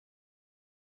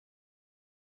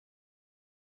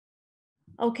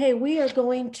Okay, we are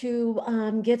going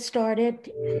to get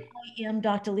started. I am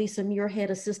Dr. Lisa Muirhead,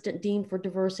 Assistant Dean for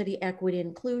Diversity, Equity, and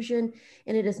Inclusion,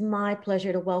 and it is my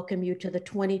pleasure to welcome you to the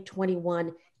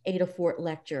 2021 Ada Fort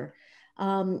Lecture.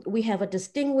 We have a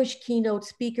distinguished keynote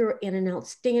speaker and an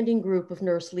outstanding group of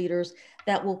nurse leaders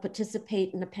that will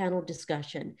participate in the panel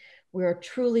discussion. We're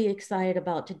truly excited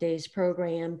about today's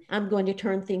program. I'm going to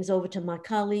turn things over to my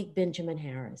colleague, Benjamin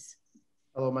Harris.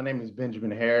 Hello, my name is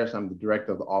Benjamin Harris. I'm the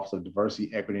Director of the Office of Diversity,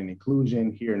 Equity, and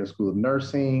Inclusion here in the School of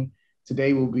Nursing.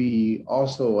 Today will be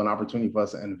also an opportunity for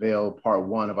us to unveil part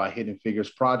one of our Hidden Figures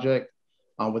project.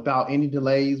 Without any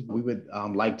delays, we would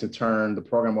like to turn the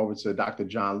program over to Dr.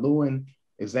 John Lewin,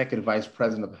 Executive Vice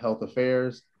President of Health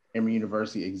Affairs, Emory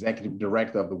University Executive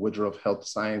Director of the Woodruff Health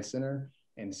Science Center,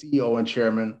 and CEO and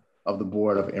Chairman of the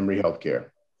Board of Emory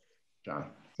Healthcare. John.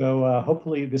 So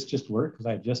hopefully this just worked because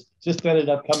I just ended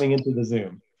up coming into the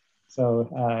Zoom. So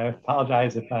I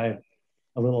apologize if I'm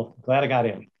a little glad I got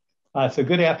in. So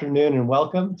good afternoon and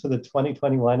welcome to the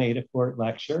 2021 Ada Fort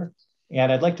Lecture.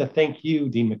 And I'd like to thank you,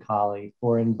 Dean McCauley,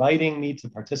 for inviting me to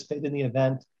participate in the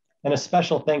event. And a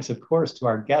special thanks, of course, to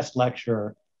our guest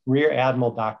lecturer, Rear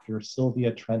Admiral Dr.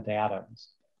 Sylvia Trent Adams.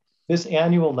 This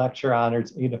annual lecture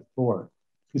honors Ada Fort,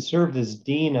 who served as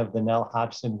Dean of the Nell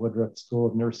Hodgson Woodruff School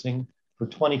of Nursing for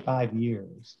 25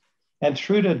 years. And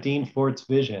true to Dean Fort's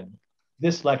vision,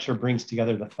 this lecture brings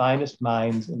together the finest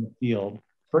minds in the field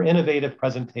for innovative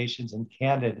presentations and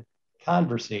candid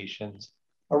conversations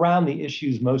around the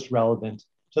issues most relevant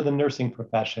to the nursing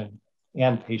profession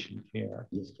and patient care.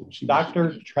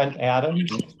 Dr. Trent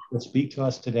Adams will speak to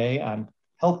us today on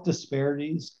health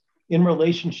disparities in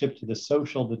relationship to the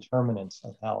social determinants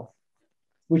of health,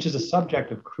 which is a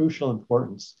subject of crucial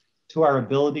importance to our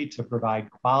ability to provide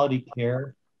quality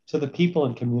care to the people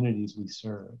and communities we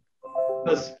serve.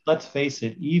 Because let's face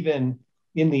it, even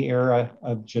in the era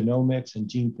of genomics and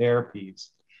gene therapies,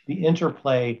 the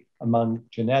interplay among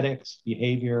genetics,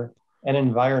 behavior, and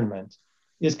environment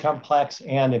is complex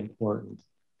and important.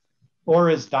 Or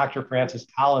as Dr. Francis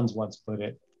Collins once put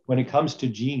it, when it comes to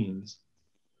genes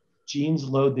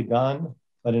load the gun,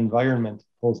 but environment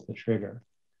pulls the trigger.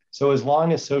 So as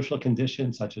long as social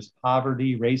conditions such as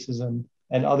poverty, racism,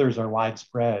 and others are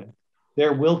widespread,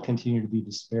 there will continue to be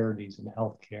disparities in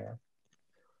healthcare.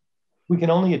 We can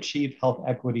only achieve health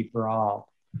equity for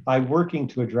all by working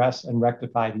to address and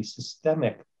rectify these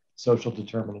systemic social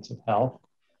determinants of health,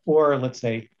 or let's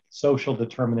say social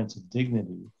determinants of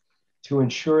dignity, to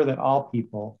ensure that all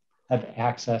people have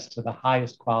access to the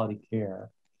highest quality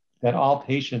care, that all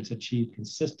patients achieve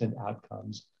consistent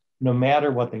outcomes, no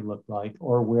matter what they look like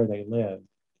or where they live,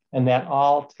 and that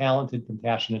all talented,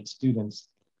 compassionate students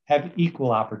have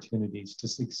equal opportunities to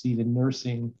succeed in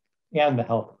nursing and the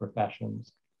health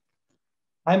professions.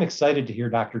 I'm excited to hear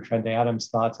Dr. Trent Adams'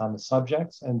 thoughts on the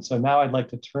subjects, and so now I'd like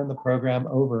to turn the program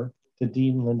over to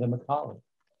Dean Linda McCauley.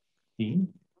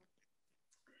 Dean?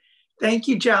 Thank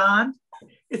you, John.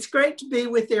 It's great to be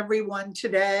with everyone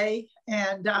today,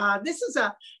 and this is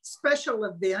a special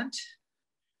event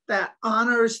that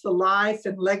honors the life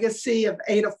and legacy of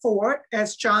Ada Fort.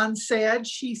 As John said,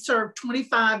 she served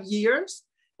 25 years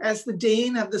as the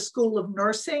Dean of the School of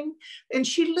Nursing, and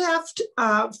she left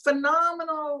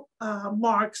phenomenal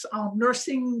marks on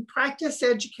nursing practice,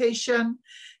 education,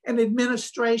 and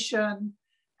administration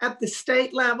at the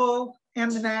state level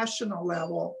and the national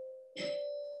level.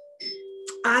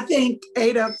 I think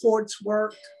Ada Fort's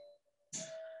work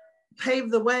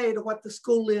paved the way to what the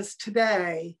school is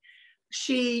today.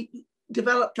 She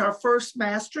developed our first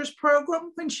master's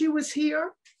program when she was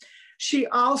here. She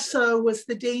also was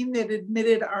the dean that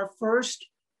admitted our first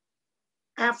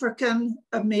African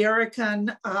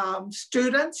American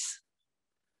students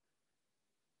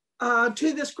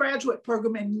to this graduate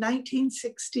program in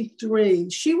 1963.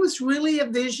 She was really a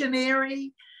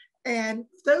visionary, and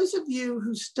those of you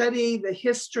who study the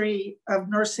history of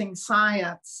nursing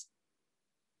science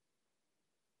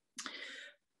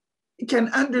can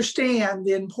understand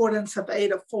the importance of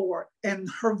Ada Fort and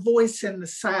her voice in the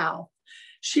South.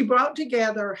 She brought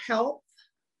together health,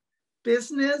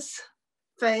 business,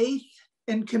 faith,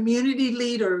 and community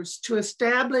leaders to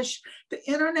establish the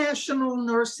International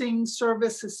Nursing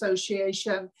Service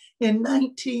Association in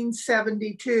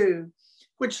 1972,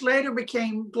 which later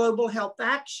became Global Health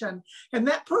Action. And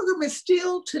that program is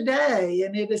still today,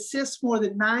 and it assists more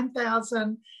than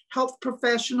 9,000 health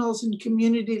professionals and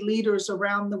community leaders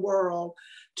around the world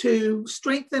to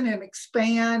strengthen and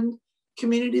expand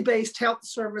community-based health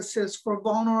services for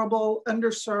vulnerable,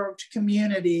 underserved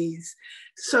communities.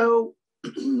 So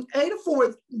Ada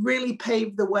Fort really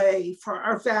paved the way for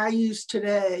our values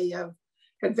today of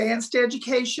advanced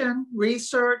education,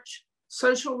 research,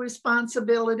 social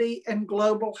responsibility, and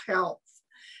global health.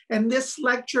 And this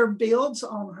lecture builds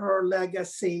on her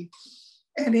legacy,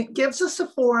 and it gives us a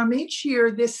forum each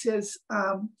year. This is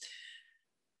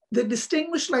the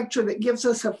distinguished lecture that gives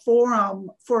us a forum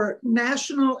for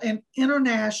national and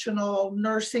international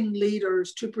nursing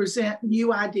leaders to present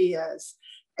new ideas.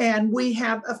 And we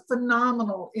have a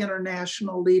phenomenal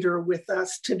international leader with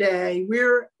us today,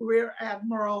 Rear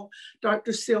Admiral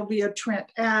Dr. Sylvia Trent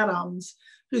Adams,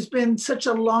 who's been such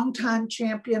a longtime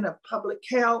champion of public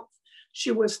health.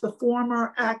 She was the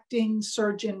former acting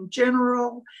Surgeon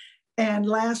General. And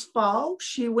last fall,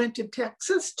 she went to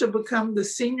Texas to become the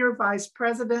Senior Vice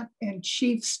President and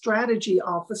Chief Strategy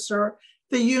Officer at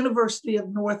the University of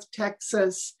North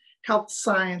Texas Health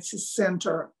Sciences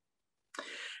Center.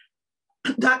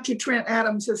 Dr. Trent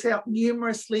Adams has held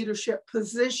numerous leadership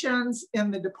positions in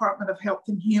the Department of Health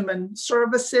and Human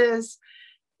Services.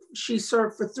 She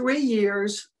served for 3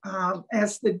 years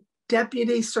as the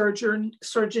Deputy Surgeon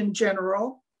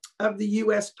General of the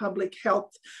U.S. Public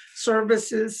Health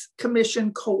Services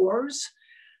Commission Corps,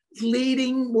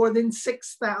 leading more than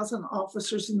 6,000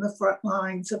 officers in the front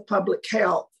lines of public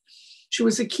health. She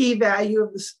was a key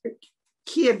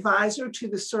advisor to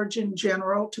the Surgeon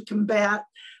General to combat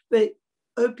the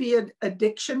opioid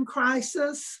addiction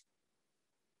crisis.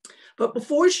 But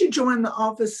before she joined the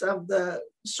office of the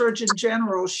Surgeon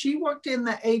General, she worked in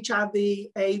the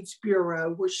HIV/AIDS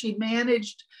Bureau, where she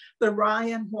managed the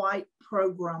Ryan White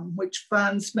program, which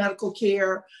funds medical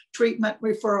care, treatment,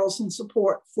 referrals, and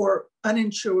support for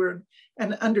uninsured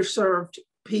and underserved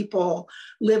people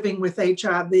living with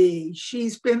HIV.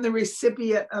 She's been the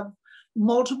recipient of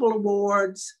multiple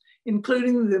awards,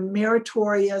 including the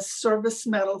Meritorious Service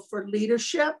Medal for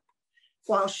Leadership,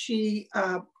 while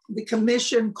the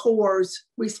Commission Corps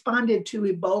responded to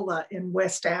Ebola in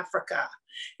West Africa.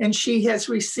 And she has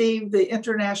received the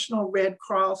International Red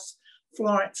Cross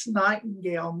Florence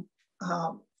Nightingale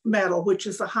Medal, which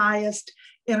is the highest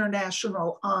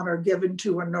international honor given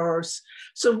to a nurse.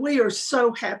 So we are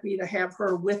so happy to have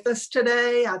her with us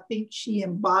today. I think she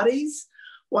embodies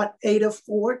what Ada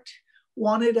Fort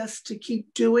wanted us to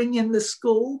keep doing in the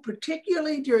school,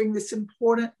 particularly during this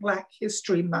important Black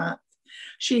History Month.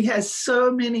 She has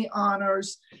so many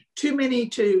honors, too many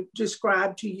to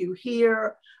describe to you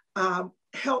here.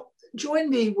 Join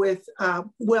me with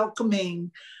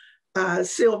welcoming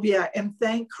Sylvia and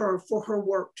thank her for her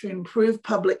work to improve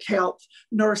public health,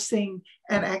 nursing,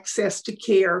 and access to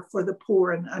care for the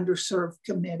poor and underserved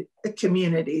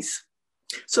communities.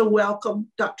 So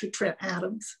welcome, Dr. Trent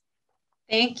Adams.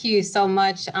 Thank you so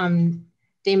much,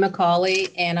 Dean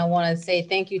McCauley, and I want to say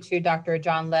thank you to Dr.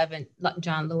 John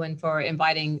Lewin for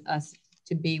inviting us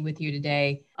to be with you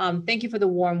today. Thank you for the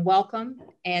warm welcome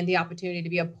and the opportunity to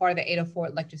be a part of the Ada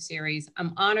Fort Lecture Series.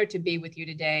 I'm honored to be with you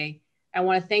today. I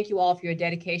want to thank you all for your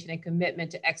dedication and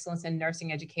commitment to excellence in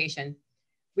nursing education,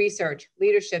 research,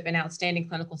 leadership, and outstanding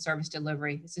clinical service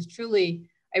delivery. This is truly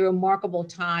a remarkable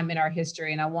time in our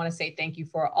history, and I want to say thank you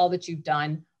for all that you've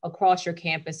done across your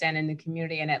campus and in the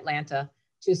community in Atlanta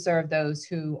to serve those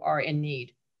who are in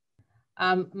need.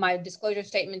 My disclosure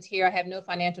statements here, I have no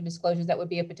financial disclosures that would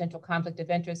be a potential conflict of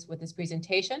interest with this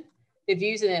presentation. The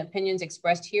views and opinions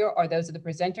expressed here are those of the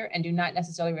presenter and do not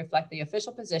necessarily reflect the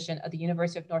official position of the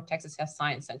University of North Texas Health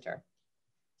Science Center.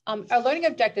 Our learning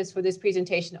objectives for this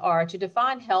presentation are to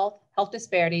define health, health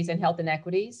disparities, and health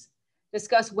inequities,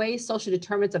 discuss ways social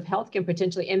determinants of health can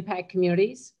potentially impact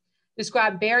communities,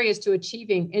 describe barriers to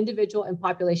achieving individual and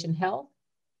population health,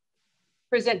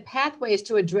 present pathways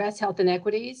to address health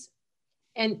inequities,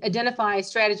 and identify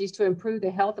strategies to improve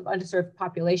the health of underserved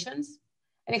populations,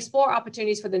 and explore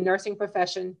opportunities for the nursing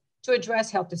profession to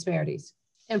address health disparities.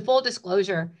 In full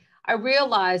disclosure, I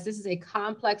realize this is a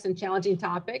complex and challenging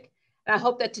topic, and I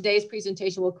hope that today's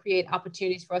presentation will create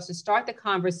opportunities for us to start the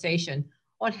conversation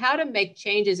on how to make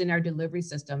changes in our delivery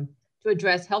system to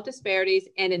address health disparities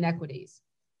and inequities.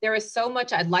 There is so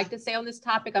much I'd like to say on this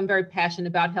topic. I'm very passionate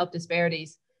about health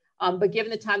disparities, but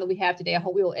given the time that we have today, I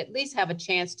hope we will at least have a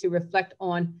chance to reflect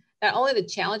on not only the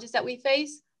challenges that we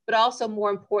face, but also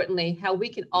more importantly, how we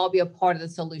can all be a part of the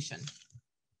solution.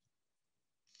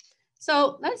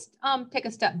 So let's take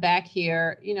a step back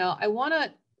here. I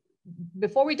wanna,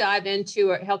 before we dive into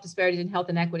health disparities and health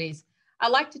inequities, I'd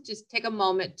like to just take a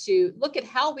moment to look at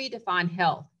how we define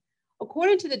health.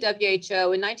 According to the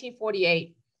WHO in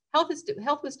 1948,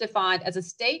 health was defined as a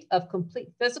state of complete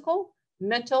physical,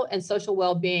 mental, and social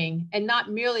well-being, and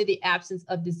not merely the absence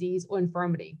of disease or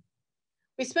infirmity.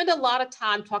 We spend a lot of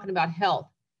time talking about health,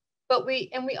 but we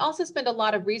also spend a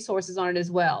lot of resources on it as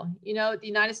well. The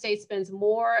United States spends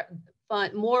more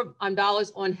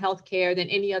dollars on healthcare than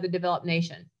any other developed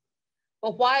nation.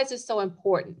 But why is this so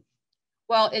important?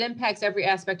 Well, it impacts every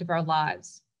aspect of our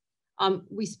lives.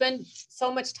 We spend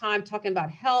so much time talking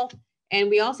about health, and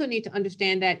we also need to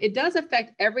understand that it does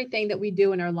affect everything that we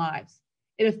do in our lives.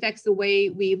 It affects the way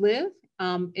we live.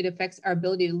 It affects our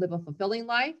ability to live a fulfilling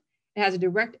life. It has a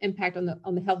direct impact on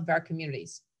the health of our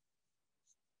communities.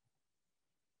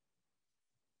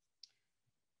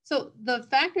 So the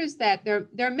factors that there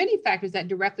are many factors that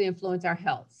directly influence our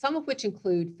health, some of which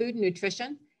include food and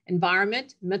nutrition,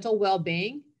 environment, mental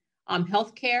well-being,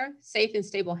 healthcare, safe and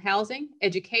stable housing,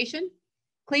 education,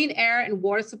 clean air and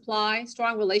water supply,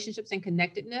 strong relationships and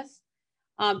connectedness.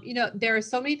 There are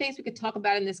so many things we could talk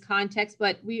about in this context,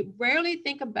 but we rarely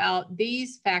think about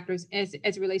these factors as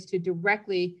it relates to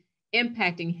directly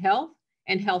impacting health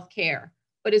and healthcare.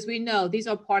 But as we know, these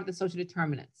are part of the social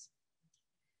determinants.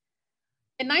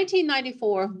 In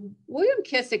 1994, William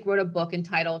Kissick wrote a book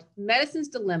entitled Medicine's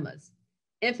Dilemmas: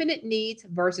 Infinite Needs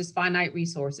versus Finite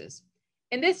Resources.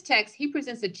 In this text, he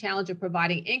presents the challenge of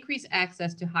providing increased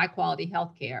access to high-quality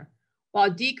healthcare while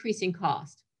decreasing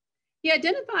cost. He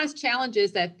identifies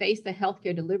challenges that face the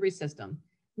healthcare delivery system.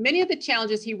 Many of the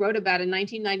challenges he wrote about in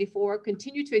 1994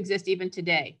 continue to exist even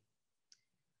today.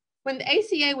 When the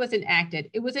ACA was enacted,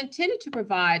 it was intended to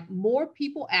provide more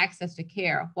people access to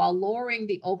care while lowering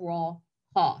the overall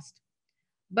cost.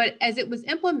 But as it was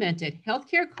implemented,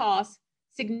 healthcare costs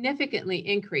significantly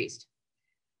increased.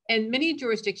 And many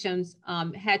jurisdictions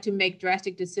had to make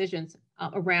drastic decisions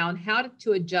around how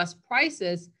to adjust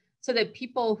prices so that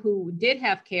people who did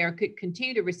have care could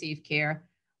continue to receive care,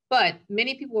 but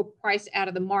many people were priced out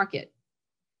of the market,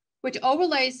 which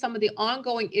overlays some of the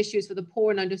ongoing issues for the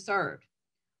poor and underserved.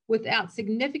 Without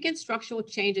significant structural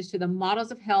changes to the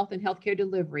models of health and healthcare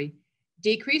delivery,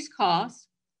 decreased costs,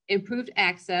 improved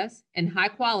access, and high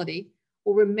quality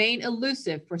will remain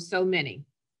elusive for so many.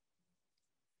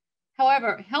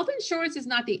 However, health insurance is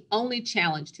not the only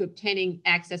challenge to obtaining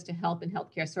access to health and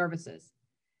healthcare services.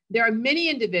 There are many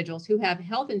individuals who have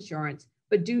health insurance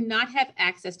but do not have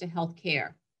access to health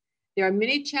care. There are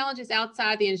many challenges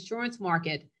outside the insurance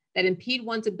market that impede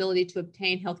one's ability to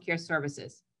obtain healthcare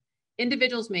services.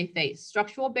 Individuals may face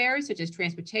structural barriers such as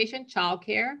transportation,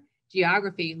 childcare,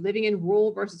 geography, living in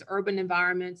rural versus urban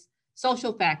environments,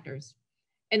 social factors,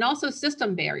 and also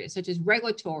system barriers such as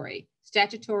regulatory,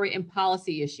 statutory, and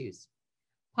policy issues.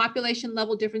 Population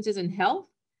level differences in health,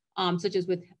 such as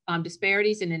with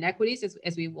disparities and inequities,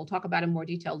 as we will talk about in more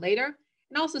detail later,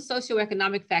 and also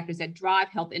socioeconomic factors that drive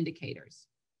health indicators.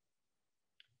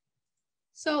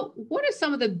 So what are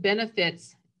some of the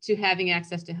benefits to having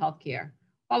access to healthcare?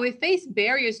 While we face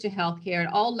barriers to healthcare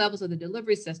at all levels of the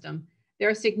delivery system, there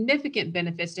are significant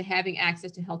benefits to having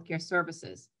access to healthcare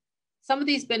services. Some of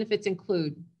these benefits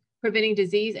include preventing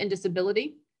disease and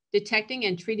disability, detecting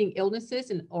and treating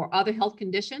illnesses or other health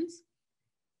conditions,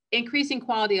 increasing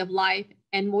quality of life,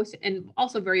 and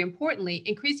also very importantly,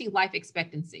 increasing life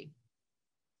expectancy.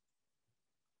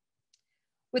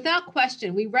 Without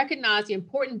question, we recognize the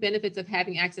important benefits of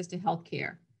having access to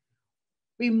healthcare.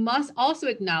 We must also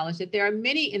acknowledge that there are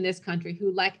many in this country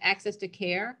who lack access to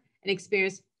care and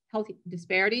experience health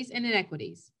disparities and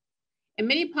inequities. In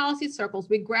many policy circles,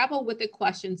 we grapple with the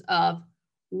questions of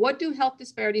what do health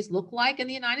disparities look like in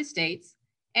the United States,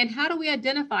 and how do we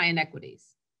identify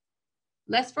inequities?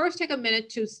 Let's first take a minute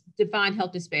to define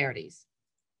health disparities.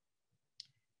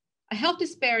 A health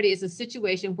disparity is a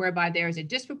situation whereby there is a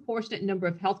disproportionate number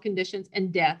of health conditions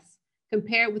and deaths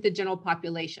compared with the general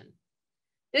population.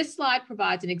 This slide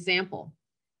provides an example.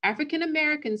 African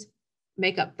Americans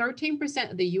make up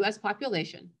 13% of the US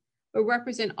population, but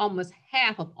represent almost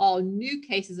half of all new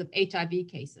cases of HIV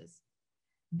cases.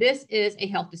 This is a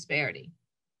health disparity.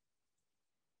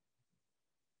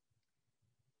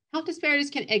 Health disparities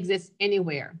can exist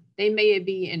anywhere. They may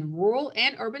be in rural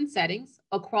and urban settings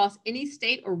across any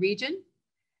state or region.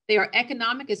 They are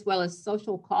economic as well as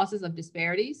social causes of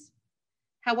disparities.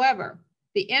 However,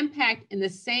 the impact is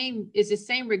the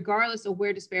same regardless of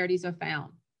where disparities are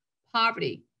found.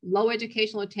 Poverty, low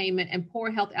educational attainment, and poor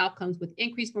health outcomes with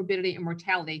increased morbidity and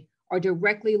mortality are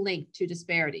directly linked to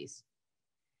disparities.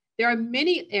 There are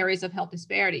many areas of health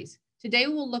disparities. Today,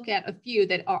 we will look at a few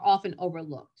that are often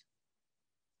overlooked.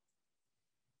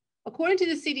 According to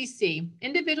the CDC,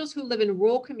 individuals who live in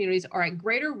rural communities are at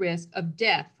greater risk of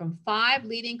death from 5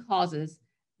 leading causes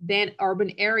than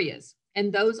urban areas,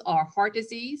 and those are heart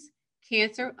disease,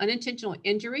 cancer, unintentional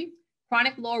injury,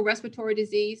 chronic lower respiratory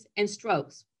disease, and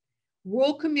strokes.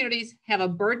 Rural communities have a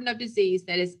burden of disease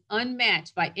that is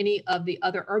unmatched by any of the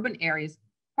other urban areas,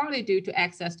 partly due to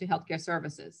access to healthcare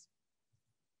services.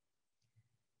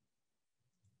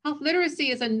 Health literacy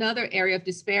is another area of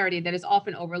disparity that is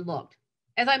often overlooked.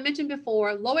 As I mentioned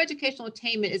before, low educational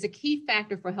attainment is a key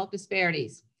factor for health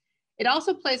disparities. It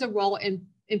also plays a role in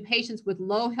patients with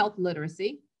low health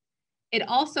literacy. It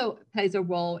also plays a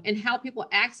role in how people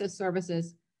access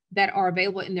services that are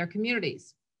available in their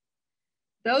communities.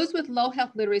 Those with low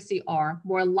health literacy are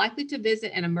more likely to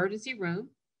visit an emergency room,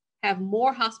 have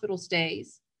more hospital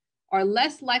stays, are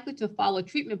less likely to follow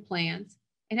treatment plans,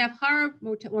 and have higher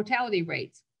mortality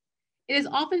rates. It is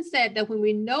often said that when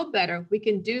we know better, we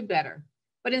can do better.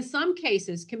 But in some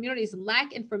cases, communities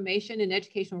lack information and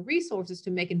educational resources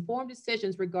to make informed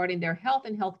decisions regarding their health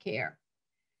and health care.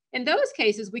 In those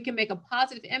cases, we can make a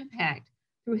positive impact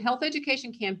through health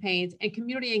education campaigns and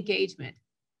community engagement.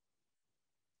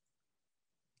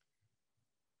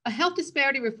 A health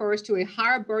disparity refers to a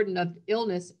higher burden of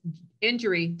illness,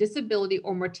 injury, disability,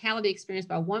 or mortality experienced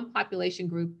by one population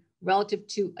group relative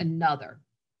to another.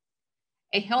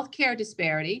 A healthcare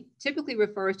disparity typically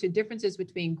refers to differences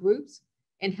between groups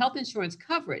in health insurance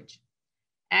coverage.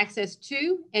 Access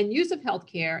to and use of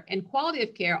healthcare and quality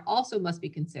of care also must be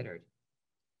considered.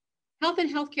 Health and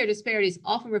healthcare disparities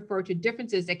often refer to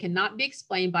differences that cannot be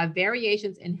explained by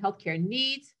variations in healthcare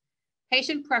needs,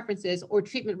 patient preferences, or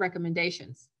treatment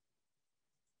recommendations.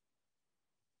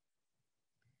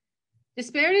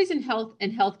 Disparities in health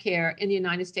and healthcare in the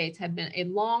United States have been a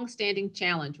long-standing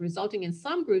challenge, resulting in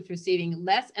some groups receiving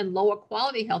less and lower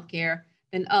quality healthcare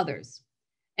than others.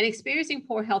 And experiencing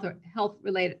poor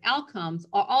health-related outcomes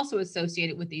are also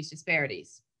associated with these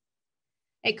disparities.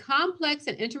 A complex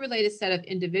and interrelated set of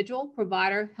individual,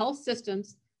 provider, health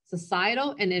systems,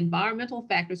 societal, and environmental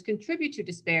factors contribute to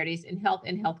disparities in health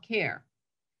and healthcare.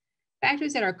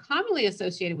 Factors that are commonly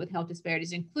associated with health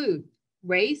disparities include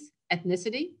race,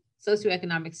 ethnicity,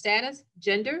 socioeconomic status,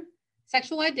 gender,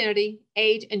 sexual identity,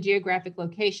 age, and geographic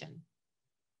location.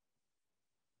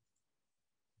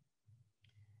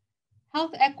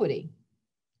 Health equity.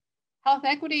 Health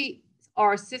equity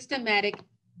are systematic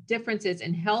differences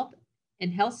in health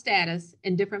and health status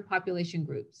in different population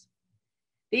groups.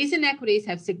 These inequities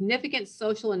have significant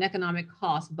social and economic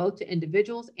costs, both to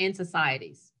individuals and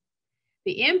societies.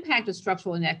 The impact of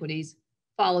structural inequities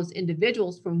follows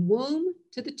individuals from womb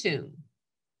to the tomb.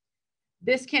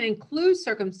 This can include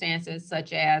circumstances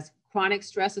such as chronic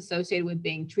stress associated with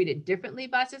being treated differently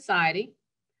by society,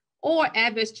 or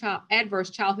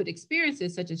adverse childhood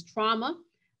experiences such as trauma,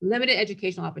 limited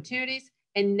educational opportunities,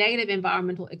 and negative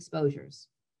environmental exposures.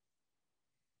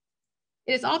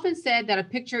 It is often said that a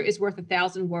picture is worth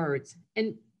 1,000 words.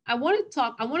 And I want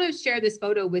to share this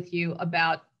photo with you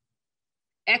about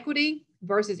equity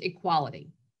versus equality.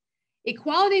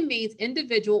 Equality means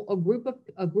individual or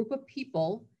a group of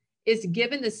people is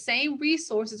given the same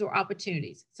resources or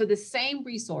opportunities. So the same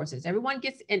resources, everyone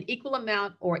gets an equal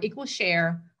amount or equal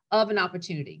share of an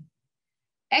opportunity.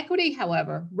 Equity,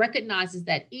 however, recognizes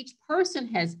that each person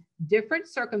has different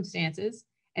circumstances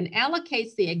and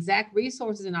allocates the exact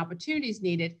resources and opportunities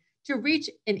needed to reach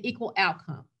an equal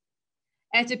outcome.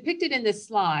 As depicted in this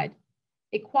slide,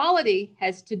 equality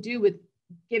has to do with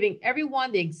giving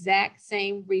everyone the exact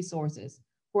same resources,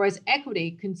 whereas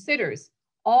equity considers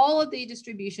all of the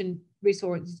distributing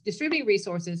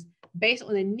resources based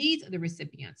on the needs of the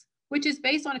recipients, which is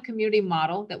based on a community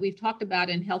model that we've talked about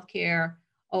in healthcare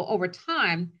over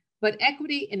time, but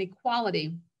equity and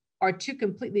equality are two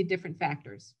completely different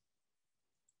factors.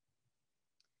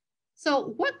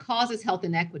 So what causes health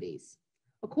inequities?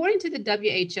 According to the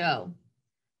WHO,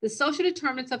 the social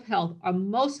determinants of health are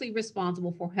mostly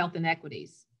responsible for health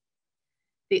inequities.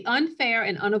 The unfair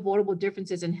and unavoidable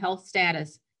differences in health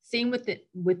status seen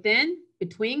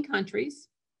between countries.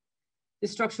 The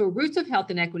structural roots of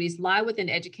health inequities lie within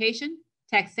education,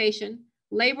 taxation,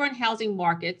 labor and housing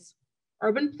markets,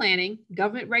 urban planning,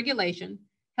 government regulation,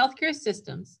 healthcare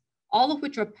systems, all of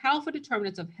which are powerful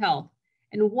determinants of health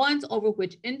and ones over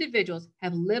which individuals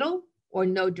have little or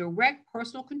no direct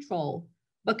personal control,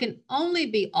 but can only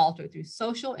be altered through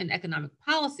social and economic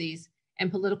policies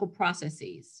and political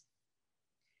processes.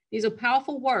 These are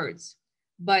powerful words,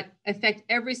 but affect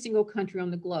every single country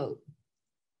on the globe.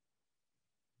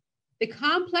 The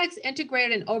complex,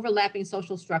 integrated, and overlapping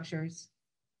social structures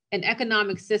and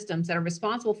economic systems that are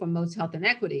responsible for most health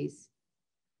inequities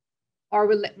are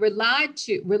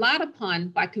relied upon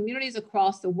by communities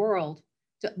across the world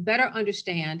to better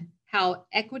understand how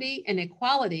equity and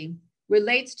equality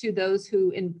relates to those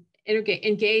who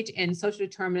engage in social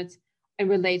determinants and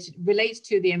relates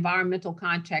to the environmental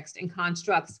context and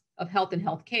constructs of health and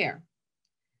health care.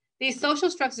 These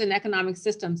social structures and economic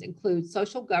systems include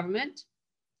social environment,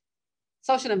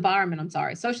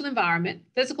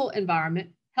 physical environment,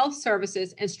 health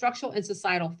services, and structural and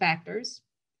societal factors.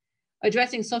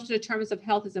 Addressing social determinants of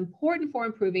health is important for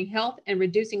improving health and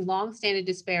reducing long-standing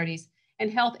disparities in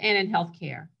health and in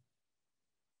healthcare.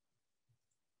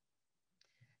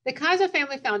 The Kaiser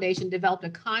Family Foundation developed a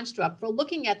construct for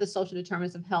looking at the social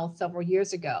determinants of health several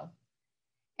years ago.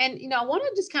 And I want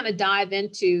to just kind of dive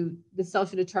into the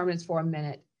social determinants for a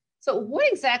minute. So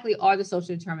what exactly are the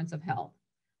social determinants of health?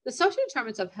 The social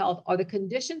determinants of health are the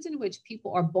conditions in which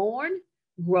people are born,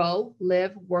 grow,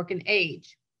 live, work, and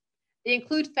age. They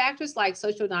include factors like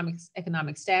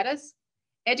socioeconomic status,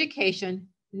 education,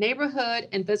 neighborhood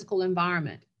and physical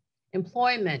environment,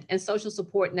 employment, and social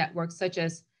support networks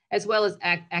as well as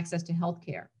access to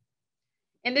healthcare.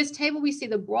 In this table, we see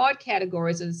the broad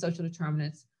categories of the social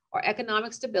determinants are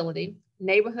economic stability,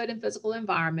 neighborhood and physical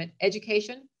environment,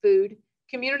 education, food,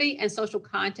 community and social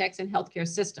context, and healthcare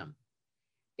system.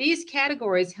 These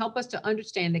categories help us to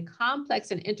understand the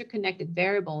complex and interconnected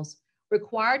variables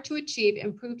required to achieve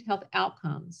improved health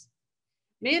outcomes.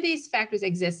 Many of these factors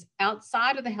exist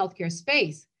outside of the healthcare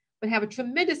space, but have a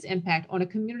tremendous impact on a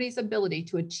community's ability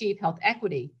to achieve health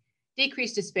equity,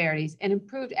 decrease disparities, and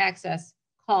improved access,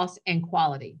 cost, and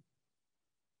quality.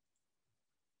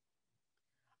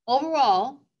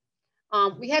 Overall,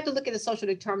 we have to look at the social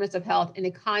determinants of health in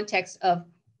the context of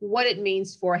what it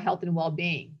means for health and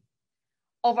well-being.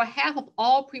 Over half of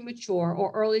all premature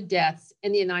or early deaths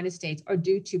in the United States are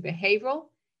due to behavioral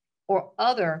or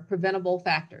other preventable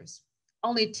factors.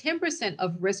 Only 10%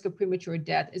 of risk of premature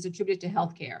death is attributed to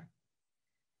healthcare.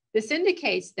 This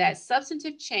indicates that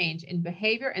substantive change in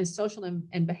behavior and social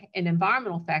and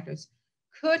environmental factors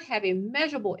could have a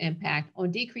measurable impact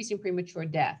on decreasing premature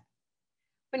death.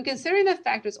 When considering the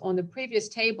factors on the previous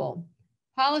table,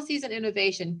 policies and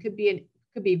innovation could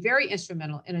be very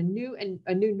instrumental in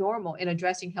a new normal in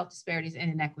addressing health disparities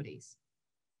and inequities.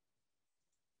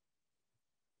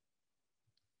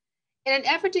 In an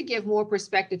effort to give more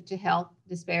perspective to health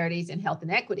disparities and health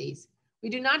inequities, we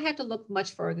do not have to look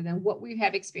much further than what we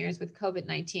have experienced with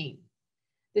COVID-19.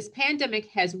 This pandemic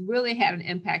has really had an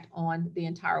impact on the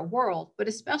entire world, but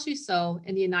especially so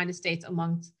in the United States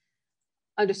amongst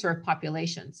underserved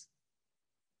populations.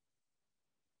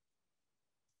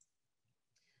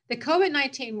 The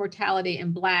COVID-19 mortality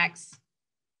in Blacks,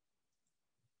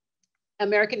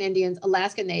 American Indians,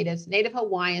 Alaska Natives, Native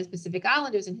Hawaiians, Pacific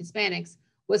Islanders, and Hispanics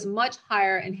was much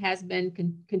higher and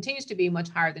continues to be much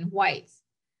higher than whites.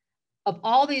 Of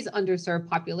all these underserved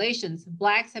populations,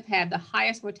 Blacks have had the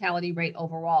highest mortality rate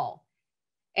overall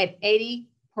at 80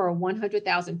 per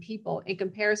 100,000 people in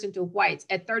comparison to whites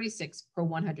at 36 per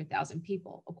 100,000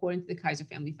 people, according to the Kaiser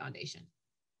Family Foundation.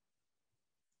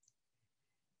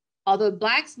 Although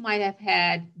Blacks might have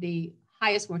had the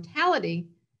highest mortality,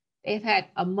 they have had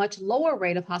a much lower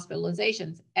rate of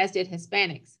hospitalizations, as did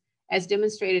Hispanics, as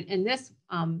demonstrated in this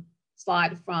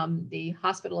slide from the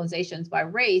hospitalizations by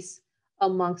race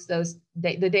amongst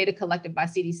the data collected by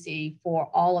CDC for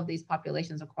all of these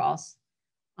populations across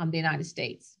the United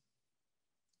States.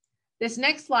 This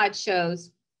next slide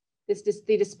shows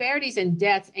the disparities in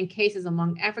deaths and cases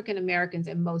among African Americans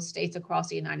in most states across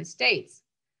the United States.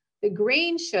 The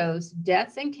green shows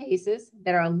deaths and cases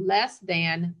that are less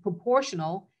than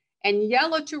proportional, and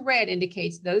yellow to red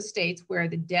indicates those states where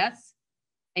the deaths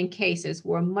and cases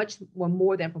were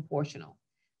more than proportional.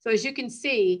 So as you can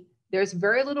see, there's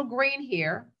very little green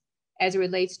here as it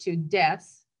relates to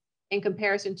deaths in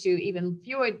comparison to even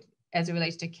fewer as it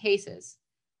relates to cases.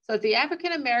 So if the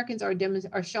African Americans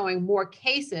are showing more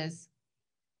cases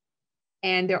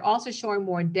and they're also showing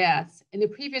more deaths, in the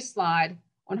previous slide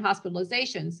on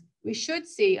hospitalizations, we should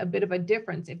see a bit of a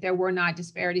difference if there were not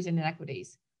disparities and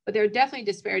inequities. But there are definitely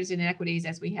disparities and inequities,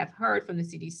 as we have heard from the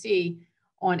CDC,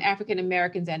 on African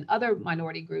Americans and other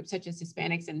minority groups, such as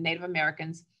Hispanics and Native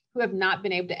Americans, who have not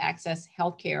been able to access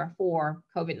healthcare for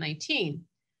COVID-19.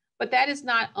 But that is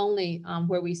not only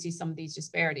where we see some of these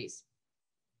disparities.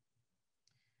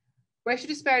 Racial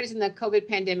disparities in the COVID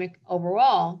pandemic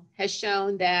overall has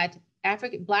shown that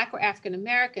Black or African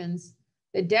Americans,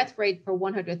 the death rate per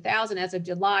 100,000 as of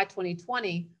July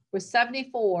 2020 was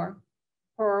 74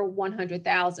 per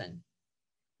 100,000.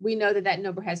 We know that that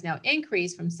number has now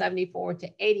increased from 74 to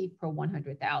 80 per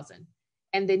 100,000.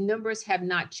 And the numbers have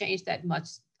not changed that much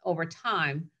over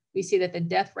time. We see that the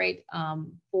death rate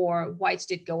for whites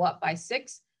did go up by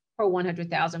 6 per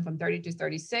 100,000 from 30 to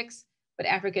 36, but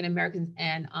African Americans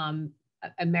and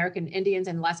American Indians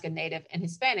and Alaska Native and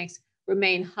Hispanics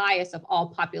remain highest of all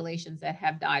populations that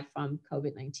have died from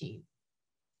COVID-19.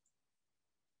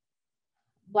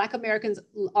 Black Americans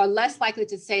are less likely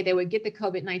to say they would get the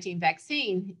COVID-19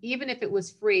 vaccine, even if it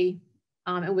was free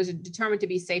and was determined to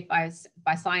be safe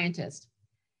by scientists.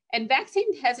 And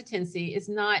vaccine hesitancy is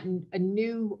not a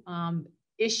new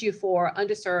issue for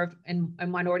underserved and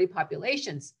minority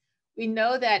populations. We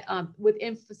know that with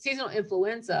seasonal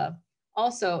influenza,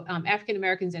 also African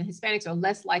Americans and Hispanics are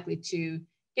less likely to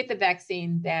get the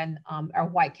vaccine than our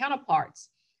white counterparts.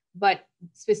 But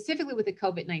specifically with the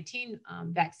COVID-19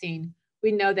 vaccine,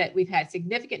 we know that we've had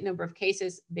significant number of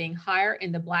cases being higher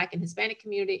in the Black and Hispanic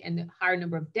community and the higher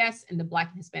number of deaths in the Black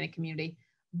and Hispanic community,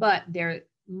 but they're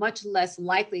much less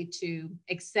likely to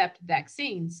accept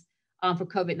vaccines for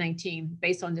COVID-19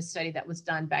 based on this study that was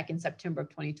done back in September of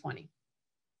 2020.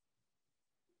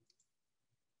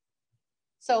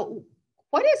 So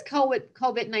what has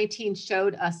COVID-19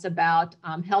 showed us about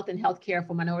health and healthcare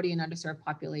for minority and underserved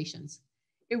populations?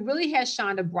 It really has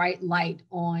shined a bright light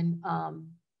on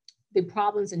the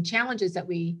problems and challenges that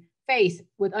we face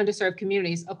with underserved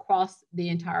communities across the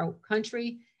entire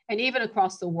country and even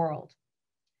across the world.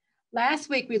 Last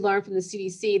week, we learned from the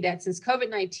CDC that since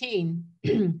COVID-19,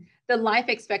 the life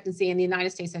expectancy in the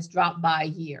United States has dropped by a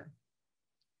year.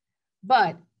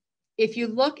 But if you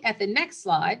look at the next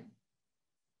slide,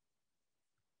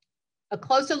 a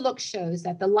closer look shows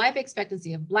that the life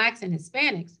expectancy of Blacks and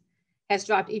Hispanics has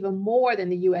dropped even more than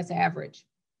the US average.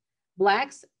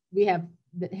 Blacks,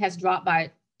 has dropped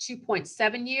by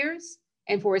 2.7 years,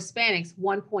 and for Hispanics,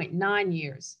 1.9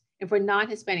 years, and for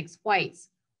non-Hispanics whites,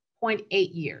 0.8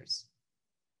 years.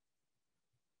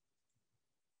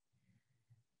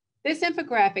 This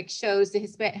infographic shows the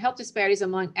health disparities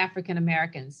among African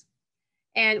Americans.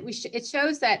 And it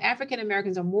shows that African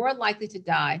Americans are more likely to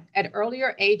die at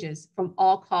earlier ages from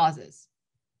all causes.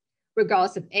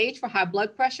 Regardless of age, for high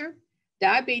blood pressure,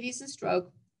 diabetes, and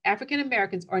stroke, African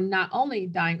Americans are not only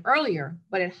dying earlier,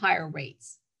 but at higher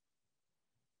rates.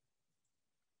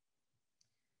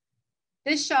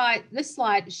 This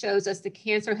slide shows us the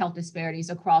cancer health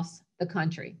disparities across the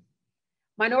country.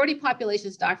 Minority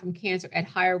populations die from cancer at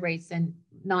higher rates than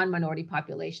non-minority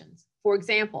populations. For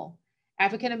example,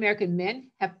 African American men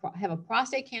have a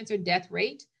prostate cancer death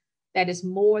rate that is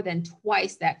more than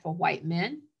twice that for white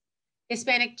men.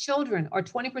 Hispanic children are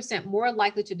 20% more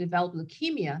likely to develop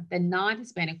leukemia than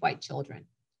non-Hispanic white children.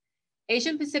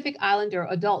 Asian Pacific Islander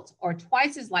adults are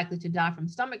twice as likely to die from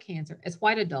stomach cancer as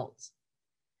white adults.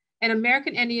 And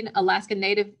American Indian Alaska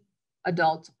Native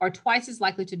adults are twice as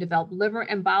likely to develop liver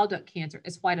and bile duct cancer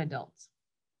as white adults.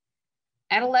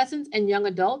 Adolescents and young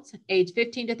adults aged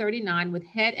 15 to 39 with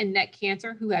head and neck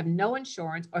cancer who have no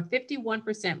insurance are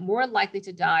 51% more likely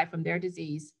to die from their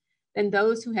disease than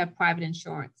those who have private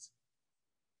insurance.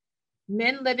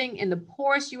 Men living in the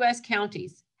poorest US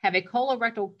counties have a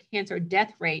colorectal cancer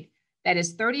death rate that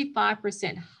is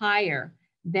 35% higher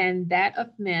than that of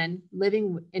men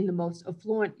living in the most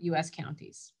affluent US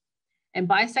counties. And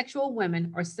bisexual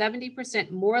women are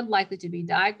 70% more likely to be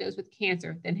diagnosed with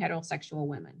cancer than heterosexual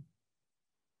women.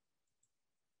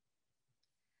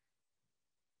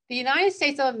 The United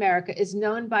States of America is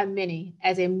known by many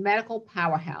as a medical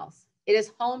powerhouse. It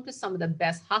is home to some of the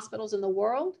best hospitals in the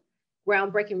world.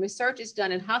 Groundbreaking research is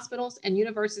done in hospitals and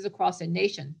universities across the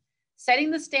nation,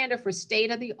 setting the standard for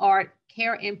state-of-the-art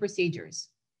care and procedures.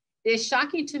 It is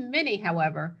shocking to many,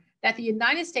 however, that the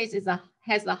United States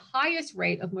has the highest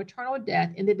rate of maternal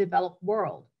death in the developed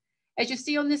world. As you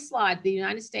see on this slide, the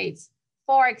United States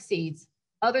far exceeds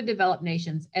other developed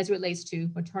nations as it relates to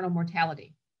maternal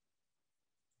mortality.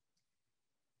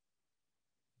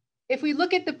 If we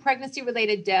look at the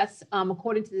pregnancy-related deaths,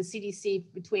 according to the CDC,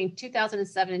 between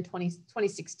 2007 and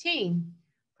 2016,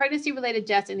 pregnancy-related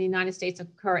deaths in the United States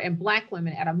occur in Black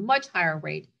women at a much higher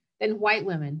rate than white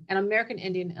women and American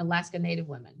Indian and Alaska Native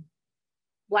women.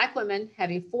 Black women have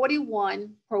a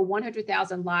 41 per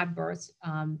 100,000 live births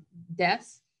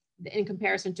deaths in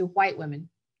comparison to white women,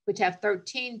 which have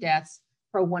 13 deaths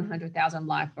per 100,000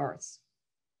 live births.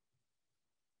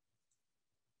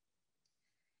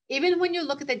 Even when you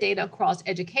look at the data across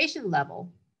education level,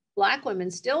 Black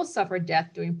women still suffer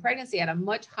death during pregnancy at a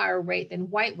much higher rate than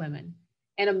white women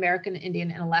and American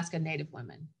Indian and Alaska Native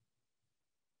women.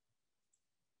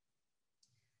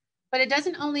 But it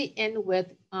doesn't only end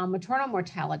with maternal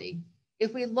mortality.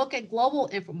 If we look at global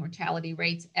infant mortality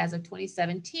rates as of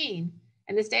 2017,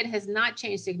 and this data has not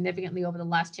changed significantly over the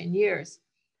last 10 years,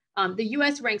 the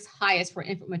US ranks highest for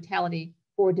infant mortality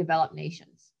for developed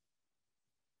nations.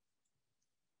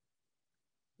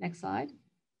 Next slide.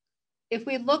 If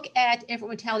we look at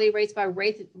infant mortality rates by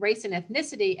race and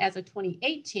ethnicity as of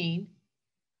 2018,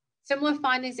 similar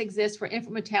findings exist for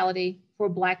infant mortality for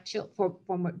Black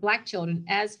children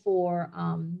as for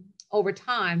over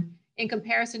time in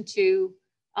comparison to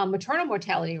maternal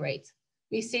mortality rates.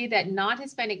 We see that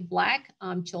non-Hispanic Black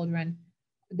children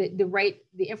the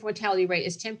infant mortality rate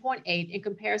is 10.8 in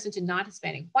comparison to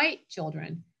non-Hispanic white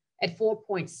children at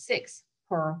 4.6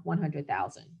 per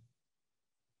 100,000.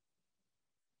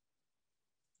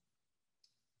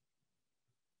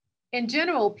 In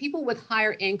general, people with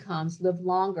higher incomes live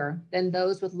longer than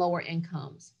those with lower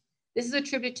incomes. This is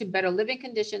attributed to better living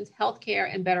conditions,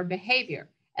 healthcare, and better behavior.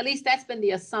 At least that's been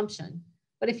the assumption.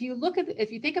 But if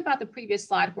you think about the previous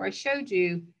slide where I showed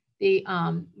you the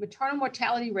maternal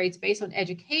mortality rates based on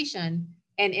education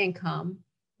and income,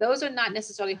 those are not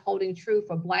necessarily holding true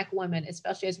for Black women,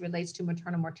 especially as it relates to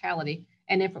maternal mortality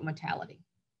and infant mortality.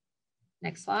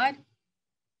 Next slide.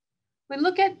 We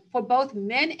look at, for both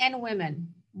men and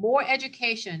women, more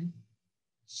education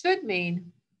should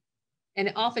mean, and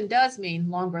it often does mean,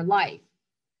 longer life.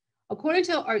 According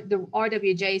to the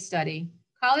RWJ study,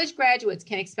 college graduates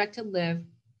can expect to live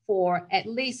for at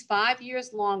least 5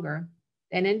 years longer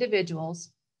than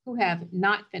individuals who have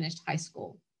not finished high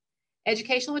school.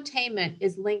 Educational attainment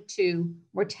is linked to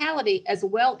mortality as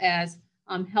well as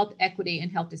health equity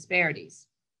and health disparities.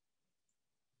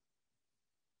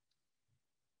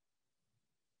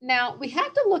 Now, we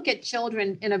have to look at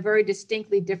children in a very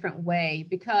distinctly different way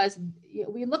because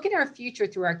we look at our future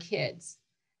through our kids.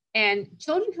 And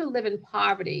children who live in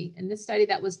poverty, and this study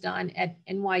that was done at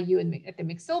NYU and at the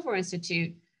McSilver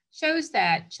Institute, shows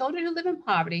that children who live in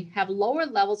poverty have lower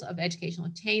levels of educational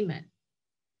attainment.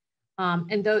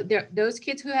 And those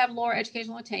kids who have lower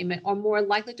educational attainment are more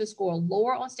likely to score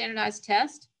lower on standardized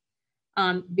tests,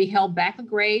 be held back a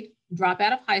grade, drop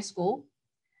out of high school.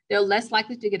 They're less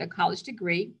likely to get a college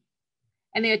degree,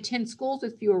 and they attend schools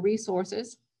with fewer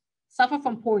resources, suffer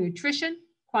from poor nutrition,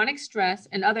 chronic stress,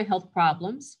 and other health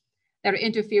problems that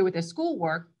interfere with their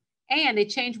schoolwork, and they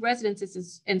change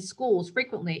residences in schools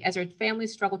frequently as their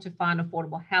families struggle to find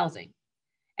affordable housing.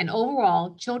 And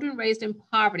overall, children raised in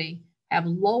poverty have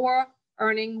lower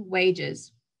earning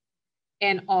wages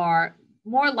and are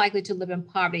more likely to live in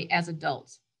poverty as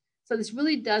adults. So this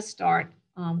really does start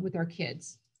with our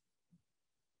kids.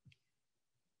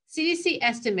 CDC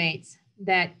estimates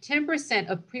that 10%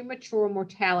 of premature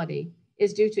mortality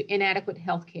is due to inadequate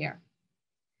health care.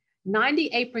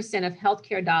 98% of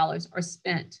healthcare dollars are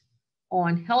spent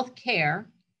on health care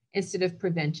instead of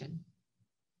prevention.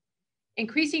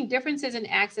 Increasing differences in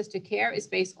access to care is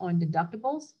based on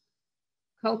deductibles,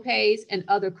 co-pays, and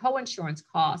other co-insurance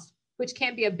costs, which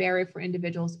can be a barrier for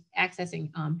individuals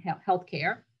accessing health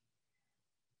care.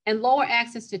 And lower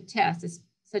access to tests,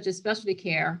 such as specialty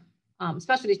care,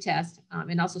 specialty tests,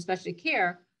 and also specialty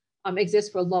care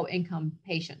exists for low-income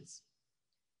patients.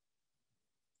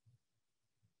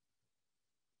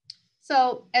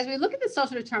 So as we look at the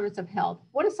social determinants of health,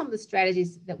 what are some of the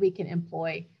strategies that we can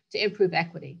employ to improve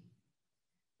equity?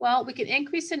 Well, we can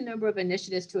increase the number of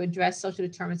initiatives to address social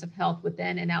determinants of health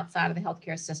within and outside of the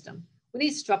healthcare system. We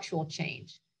need structural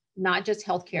change, not just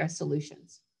healthcare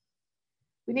solutions.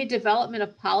 We need development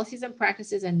of policies and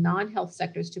practices in non-health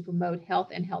sectors to promote health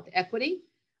and health equity,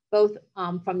 both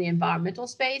from the environmental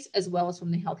space as well as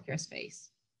from the healthcare space.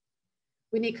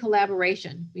 We need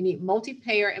collaboration. We need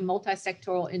multi-payer and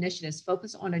multi-sectoral initiatives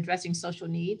focused on addressing social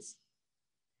needs,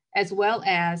 as well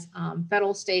as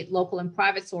federal, state, local, and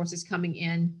private sources coming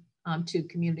in to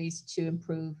communities to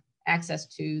improve access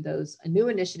to those new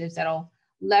initiatives that'll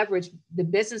leverage the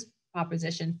business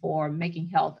proposition for making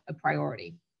health a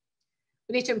priority.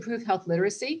 We need to improve health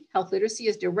literacy. Health literacy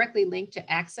is directly linked to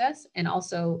access and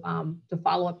also to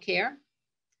follow-up care.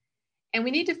 And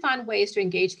we need to find ways to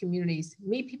engage communities,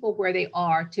 meet people where they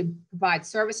are to provide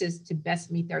services to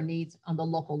best meet their needs on the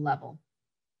local level.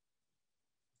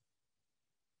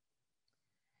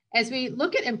 As we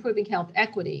look at improving health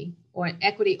equity or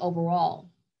equity overall,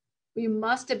 we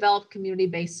must develop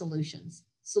community-based solutions,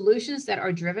 solutions that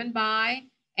are driven by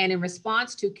and in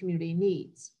response to community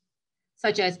needs,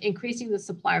 such as increasing the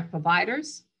supply of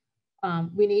providers.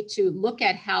 We need to look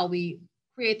at how we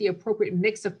create the appropriate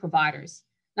mix of providers.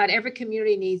 Not every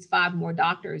community needs 5 more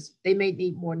doctors. They may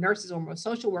need more nurses or more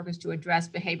social workers to address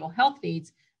behavioral health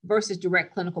needs versus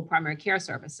direct clinical primary care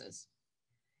services.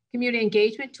 Community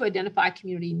engagement to identify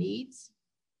community needs.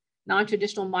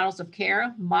 Non-traditional models of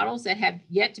care, models that have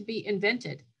yet to be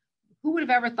invented. Who would have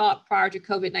ever thought prior to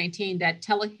COVID-19 that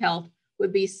telehealth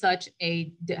would be such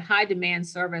a high demand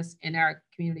service in our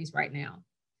communities right now?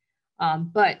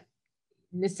 But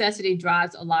necessity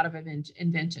drives a lot of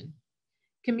invention.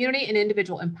 Community and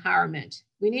individual empowerment.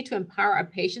 We need to empower our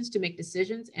patients to make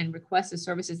decisions and request the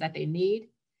services that they need,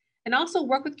 and also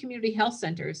work with community health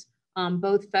centers,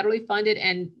 both federally funded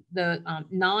and the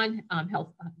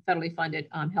non-federally funded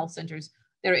health centers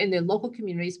that are in their local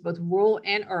communities, both rural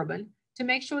and urban, to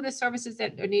make sure the services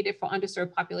that are needed for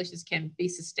underserved populations can be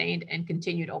sustained and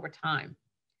continued over time.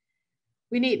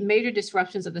 We need major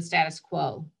disruptions of the status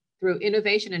quo. Through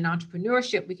innovation and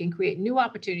entrepreneurship, we can create new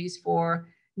opportunities for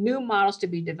new models to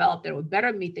be developed that will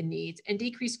better meet the needs and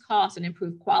decrease costs and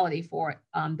improve quality for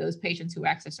those patients who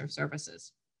access our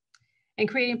services. And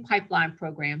creating pipeline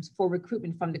programs for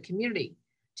recruitment from the community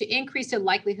to increase the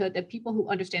likelihood that people who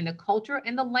understand the culture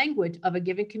and the language of a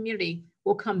given community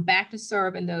will come back to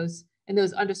serve in those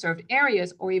underserved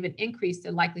areas, or even increase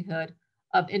the likelihood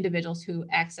of individuals who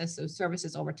access those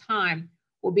services over time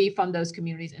will be from those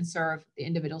communities and serve the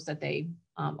individuals that they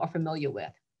are familiar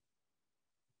with.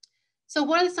 So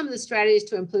what are some of the strategies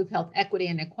to improve health equity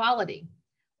and equality?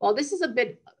 Well, this is a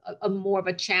bit more of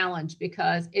a challenge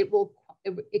because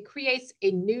it creates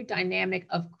a new dynamic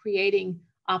of creating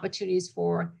opportunities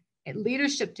for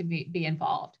leadership to be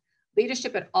involved,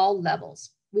 leadership at all levels.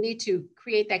 We need to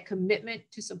create that commitment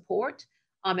to support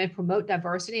and promote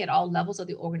diversity at all levels of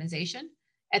the organization,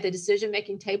 at the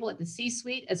decision-making table, at the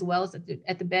C-suite, as well as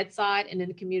at the bedside and in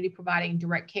the community providing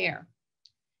direct care.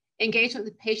 Engagement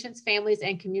with patients, families,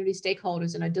 and community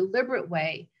stakeholders in a deliberate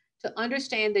way to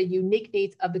understand the unique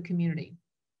needs of the community.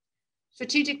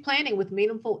 Strategic planning with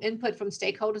meaningful input from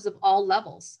stakeholders of all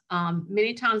levels.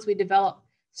 Many times we develop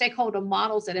stakeholder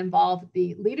models that involve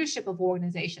the leadership of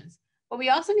organizations, but we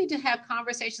also need to have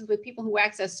conversations with people who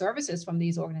access services from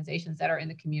these organizations that are in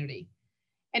the community.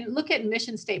 And look at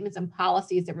mission statements and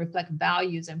policies that reflect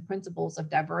values and principles of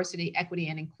diversity, equity,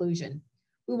 and inclusion.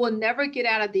 We will never get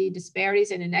out of the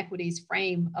disparities and inequities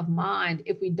frame of mind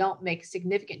if we don't make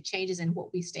significant changes in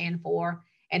what we stand for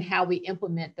and how we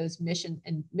implement those missions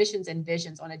and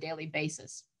visions on a daily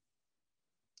basis.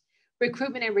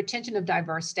 Recruitment and retention of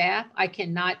diverse staff. I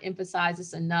cannot emphasize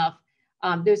this enough.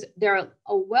 There are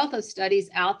a wealth of studies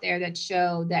out there that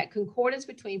show that concordance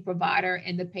between provider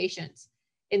and the patients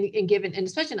and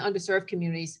especially in underserved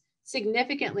communities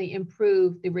significantly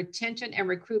improve the retention and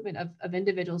recruitment of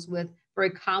individuals with very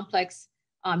complex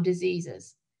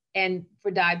diseases. And for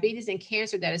diabetes and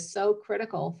cancer, that is so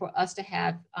critical for us to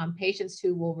have patients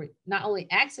who will not only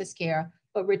access care,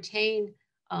 but retain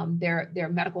their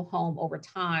medical home over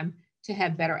time to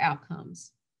have better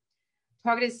outcomes.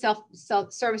 Targeted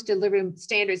self-service delivery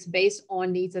standards based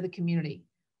on needs of the community.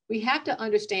 We have to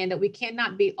understand that we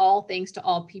cannot be all things to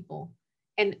all people,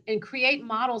 and create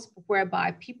models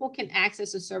whereby people can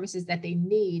access the services that they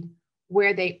need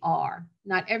where they are.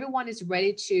 Not everyone is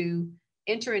ready to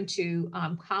enter into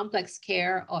complex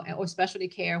care or specialty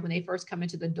care when they first come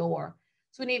into the door.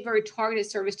 So we need very targeted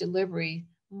service delivery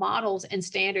models and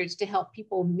standards to help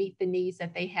people meet the needs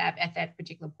that they have at that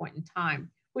particular point in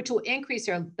time, which will increase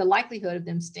the likelihood of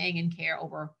them staying in care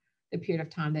over the period of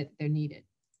time that they're needed.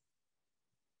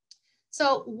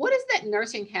 So what is that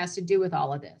nursing has to do with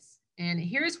all of this? And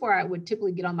here's where I would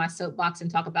typically get on my soapbox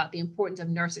and talk about the importance of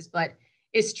nurses, but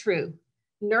it's true.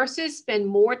 Nurses spend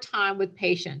more time with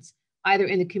patients, either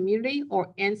in the community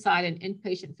or inside an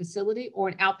inpatient facility or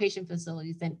in outpatient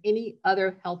facilities than any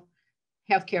other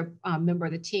healthcare member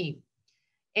of the team.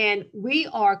 And we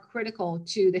are critical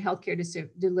to the healthcare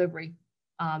delivery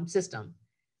system.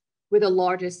 We're the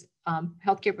largest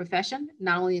healthcare profession,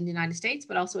 not only in the United States,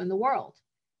 but also in the world.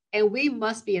 And we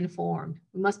must be informed.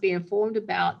 We must be informed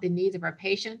about the needs of our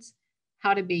patients,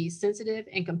 how to be sensitive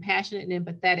and compassionate and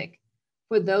empathetic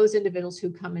for those individuals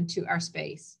who come into our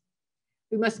space.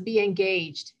 We must be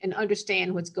engaged and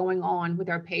understand what's going on with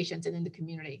our patients and in the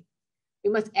community. We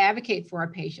must advocate for our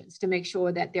patients to make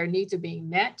sure that their needs are being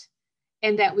met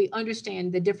and that we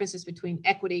understand the differences between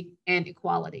equity and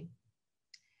equality.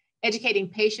 Educating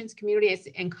patients, communities,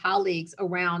 and colleagues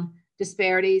around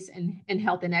disparities and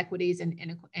health inequities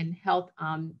and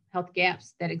health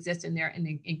gaps that exist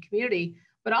in community,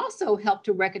 but also help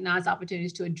to recognize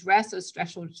opportunities to address those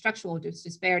structural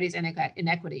disparities and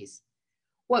inequities.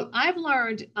 What I've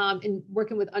learned in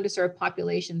working with underserved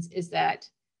populations is that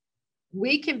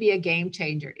we can be a game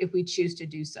changer if we choose to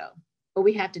do so, but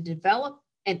we have to develop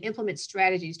and implement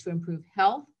strategies to improve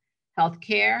health,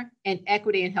 healthcare, and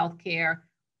equity in healthcare,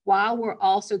 while we're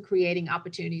also creating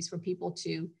opportunities for people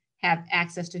to have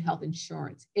access to health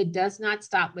insurance. It does not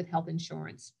stop with health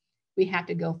insurance. We have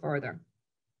to go further.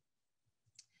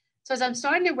 So as I'm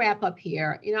starting to wrap up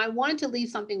here, I wanted to leave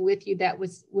something with you that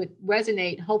would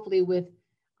resonate, hopefully, with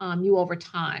you over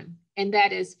time. And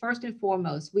that is, first and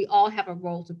foremost, we all have a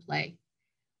role to play.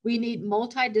 We need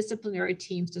multidisciplinary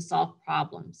teams to solve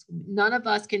problems. None of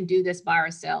us can do this by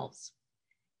ourselves.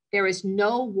 There is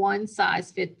no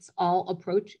one-size-fits-all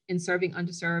approach in serving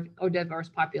underserved or diverse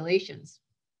populations.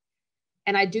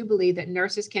 And I do believe that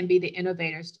nurses can be the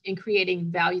innovators in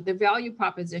creating value, the value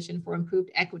proposition for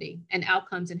improved equity and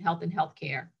outcomes in health and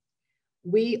healthcare.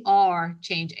 We are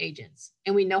change agents,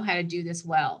 and we know how to do this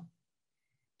well.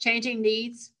 Changing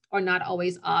needs are not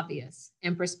always obvious,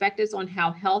 and perspectives on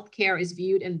how healthcare is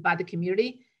viewed by the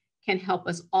community can help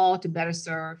us all to better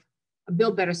serve,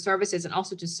 build better services, and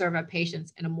also to serve our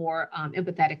patients in a more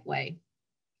empathetic way.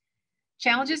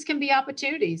 Challenges can be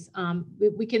opportunities.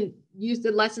 We can use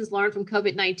the lessons learned from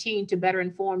COVID-19 to better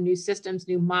inform new systems,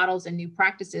 new models, and new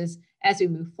practices as we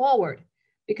move forward,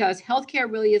 because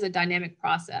healthcare really is a dynamic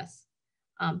process.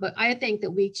 But I think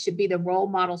that we should be the role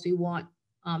models we want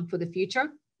for the future.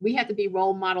 We have to be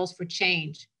role models for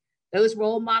change. Those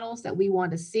role models that we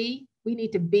want to see, we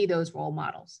need to be those role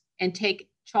models and take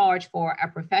charge for our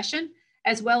profession,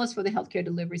 as well as for the healthcare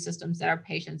delivery systems that our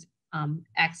patients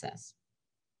access.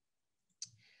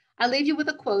 I leave you with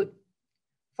a quote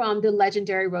from the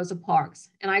legendary Rosa Parks,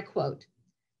 and I quote,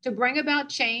 "To bring about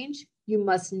change, you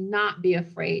must not be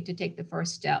afraid to take the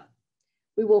first step.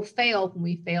 We will fail when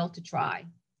we fail to try,"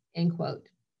 end quote.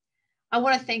 I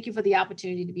want to thank you for the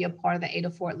opportunity to be a part of the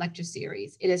Ada Fort Lecture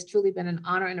Series. It has truly been an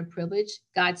honor and a privilege.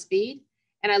 Godspeed.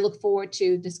 And I look forward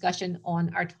to discussion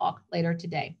on our talk later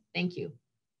today. Thank you.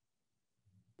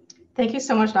 Thank you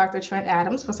so much, Dr. Trent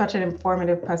Adams, for such an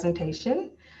informative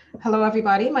presentation. Hello,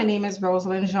 everybody. My name is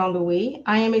Rosalind Jean-Louis.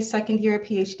 I am a second-year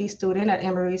PhD student at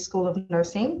Emory School of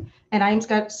Nursing, and I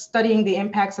am studying the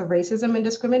impacts of racism and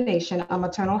discrimination on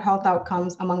maternal health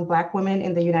outcomes among Black women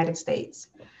in the United States.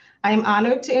 I am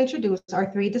honored to introduce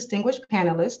our three distinguished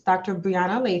panelists, Dr.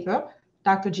 Brianna Lathrop,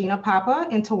 Dr. Gina Papa,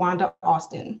 and Tawanda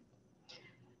Austin.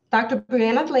 Dr.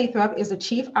 Brianna Lathrop is the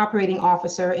Chief Operating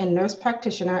Officer and Nurse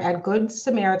Practitioner at Good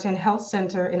Samaritan Health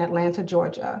Center in Atlanta,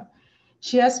 Georgia.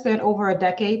 She has spent over a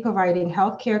decade providing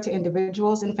health care to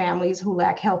individuals and families who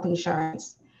lack health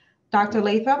insurance. Dr.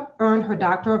 Lathrop earned her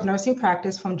Doctor of Nursing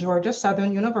Practice from Georgia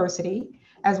Southern University,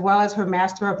 as well as her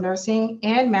Master of Nursing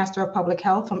and Master of Public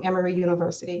Health from Emory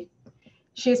University.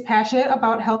 She is passionate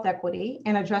about health equity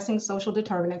and addressing social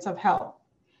determinants of health.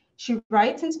 She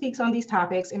writes and speaks on these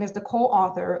topics and is the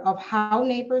co-author of How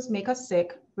Neighbors Make Us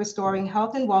Sick, Restoring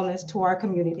Health and Wellness to Our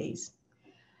Communities.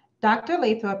 Dr.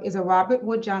 Lathrop is a Robert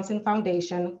Wood Johnson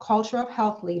Foundation Culture of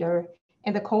Health leader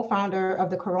and the co-founder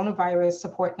of the Coronavirus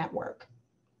Support Network.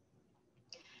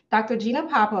 Dr. Gina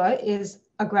Papa is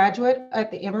a graduate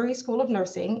at the Emory School of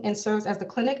Nursing and serves as the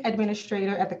clinic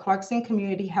administrator at the Clarkson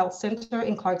Community Health Center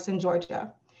in Clarkson,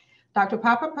 Georgia. Dr.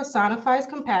 Papa personifies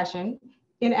compassion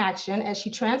in action as she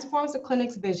transforms the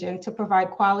clinic's vision to provide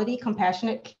quality,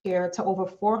 compassionate care to over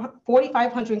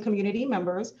 4,500 community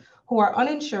members who are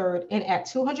uninsured and at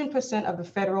 200% of the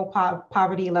federal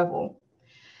poverty level.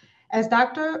 As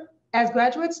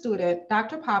graduate student,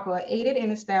 Dr. Papa aided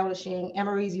in establishing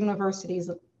Emory's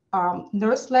University's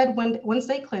nurse-led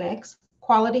Wednesday clinics,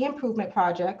 quality improvement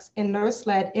projects, and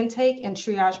nurse-led intake and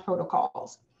triage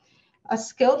protocols. A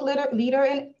skilled leader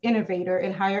and innovator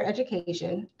in higher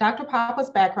education, Dr. Papa's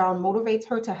background motivates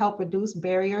her to help reduce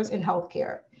barriers in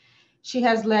healthcare. She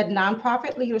has led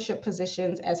nonprofit leadership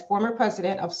positions as former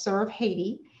president of Serve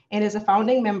Haiti and is a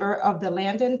founding member of the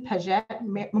Landon Paget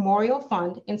Memorial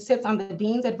Fund and sits on the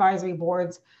Dean's Advisory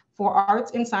Boards for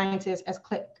Arts and Sciences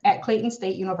at Clayton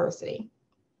State University.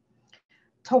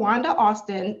 Tawanda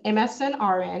Austin, MSN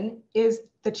RN, is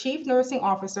the Chief Nursing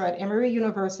Officer at Emory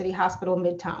University Hospital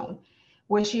Midtown,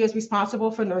 where she is responsible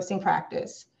for nursing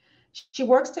practice. She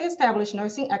works to establish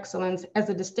nursing excellence as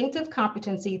a distinctive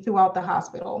competency throughout the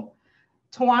hospital.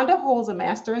 Tawanda holds a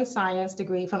Master in Science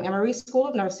degree from Emory School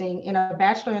of Nursing and a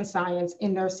Bachelor in Science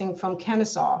in Nursing from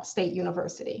Kennesaw State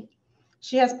University.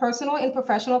 She has personal and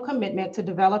professional commitment to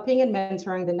developing and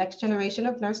mentoring the next generation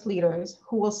of nurse leaders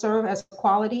who will serve as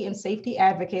quality and safety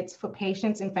advocates for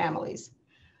patients and families.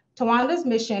 Tawanda's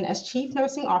mission as Chief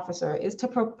Nursing Officer is to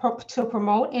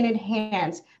promote and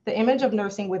enhance the image of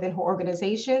nursing within her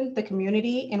organization, the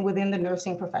community, and within the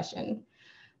nursing profession.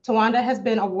 Tawanda has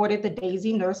been awarded the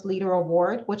Daisy Nurse Leader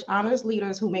Award, which honors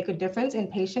leaders who make a difference in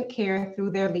patient care through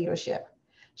their leadership.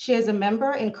 She is a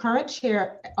member and current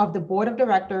chair of the Board of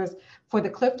Directors for the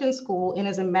Clifton School and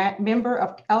is a member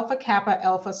of Alpha Kappa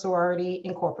Alpha Sorority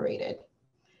Incorporated.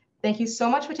 Thank you so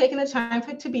much for taking the time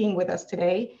to being with us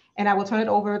today. And I will turn it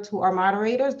over to our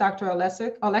moderators, Dr.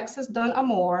 Alexis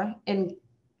Dunn-Amore and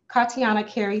Katiana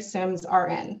Carey Sims,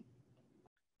 RN.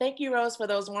 Thank you, Rose, for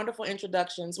those wonderful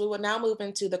introductions. We will now move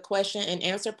into the question and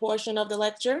answer portion of the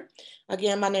lecture.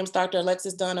 Again, my name is Dr.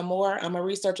 Alexis Dunn-Amore. I'm a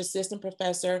research assistant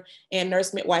professor and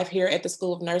nurse midwife here at the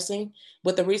School of Nursing,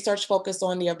 with a research focus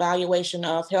on the evaluation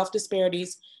of health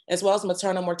disparities, as well as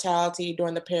maternal mortality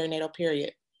during the perinatal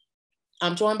period.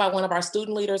 I'm joined by one of our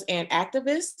student leaders and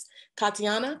activists,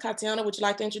 Katiana. Katiana, would you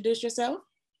like to introduce yourself?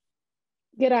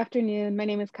 Good afternoon. My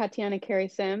name is Katiana Carey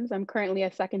Sims. I'm currently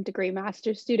a second-degree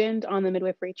master's student on the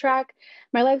midwifery track.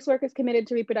 My life's work is committed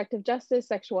to reproductive justice,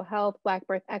 sexual health, Black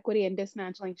birth equity, and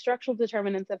dismantling structural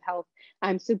determinants of health.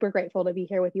 I'm super grateful to be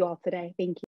here with you all today.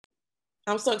 Thank you.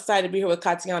 I'm so excited to be here with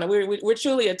Katiana. We're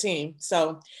truly a team.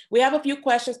 So we have a few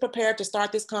questions prepared to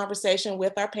start this conversation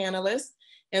with our panelists.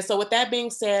 And so with that being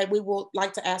said, we would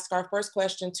like to ask our first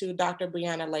question to Dr.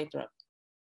 Brianna Lathrop.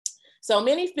 So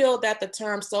many feel that the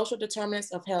term social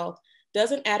determinants of health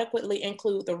doesn't adequately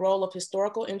include the role of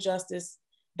historical injustice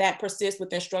that persists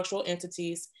within structural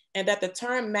entities, and that the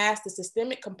term masks the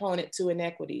systemic component to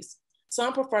inequities.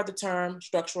 Some prefer the term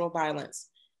structural violence.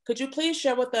 Could you please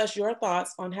share with us your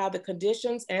thoughts on how the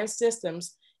conditions and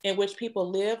systems in which people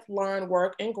live, learn,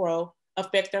 work, and grow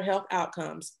affect their health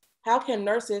outcomes? How can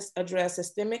nurses address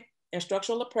systemic and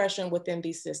structural oppression within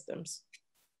these systems?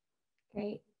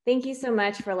 Great. Thank you so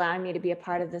much for allowing me to be a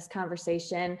part of this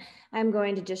conversation. I'm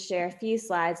going to just share a few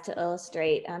slides to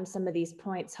illustrate some of these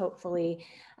points, hopefully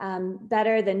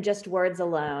better than just words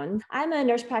alone. I'm a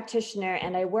nurse practitioner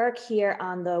and I work here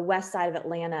on the west side of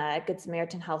Atlanta at Good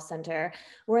Samaritan Health Center.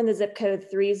 We're in the zip code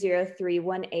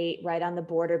 30318, right on the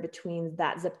border between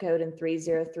that zip code and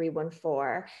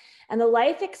 30314. And the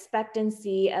life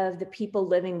expectancy of the people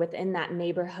living within that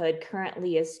neighborhood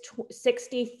currently is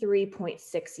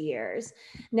 63.6 years.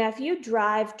 Now, if you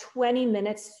drive 20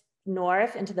 minutes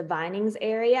north into the Vinings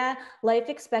area, life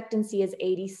expectancy is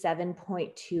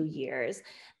 87.2 years.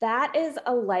 That is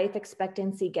a life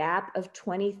expectancy gap of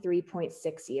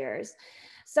 23.6 years.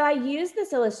 So I use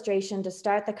this illustration to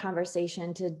start the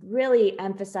conversation to really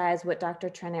emphasize what Dr.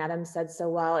 Trent Adams said so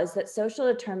well, is that social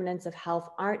determinants of health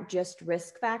aren't just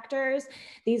risk factors.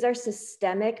 These are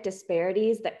systemic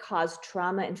disparities that cause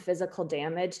trauma and physical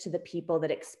damage to the people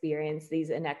that experience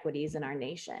these inequities in our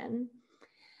nation.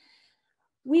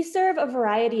 We serve a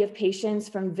variety of patients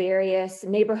from various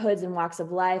neighborhoods and walks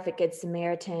of life at Good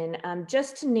Samaritan.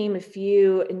 Just to name a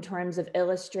few in terms of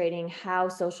illustrating how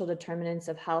social determinants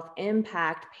of health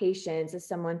impact patients as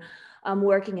someone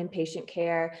working in patient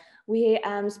care. We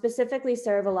specifically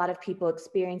serve a lot of people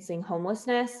experiencing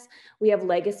homelessness. We have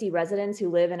legacy residents who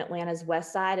live in Atlanta's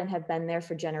west side and have been there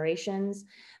for generations.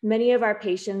 Many of our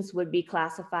patients would be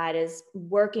classified as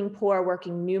working poor,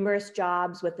 working numerous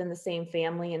jobs within the same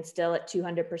family and still at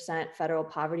 200% federal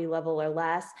poverty level or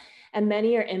less. And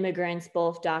many are immigrants,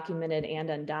 both documented and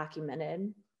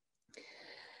undocumented.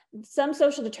 Some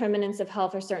social determinants of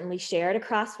health are certainly shared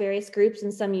across various groups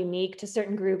and some unique to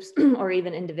certain groups or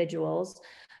even individuals.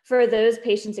 For those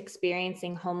patients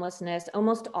experiencing homelessness,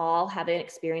 almost all have an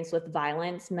experience with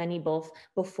violence, many both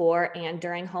before and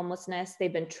during homelessness.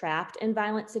 They've been trapped in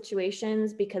violent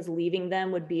situations because leaving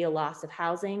them would be a loss of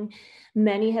housing.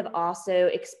 Many have also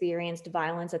experienced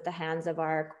violence at the hands of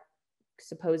our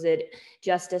supposed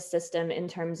justice system in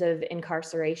terms of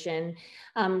incarceration.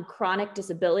 Chronic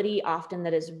disability, often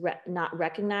that is not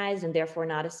recognized and therefore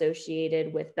not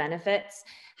associated with benefits,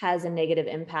 has a negative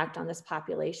impact on this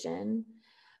population.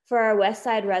 For our West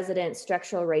Side residents,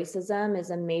 structural racism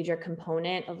is a major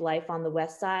component of life on the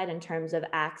West Side in terms of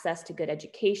access to good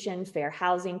education, fair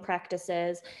housing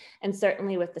practices, and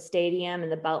certainly with the stadium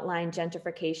and the Beltline,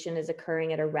 gentrification is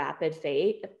occurring at a rapid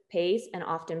pace and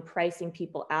often pricing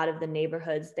people out of the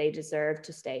neighborhoods they deserve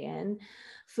to stay in.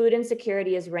 Food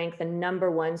insecurity is ranked the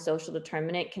 #1 social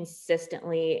determinant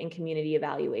consistently in community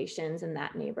evaluations in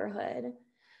that neighborhood.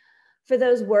 For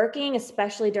those working,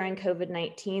 especially during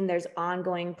COVID-19, there's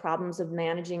ongoing problems of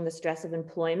managing the stress of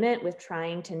employment with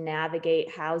trying to navigate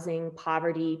housing,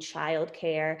 poverty,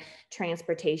 childcare,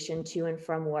 transportation to and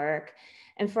from work.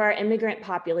 And for our immigrant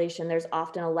population, there's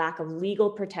often a lack of legal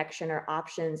protection or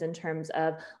options in terms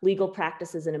of legal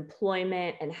practices in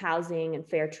employment and housing and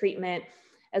fair treatment,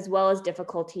 as well as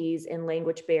difficulties in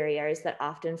language barriers that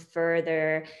often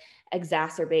further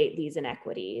exacerbate these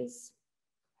inequities.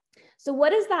 So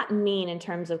what does that mean in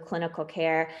terms of clinical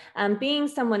care? Being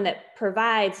someone that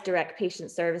provides direct patient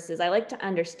services, I like to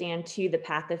understand too the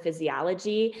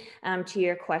pathophysiology to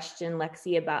your question,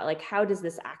 Lexi, about like, how does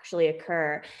this actually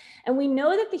occur? And we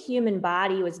know that the human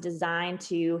body was designed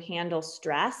to handle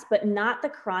stress, but not the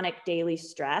chronic daily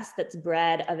stress that's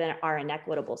bred of our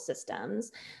inequitable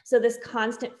systems. So this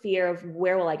constant fear of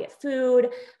where will I get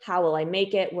food? How will I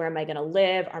make it? Where am I gonna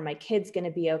live? Are my kids gonna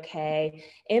be okay?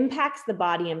 Impacts the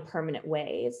body in permanent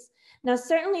ways. Now,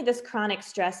 certainly this chronic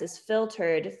stress is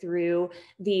filtered through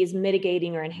these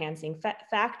mitigating or enhancing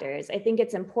factors. I think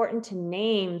it's important to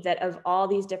name that of all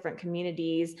these different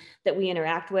communities that we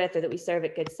interact with or that we serve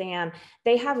at Good Sam,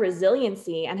 they have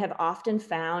resiliency and have often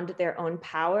found their own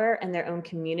power and their own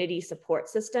community support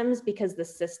systems because the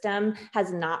system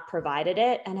has not provided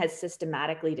it and has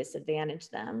systematically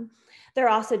disadvantaged them. There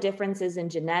are also differences in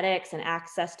genetics and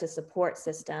access to support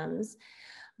systems.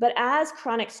 But as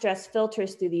chronic stress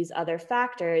filters through these other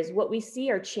factors, what we see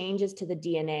are changes to the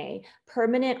DNA,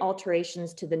 permanent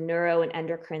alterations to the neuro and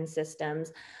endocrine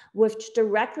systems, which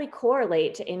directly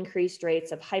correlate to increased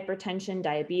rates of hypertension,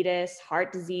 diabetes,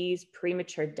 heart disease,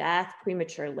 premature death,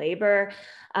 premature labor,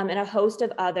 and a host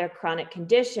of other chronic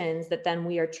conditions that then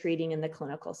we are treating in the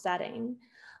clinical setting.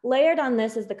 Layered on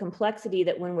this is the complexity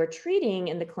that when we're treating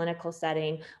in the clinical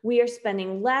setting, we are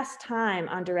spending less time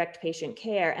on direct patient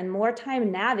care and more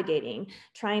time navigating,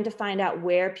 trying to find out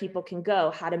where people can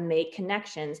go, how to make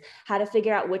connections, how to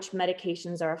figure out which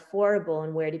medications are affordable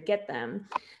and where to get them.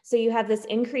 So you have this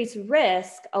increased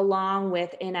risk along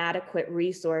with inadequate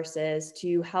resources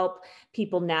to help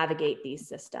people navigate these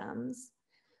systems.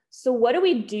 So what do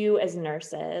we do as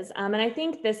nurses? And I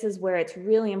think this is where it's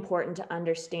really important to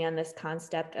understand this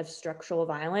concept of structural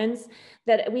violence,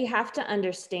 that we have to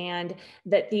understand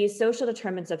that these social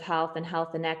determinants of health and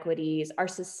health inequities are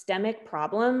systemic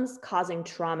problems causing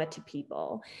trauma to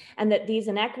people, and that these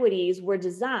inequities were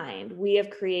designed. We have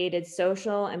created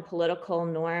social and political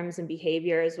norms and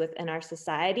behaviors within our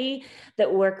society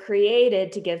that were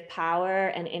created to give power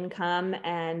and income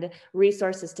and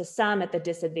resources to some at the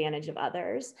disadvantage of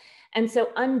others. And so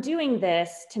undoing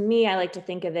this, to me, I like to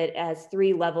think of it as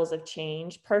 3 levels of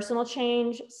change: personal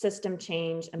change, system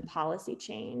change, and policy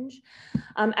change.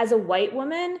 As a white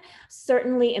woman,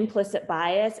 certainly implicit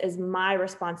bias is my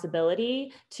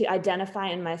responsibility to identify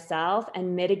in myself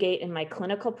and mitigate in my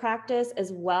clinical practice,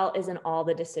 as well as in all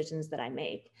the decisions that I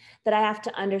make. That I have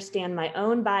to understand my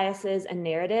own biases and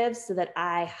narratives so that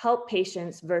I help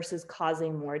patients versus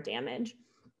causing more damage.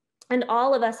 And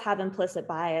all of us have implicit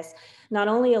bias, not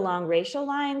only along racial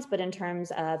lines, but in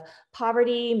terms of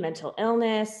poverty, mental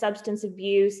illness, substance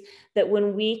abuse, that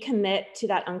when we commit to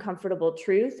that uncomfortable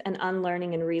truth and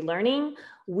unlearning and relearning,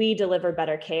 we deliver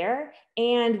better care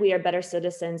and we are better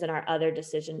citizens in our other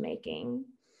decision-making.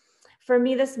 For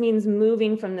me, this means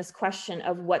moving from this question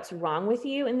of what's wrong with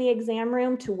you in the exam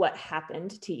room to what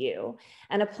happened to you,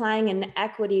 and applying an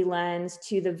equity lens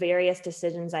to the various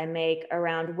decisions I make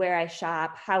around where I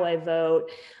shop, how I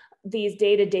vote, these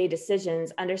day-to-day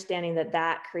decisions, understanding that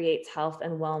that creates health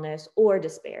and wellness or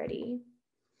disparity.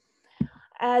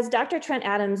 As Dr. Trent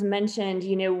Adams mentioned,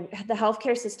 the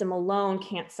healthcare system alone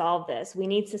can't solve this. We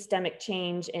need systemic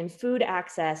change in food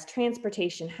access,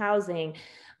 transportation, housing.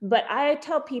 But I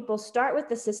tell people, start with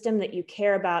the system that you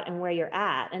care about and where you're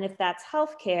at. And if that's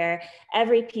healthcare,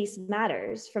 every piece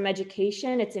matters. From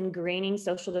education, it's ingraining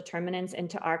social determinants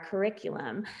into our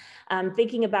curriculum.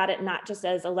 Thinking about it not just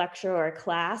as a lecture or a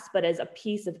class, but as a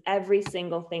piece of every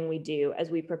single thing we do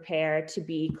as we prepare to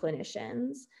be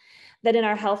clinicians. That in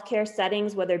our healthcare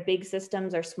settings, whether big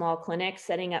systems or small clinics,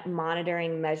 setting up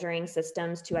monitoring, measuring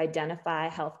systems to identify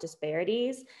health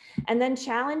disparities, and then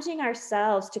challenging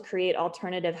ourselves to create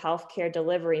alternative healthcare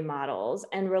delivery models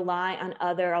and rely on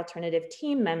other alternative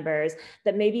team members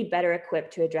that may be better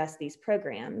equipped to address these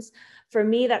programs. For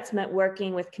me, that's meant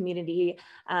working with community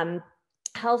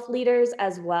health leaders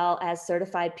as well as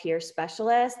certified peer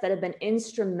specialists that have been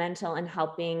instrumental in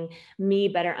helping me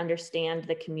better understand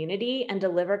the community and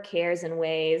deliver cares in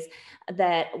ways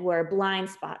that were blind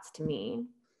spots to me.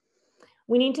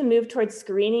 We need to move towards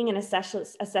screening and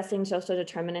assessing social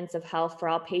determinants of health for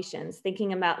all patients,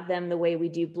 thinking about them the way we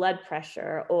do blood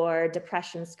pressure or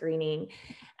depression screening,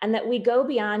 and that we go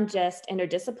beyond just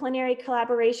interdisciplinary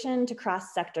collaboration to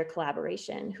cross-sector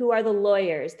collaboration. Who are the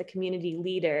lawyers, the community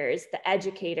leaders, the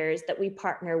educators that we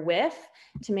partner with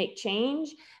to make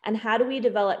change? And how do we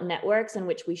develop networks in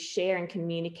which we share and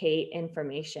communicate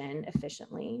information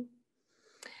efficiently?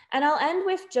 And I'll end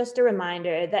with just a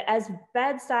reminder that as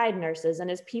bedside nurses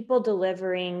and as people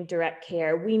delivering direct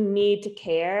care, we need to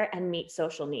care and meet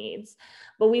social needs.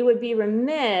 But we would be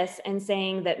remiss in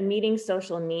saying that meeting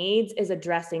social needs is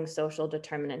addressing social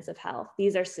determinants of health.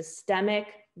 These are systemic,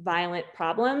 violent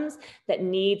problems that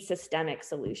need systemic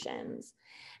solutions.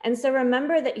 And so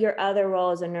remember that your other role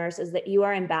as a nurse is that you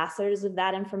are ambassadors of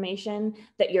that information,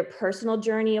 that your personal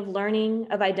journey of learning,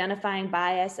 of identifying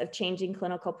bias, of changing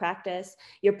clinical practice,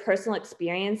 your personal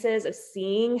experiences of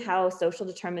seeing how social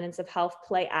determinants of health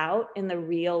play out in the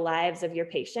real lives of your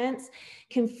patients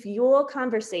can fuel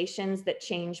conversations that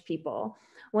change people.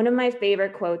 One of my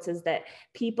favorite quotes is that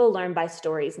people learn by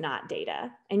stories, not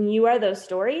data. And you are those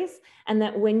stories. And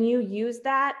that when you use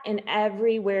that in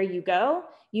everywhere you go,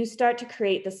 you start to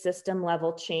create the system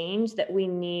level change that we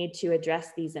need to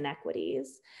address these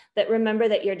inequities. That remember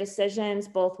that your decisions,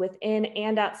 both within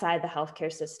and outside the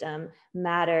healthcare system,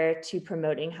 matter to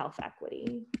promoting health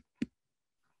equity.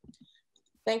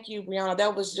 Thank you, Brianna.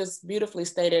 That was just beautifully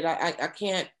stated. I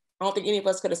don't think any of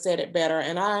us could have said it better.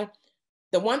 And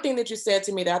the one thing that you said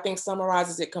to me that I think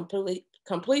summarizes it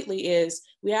completely is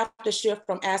we have to shift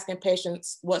from asking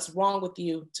patients what's wrong with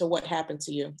you to what happened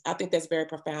to you. I think that's very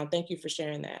profound. Thank you for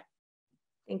sharing that.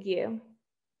 Thank you.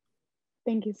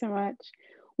 Thank you so much.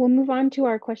 We'll move on to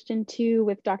our question 2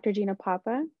 with Dr. Gina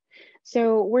Papa.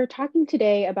 So we're talking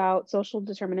today about social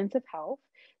determinants of health.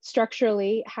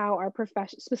 Structurally, how our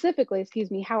profession, specifically,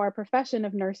 how our profession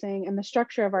of nursing and the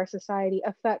structure of our society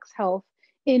affects health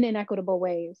in inequitable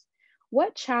ways.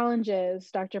 What challenges,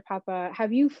 Dr. Papa,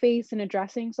 have you faced in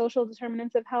addressing social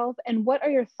determinants of health? And what are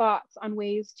your thoughts on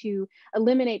ways to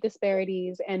eliminate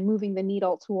disparities and moving the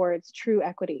needle towards true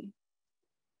equity?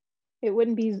 It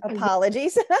wouldn't be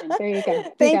apologies. There you go.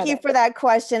 Thank you for that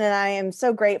question. And I am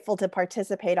so grateful to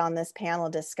participate on this panel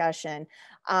discussion.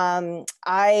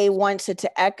 I wanted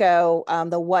to echo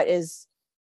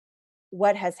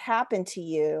what has happened to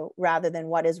you rather than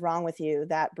what is wrong with you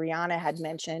that Brianna had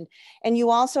mentioned. And you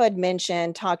also had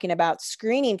mentioned talking about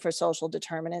screening for social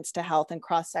determinants to health and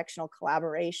cross-sectional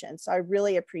collaboration. So I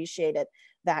really appreciated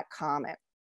that comment.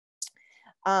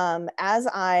 As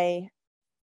I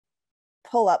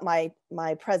pull up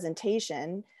my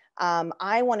presentation,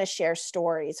 I want to share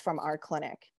stories from our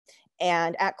clinic.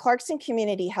 And at Clarkston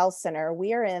Community Health Center,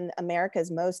 we are in America's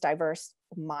most diverse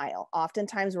mile.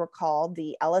 Oftentimes we're called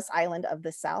the Ellis Island of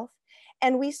the South.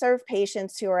 And we serve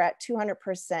patients who are at 200%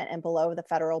 and below the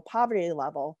federal poverty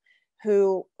level,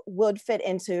 who would fit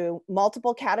into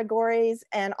multiple categories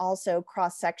and also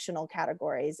cross-sectional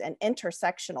categories and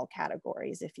intersectional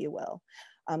categories, if you will.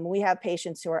 We have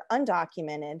patients who are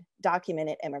undocumented,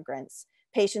 documented immigrants,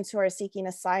 patients who are seeking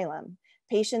asylum,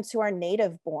 patients who are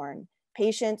native born,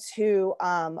 patients who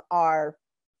are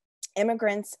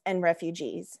immigrants and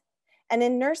refugees. And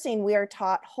in nursing, we are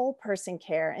taught whole person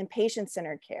care and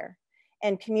patient-centered care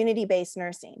and community-based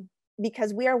nursing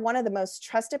because we are one of the most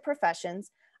trusted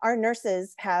professions. Our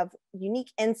nurses have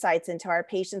unique insights into our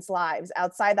patients' lives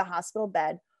outside the hospital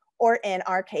bed, or in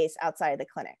our case, outside the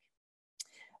clinic.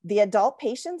 The adult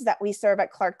patients that we serve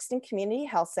at Clarkston Community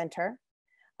Health Center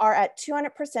are at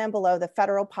 200% below the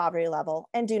federal poverty level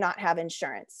and do not have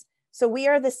insurance. So we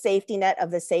are the safety net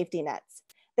of the safety nets.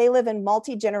 They live in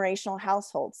multi-generational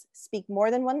households, speak more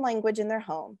than one language in their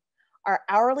home, are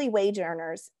hourly wage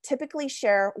earners, typically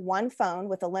share one phone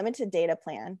with a limited data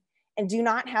plan, and do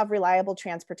not have reliable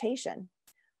transportation.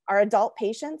 Our adult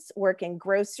patients work in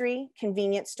grocery,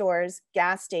 convenience stores,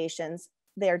 gas stations.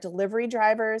 They are delivery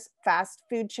drivers, fast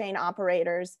food chain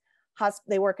operators.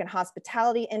 They work in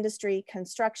hospitality industry,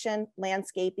 construction,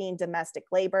 landscaping, domestic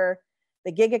labor,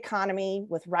 the gig economy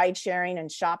with ride sharing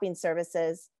and shopping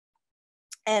services.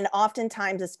 And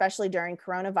oftentimes, especially during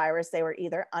coronavirus, they were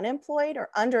either unemployed or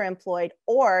underemployed,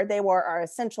 or they were our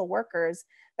essential workers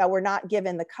that were not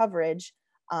given the coverage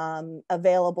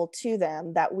available to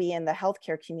them that we in the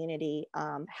healthcare community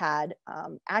had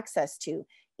access to.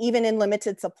 Even in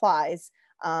limited supplies,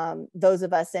 those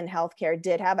of us in healthcare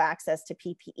did have access to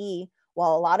PPE,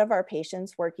 while a lot of our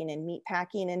patients working in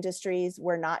meatpacking industries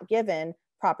were not given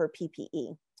proper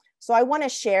PPE. So I want to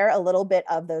share a little bit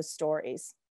of those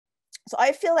stories. So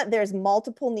I feel that there's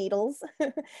multiple needles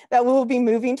that we will be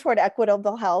moving toward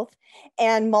equitable health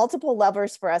and multiple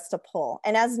levers for us to pull.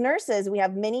 And as nurses, we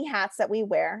have many hats that we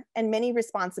wear and many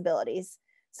responsibilities.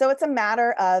 So it's a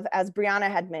matter of, as Brianna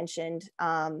had mentioned,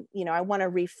 I want to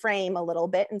reframe a little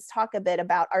bit and talk a bit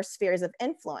about our spheres of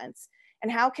influence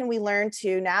and how can we learn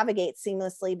to navigate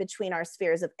seamlessly between our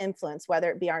spheres of influence, whether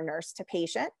it be our nurse to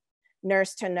patient,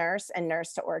 nurse to nurse, and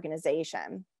nurse to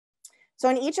organization. So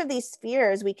in each of these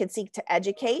spheres, we could seek to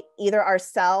educate either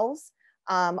ourselves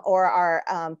or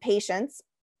our patients.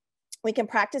 We can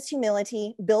practice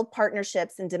humility, build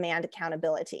partnerships, and demand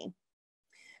accountability.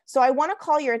 So I want to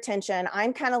call your attention.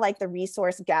 I'm kind of like the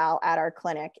resource gal at our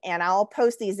clinic, and I'll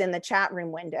post these in the chat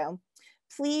room window.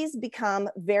 Please become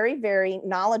very, very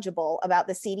knowledgeable about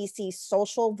the CDC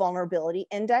Social Vulnerability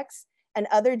Index and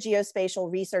other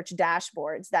geospatial research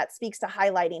dashboards that speaks to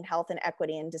highlighting health and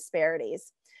equity and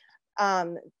disparities.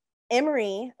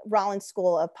 Emory Rollins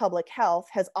School of Public Health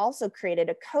has also created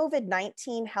a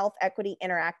COVID-19 Health Equity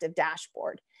Interactive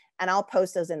Dashboard, and I'll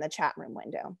post those in the chat room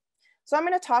window. So I'm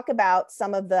going to talk about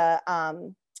some of the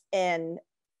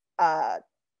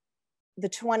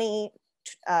the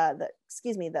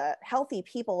Healthy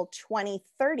People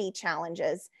 2030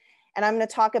 challenges. And I'm going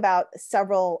to talk about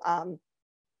several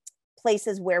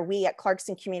places where we at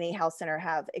Clarkson Community Health Center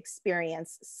have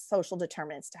experienced social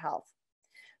determinants to health.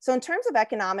 So in terms of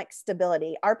economic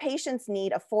stability, our patients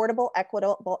need affordable,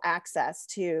 equitable access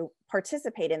to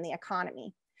participate in the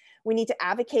economy. We need to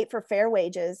advocate for fair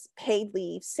wages, paid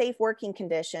leave, safe working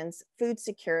conditions, food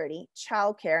security,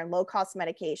 childcare, and low-cost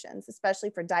medications,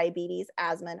 especially for diabetes,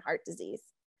 asthma, and heart disease.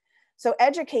 So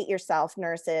educate yourself,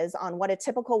 nurses, on what a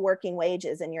typical working wage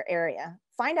is in your area.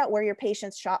 Find out where your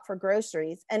patients shop for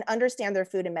groceries and understand their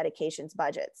food and medications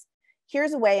budgets.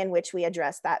 Here's a way in which we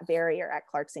address that barrier at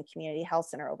Clarkson Community Health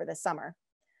Center over the summer.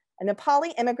 A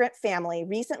Nepali immigrant family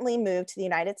recently moved to the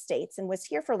United States and was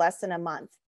here for less than a month.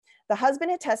 The husband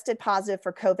had tested positive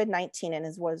for COVID-19 and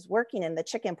was working in the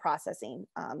chicken processing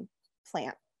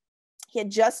plant. He had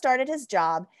just started his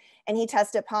job and he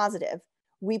tested positive.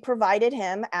 We provided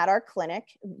him at our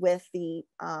clinic with the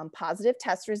positive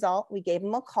test result. We gave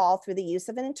him a call through the use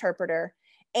of an interpreter,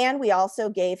 and we also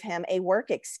gave him a work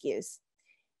excuse.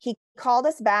 He called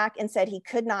us back and said he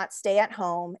could not stay at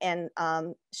home and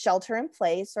shelter in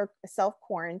place or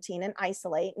self-quarantine and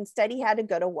isolate. Instead, he had to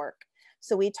go to work.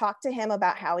 So we talked to him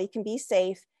about how he can be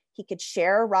safe. He could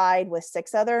share a ride with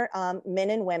 6 other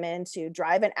men and women to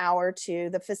drive an hour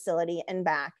to the facility and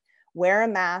back, wear a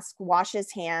mask, wash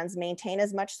his hands, maintain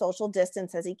as much social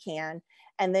distance as he can,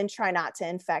 and then try not to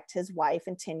infect his wife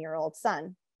and 10-year-old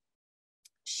son.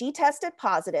 She tested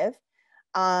positive.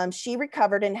 She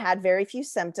recovered and had very few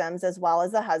symptoms, as well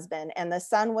as the husband, and the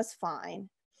son was fine.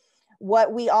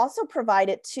 What we also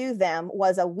provided to them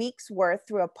was a week's worth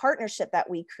through a partnership that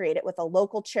we created with a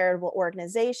local charitable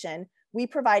organization. We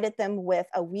provided them with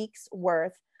a week's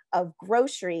worth of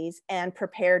groceries and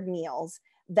prepared meals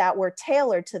that were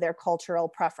tailored to their cultural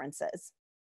preferences.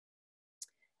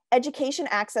 Education,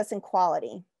 access, and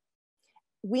quality.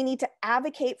 We need to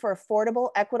advocate for affordable,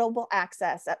 equitable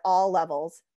access at all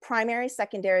levels: primary,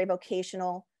 secondary,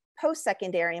 vocational,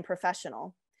 post-secondary, and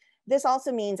professional. This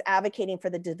also means advocating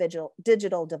for the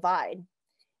digital divide.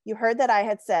 You heard that I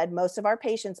had said most of our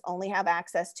patients only have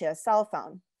access to a cell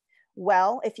phone.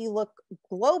 Well, if you look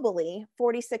globally,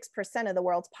 46% of the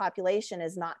world's population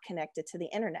is not connected to the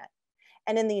internet.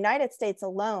 And in the United States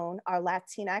alone, our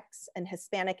Latinx and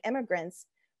Hispanic immigrants,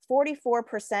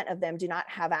 44% of them do not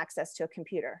have access to a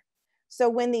computer. So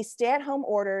when these stay-at-home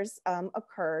orders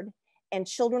occurred and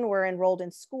children were enrolled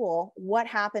in school, what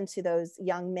happened to those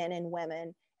young men and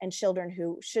women and children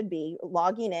who should be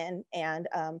logging in and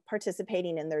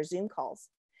participating in their Zoom calls?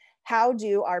 How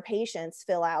do our patients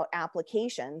fill out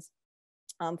applications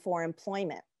for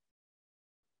employment?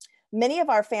 Many of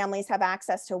our families have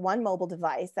access to one mobile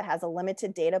device that has a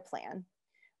limited data plan.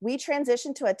 We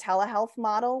transitioned to a telehealth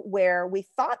model where we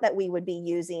thought that we would be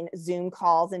using Zoom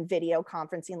calls and video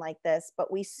conferencing like this,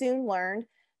 but we soon learned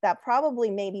that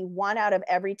probably maybe 1 out of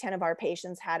every 10 of our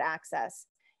patients had access.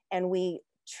 And we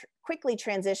quickly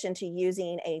transitioned to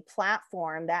using a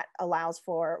platform that allows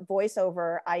for voice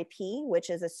over IP,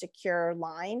 which is a secure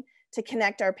line to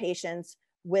connect our patients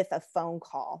with a phone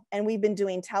call. And we've been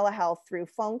doing telehealth through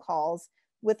phone calls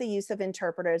with the use of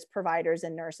interpreters, providers,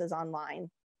 and nurses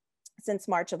online since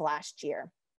March of last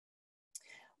year.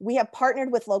 We have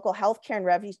partnered with local healthcare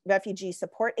and refugee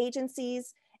support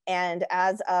agencies. And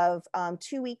as of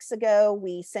 2 weeks ago,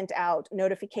 we sent out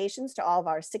notifications to all of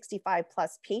our 65+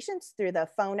 patients through the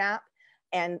phone app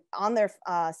and on their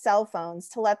cell phones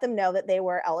to let them know that they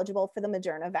were eligible for the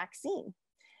Moderna vaccine.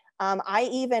 I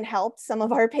even helped some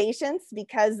of our patients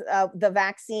because of the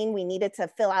vaccine. We needed to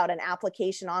fill out an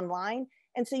application online.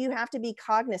 And so you have to be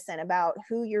cognizant about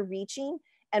who you're reaching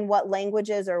and what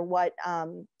languages or what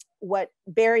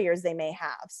barriers they may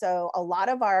have. So a lot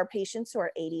of our patients who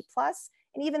are 80+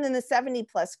 and even in the 70+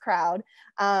 crowd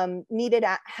needed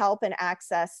help and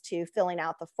access to filling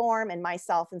out the form, and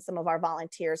myself and some of our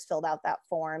volunteers filled out that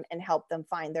form and helped them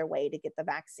find their way to get the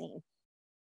vaccine.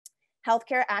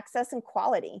 Healthcare access and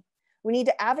quality. We need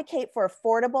to advocate for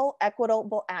affordable,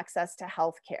 equitable access to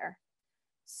healthcare.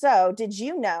 So did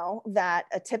you know that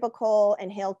a typical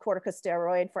inhaled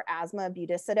corticosteroid for asthma,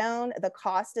 budesonide, the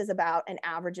cost is about an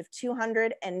average of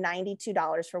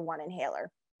 $292 for one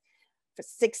inhaler for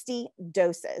 60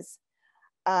 doses.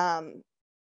 A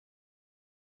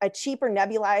cheaper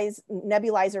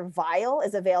nebulizer vial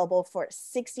is available for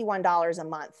 $61 a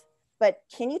month. But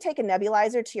can you take a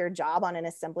nebulizer to your job on an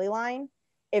assembly line?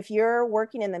 If you're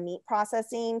working in the meat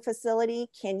processing facility,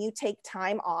 can you take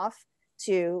time off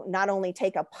to not only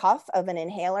take a puff of an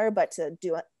inhaler, but to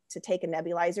take a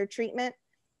nebulizer treatment?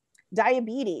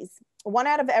 Diabetes. 1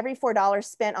 out of every $4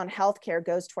 spent on healthcare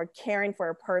goes toward caring for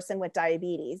a person with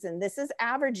diabetes. And this is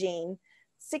averaging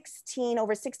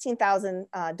over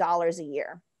 $16,000 a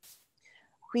year.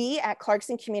 We at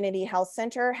Clarkson Community Health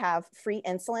Center have free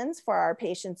insulins for our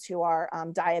patients who are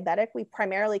diabetic. We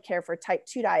primarily care for type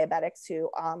 2 diabetics who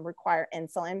require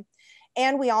insulin.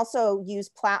 And we also use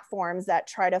platforms that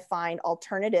try to find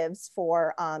alternatives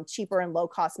for cheaper and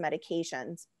low-cost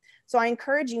medications. So I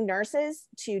encourage you nurses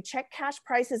to check cash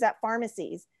prices at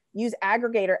pharmacies, use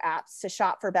aggregator apps to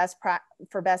shop for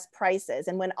best prices.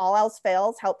 And when all else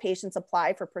fails, help patients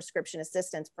apply for prescription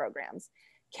assistance programs.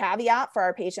 Caveat for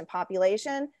our patient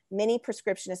population, many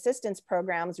prescription assistance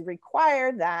programs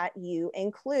require that you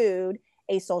include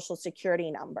a social security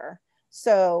number.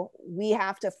 So we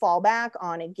have to fall back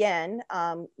on, again,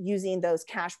 using those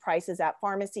cash prices at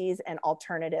pharmacies and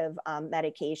alternative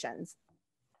medications.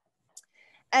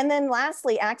 And then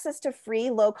lastly, access to free,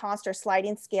 low cost or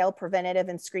sliding scale preventative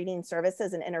and screening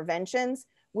services and interventions.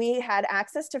 We had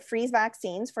access to free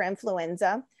vaccines for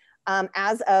influenza.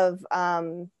 As of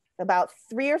about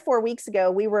 3 or 4 weeks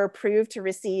ago, we were approved to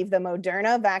receive the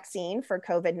Moderna vaccine for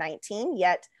COVID-19,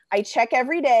 yet I check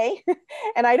every day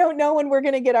and I don't know when we're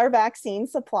going to get our vaccine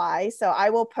supply. So I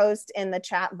will post in the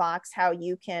chat box how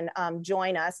you can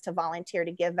join us to volunteer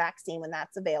to give vaccine when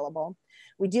that's available.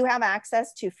 We do have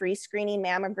access to free screening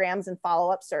mammograms and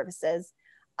follow-up services.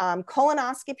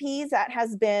 Colonoscopies, that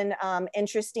has been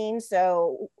interesting.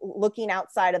 So looking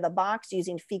outside of the box,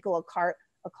 using fecal occult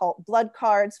blood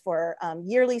cards for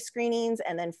yearly screenings,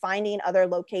 and then finding other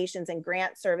locations and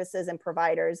grant services and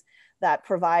providers that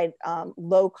provide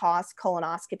low-cost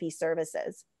colonoscopy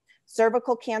services.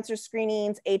 Cervical cancer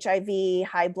screenings, HIV,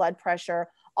 high blood pressure,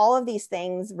 all of these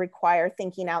things require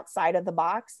thinking outside of the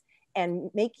box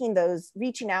and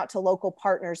reaching out to local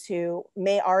partners who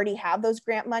may already have those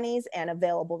grant monies and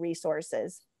available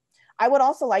resources. I would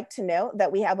also like to note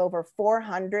that we have over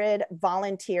 400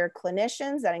 volunteer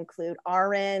clinicians that include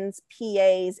RNs,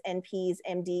 PAs, NPs,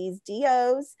 MDs,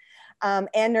 DOs,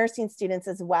 and nursing students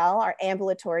as well. Our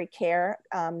ambulatory care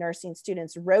nursing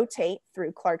students rotate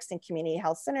through Clarkson Community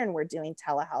Health Center, and we're doing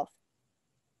telehealth.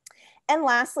 And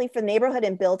lastly, for neighborhood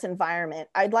and built environment,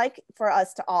 I'd like for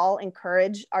us to all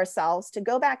encourage ourselves to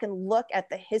go back and look at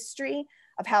the history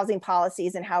of housing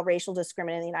policies and how racial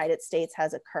discrimination in the United States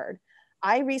has occurred.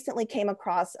 I recently came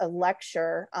across a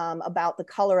lecture about the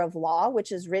color of law,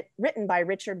 which is written by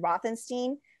Richard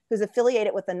Rothenstein, who's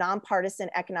affiliated with the Nonpartisan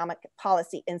Economic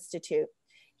Policy Institute.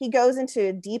 He goes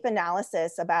into deep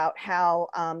analysis about how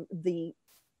the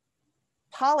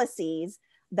policies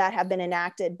that have been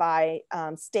enacted by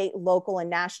state, local, and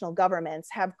national governments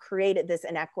have created this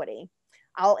inequity.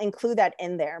 I'll include that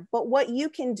in there. But what you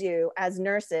can do as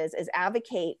nurses is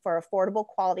advocate for affordable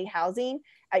quality housing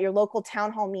at your local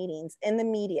town hall meetings, in the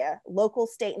media, local,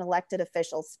 state, and elected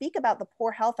officials. Speak about the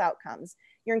poor health outcomes,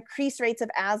 your increased rates of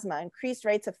asthma, increased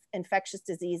rates of infectious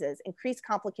diseases, increased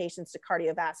complications to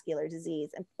cardiovascular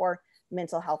disease, and poor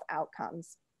mental health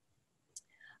outcomes.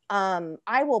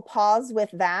 I will pause with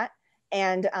that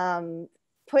and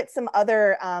put some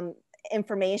other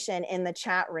information in the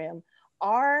chat room.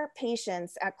 Our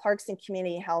patients at Clarkson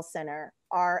Community Health Center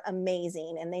are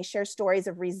amazing, and they share stories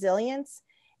of resilience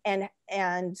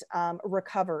and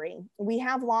recovery. We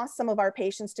have lost some of our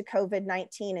patients to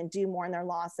COVID-19 and do mourn their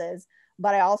losses,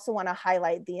 but I also want to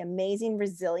highlight the amazing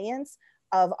resilience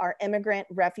of our immigrant,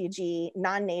 refugee,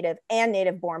 non-native, and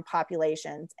native-born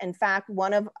populations. In fact,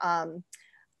 one of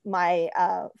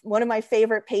my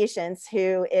favorite patients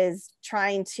who is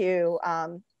trying to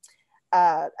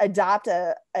adopt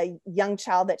a young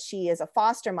child that she is a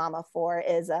foster mama for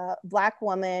is a Black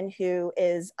woman who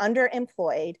is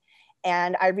underemployed.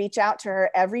 And I reach out to her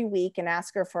every week and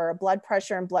ask her for blood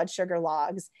pressure and blood sugar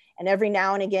logs. And every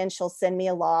now and again, she'll send me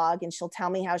a log and she'll tell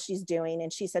me how she's doing.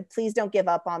 And she said, please don't give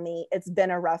up on me. It's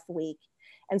been a rough week.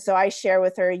 And so I share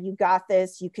with her, you got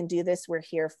this, you can do this, we're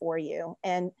here for you.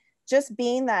 And just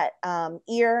being that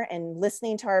ear and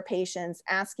listening to our patients,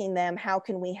 asking them, how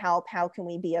can we help? How can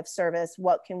we be of service?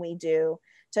 What can we do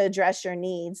to address your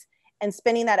needs? And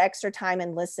spending that extra time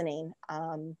and listening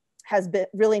has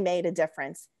really made a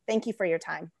difference. Thank you for your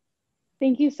time.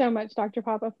 Thank you so much, Dr.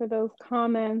 Papa, for those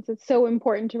comments. It's so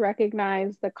important to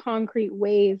recognize the concrete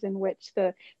ways in which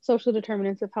the social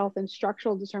determinants of health and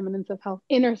structural determinants of health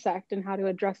intersect, and how to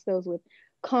address those with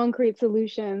concrete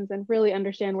solutions and really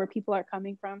understand where people are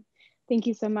coming from. Thank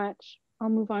you so much. I'll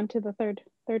move on to the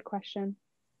third question.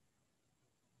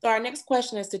 So our next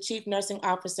question is to Chief Nursing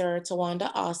Officer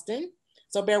Tawanda Austin.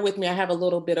 So bear with me, I have a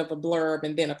little bit of a blurb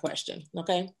and then a question,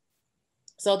 okay?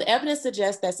 So the evidence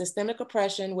suggests that systemic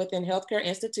oppression within healthcare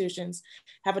institutions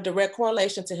have a direct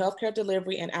correlation to healthcare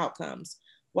delivery and outcomes.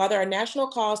 While there are national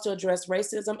calls to address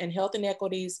racism and health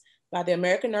inequities by the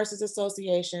American Nurses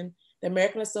Association, the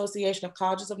American Association of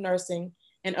Colleges of Nursing,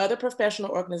 and other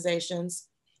professional organizations,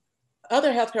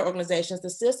 other healthcare organizations, the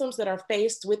systems that are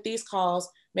faced with these calls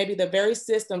may be the very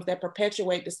systems that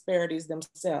perpetuate disparities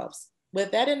themselves. With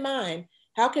that in mind,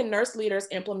 how can nurse leaders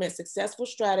implement successful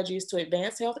strategies to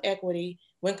advance health equity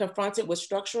when confronted with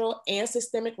structural and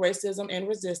systemic racism and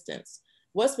resistance?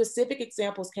 What specific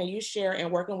examples can you share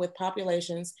in working with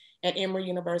populations at Emory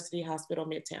University Hospital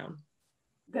Midtown?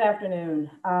 Good afternoon.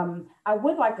 I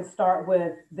would like to start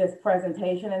with this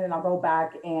presentation and then I'll go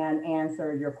back and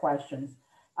answer your questions.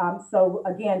 So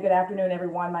again, good afternoon,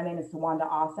 everyone. My name is Tawanda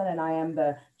Austin and I am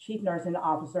the Chief Nursing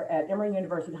Officer at Emory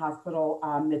University Hospital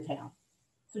Midtown.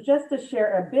 So just to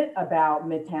share a bit about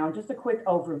Midtown, just a quick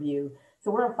overview.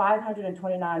 So we're a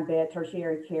 529 bed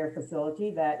tertiary care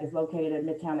facility that is located in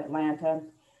Midtown Atlanta.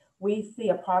 We see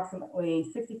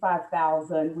approximately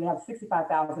 65,000, we have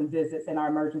 65,000 visits in our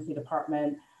emergency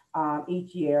department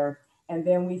each year. And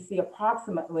then we see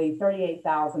approximately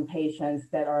 38,000 patients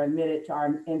that are admitted to our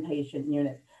inpatient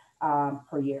unit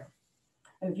per year.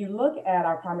 And if you look at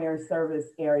our primary service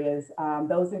areas,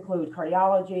 those include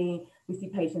cardiology. We see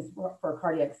patients for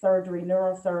cardiac surgery,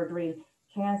 neurosurgery,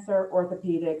 cancer,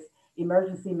 orthopedics,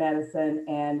 emergency medicine,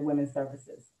 and women's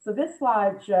services. So this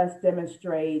slide just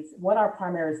demonstrates what our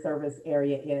primary service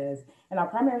area is. And our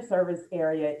primary service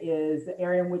area is the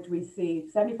area in which we see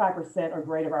 75% or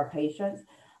greater of our patients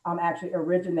actually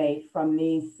originate from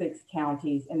these 6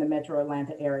 counties in the metro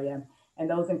Atlanta area. And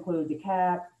those include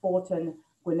DeKalb, Fulton,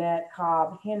 Gwinnett,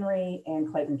 Cobb, Henry, and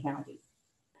Clayton counties.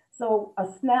 So a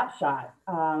snapshot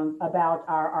about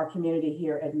our community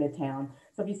here at Midtown.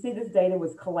 So if you see, this data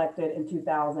was collected in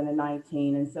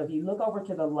 2019. And so if you look over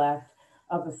to the left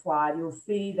of the slide, you'll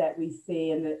see that we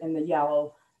see in the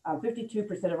yellow, 52%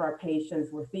 of our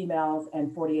patients were females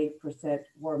and 48%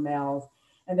 were males.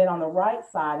 And then on the right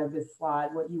side of this slide,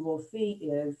 what you will see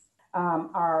is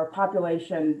our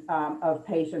population of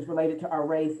patients related to our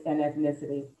race and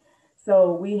ethnicity.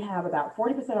 So we have about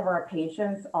 40% of our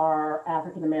patients are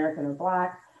African American or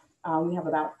Black. We have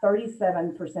about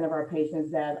 37% of our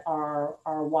patients that are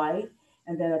white,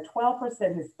 and then a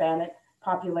 12% Hispanic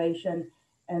population,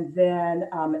 and then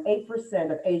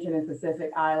 8% of Asian and Pacific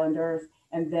Islanders,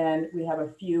 and then we have a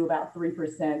few, about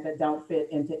 3%, that don't fit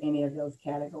into any of those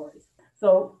categories.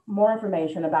 So more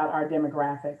information about our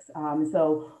demographics.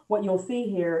 So what you'll see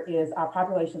here is our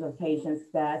population of patients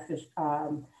that's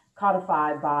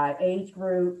codified by age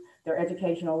group, their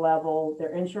educational level,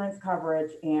 their insurance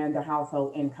coverage, and their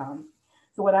household income.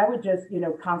 So what I would just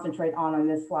concentrate on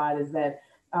this slide is that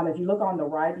if you look on the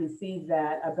right, you see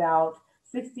that about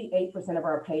 68% of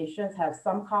our patients have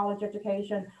some college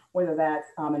education, whether that's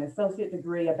an associate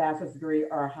degree, a bachelor's degree,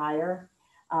 or higher.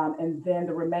 And then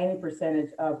the remaining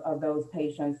percentage of those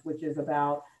patients, which is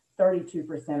about 32%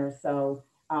 or so,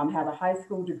 have a high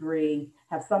school degree,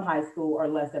 have some high school or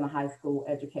less than a high school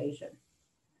education.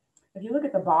 If you look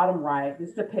at the bottom right,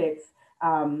 this depicts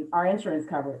our insurance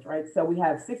coverage, right? So we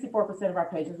have 64% of our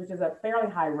patients, which is a fairly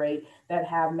high rate, that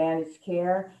have managed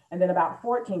care. And then about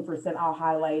 14% I'll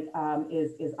highlight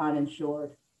is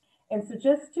uninsured. And so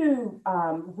just to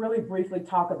really briefly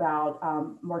talk about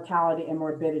mortality and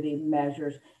morbidity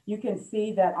measures, you can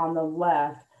see that on the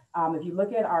left, if you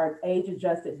look at our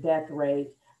age-adjusted death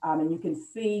rate, and you can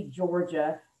see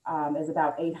Georgia is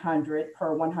about 800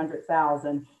 per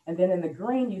 100,000. And then in the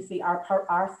green, you see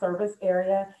our service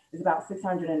area is about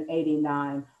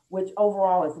 689, which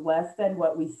overall is less than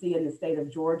what we see in the state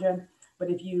of Georgia. But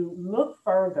if you look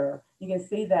further, you can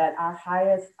see that our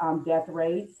highest death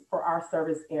rates for our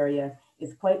service area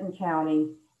is Clayton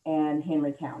County and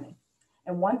Henry County.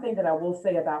 And one thing that I will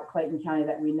say about Clayton County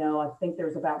that we know, I think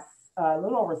there's about a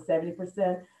little over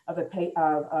 70%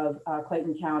 of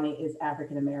Clayton County is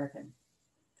African American.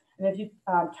 And if you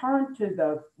turn to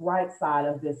the right side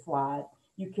of this slide,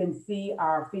 you can see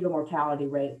our fetal mortality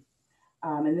rate.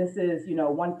 And this is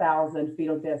 1,000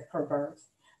 fetal deaths per birth.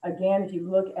 Again, if you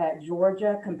look at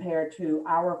Georgia compared to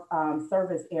our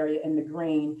service area in the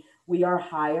green, we are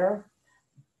higher.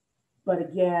 But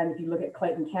again, if you look at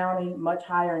Clayton County, much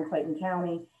higher in Clayton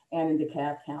County and in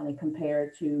DeKalb County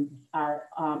compared to our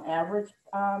average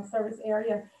service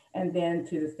area, and then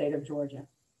to the state of Georgia.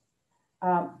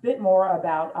 Bit more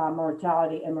about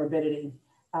mortality and morbidity.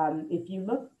 If you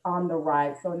look on the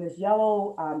right, so in this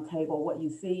yellow table, what you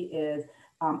see is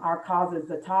our causes,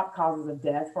 the top causes of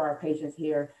death for our patients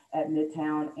here at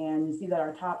Midtown. And you see that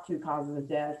our top 2 causes of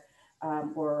death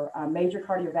were major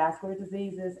cardiovascular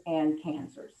diseases and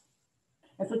cancers.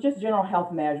 And so just general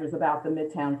health measures about the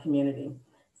Midtown community.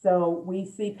 So we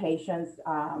see patients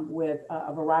with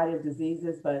a variety of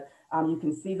diseases, but you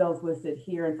can see those listed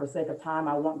here. And for sake of time,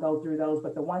 I won't go through those.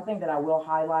 But the one thing that I will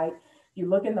highlight, if you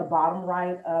look in the bottom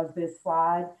right of this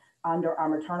slide under our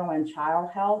maternal and child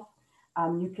health,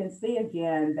 you can see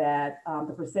again that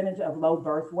the percentage of low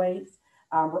birth weights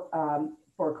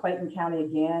for Clayton County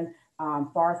again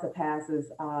far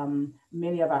surpasses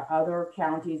many of our other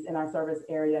counties in our service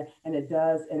area, and it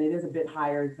is a bit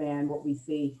higher than what we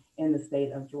see in the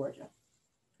state of Georgia.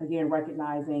 Again,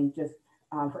 recognizing just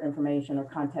for information or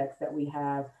context that we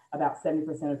have about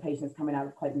 70% of patients coming out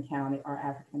of Clayton County are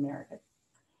African American.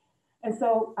 And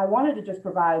so I wanted to just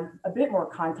provide a bit more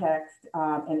context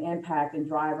and impact and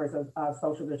drivers of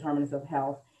social determinants of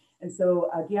health. And so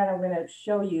again, I'm going to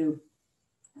show you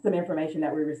some information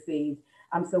that we received.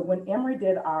 So when Emory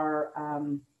did our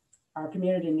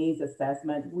community needs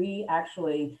assessment, we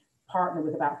actually partnered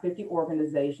with about 50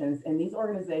 organizations, and these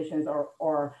organizations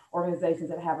are organizations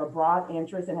that have a broad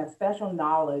interest and have special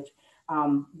knowledge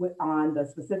on the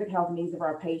specific health needs of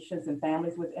our patients and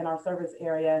families within our service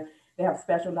area. They have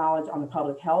special knowledge on the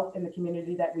public health in the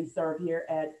community that we serve here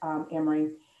at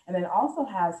Emory, and then also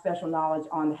have special knowledge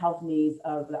on the health needs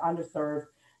of the underserved,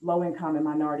 low-income and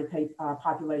minority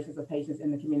populations of patients in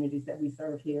the communities that we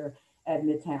serve here at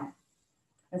Midtown.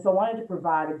 And so I wanted to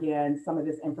provide, again, some of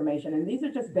this information. And these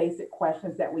are just basic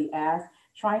questions that we ask,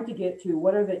 trying to get to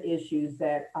what are the issues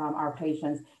that our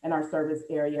patients in our service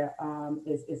area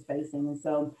is facing. And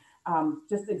so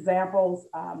just examples,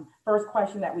 first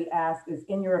question that we ask is,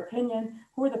 in your opinion,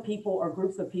 who are the people or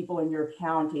groups of people in your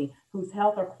county whose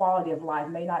health or quality of life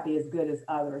may not be as good as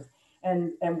others,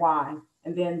 and why?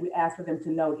 And then we ask for them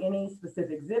to note any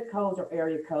specific zip codes or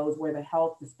area codes where the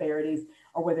health disparities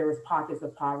or where there was pockets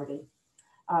of poverty.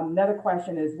 Another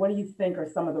question is, what do you think are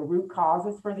some of the root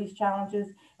causes for these challenges?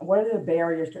 And what are the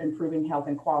barriers to improving health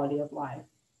and quality of life?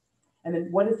 And then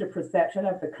what is the perception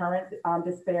of the current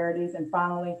disparities? And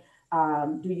finally,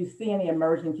 do you see any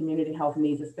emerging community health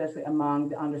needs, especially among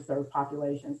the underserved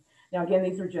populations? Now, again,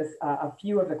 these are just a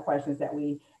few of the questions that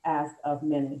we asked of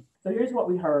many. So here's what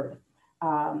we heard.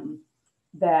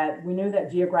 That we knew that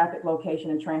geographic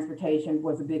location and transportation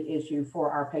was a big issue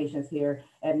for our patients here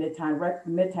at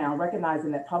Midtown,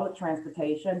 recognizing that public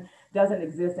transportation doesn't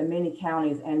exist in many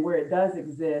counties, and where it does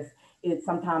exist, it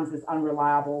sometimes is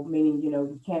unreliable, meaning,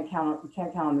 you can't count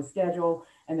on the schedule,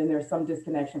 and then there's some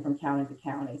disconnection from county to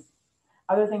counties.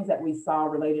 Other things that we saw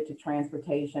related to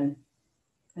transportation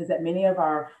is that many of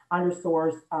our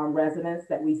undersourced residents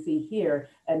that we see here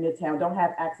at Midtown don't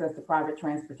have access to private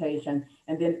transportation,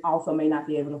 and then also may not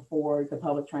be able to afford the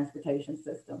public transportation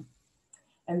system.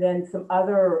 And then some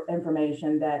other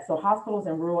information that, so hospitals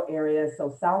in rural areas,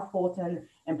 so South Fulton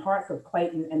and parts of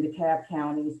Clayton and DeKalb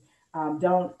counties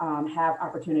don't have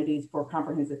opportunities for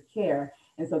comprehensive care.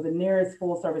 And so the nearest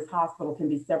full service hospital can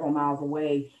be several miles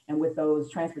away. And with those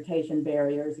transportation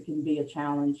barriers, it can be a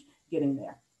challenge getting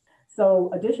there.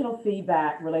 So additional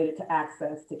feedback related to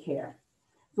access to care.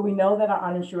 So we know that our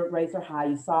uninsured rates are high.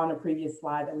 You saw in the previous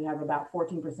slide that we have about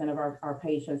 14% of our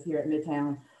patients here at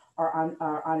Midtown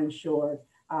are uninsured.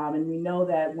 And we know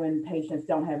that when patients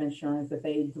don't have insurance, that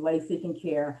they delay seeking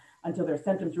care until their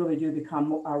symptoms really do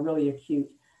become really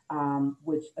acute,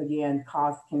 which again,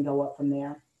 costs can go up from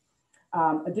there.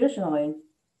 Additionally,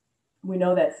 we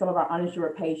know that some of our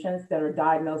uninsured patients that are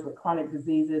diagnosed with chronic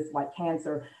diseases like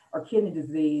cancer or kidney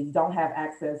disease don't have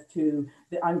access to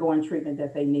the ongoing treatment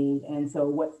that they need. And so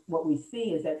what we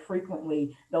see is that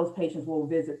frequently those patients will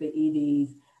visit the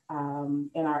EDs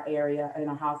in our area, in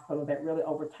our hospital, that really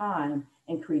over time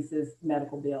increases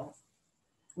medical bills.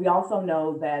 We also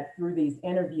know that through these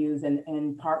interviews and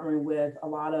partnering with a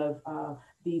lot of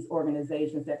these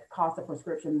organizations, that cost of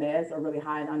prescription meds are really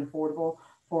high and unaffordable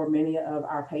for many of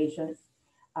our patients.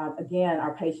 Again,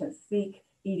 our patients seek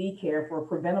ED care for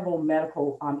preventable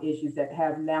medical issues that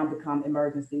have now become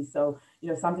emergencies. So,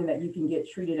 something that you can get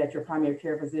treated at your primary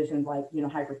care physician, like,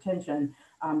 hypertension,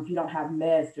 if you don't have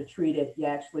meds to treat it, you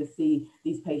actually see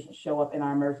these patients show up in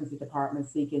our emergency department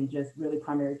seeking just really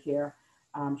primary care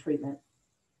treatment.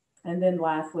 And then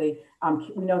lastly,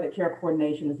 we know that care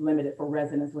coordination is limited for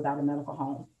residents without a medical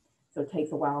home. So it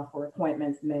takes a while for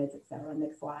appointments, meds, et cetera.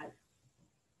 Next slide.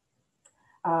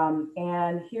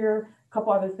 And here, a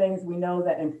couple other things. We know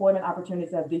that employment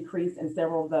opportunities have decreased in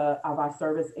several of our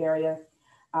service areas.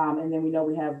 And then we know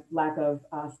we have lack of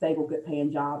stable, good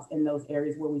paying jobs in those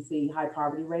areas where we see high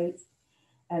poverty rates.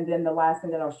 And then the last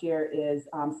thing that I'll share is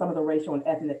some of the racial and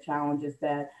ethnic challenges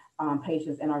that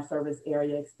patients in our service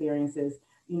area experiences.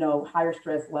 higher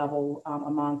stress level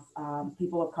amongst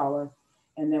people of color.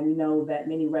 And then we know that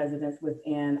many residents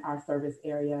within our service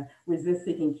area resist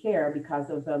seeking care because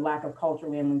of the lack of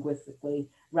culturally and linguistically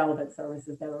relevant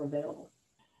services that are available.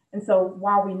 And so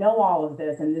while we know all of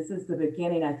this, and this is the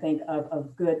beginning, I think, of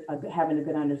having a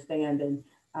good understanding,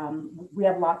 we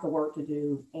have lots of work to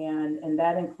do. And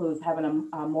that includes having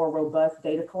a more robust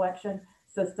data collection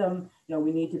system.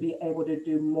 We need to be able to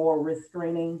do more risk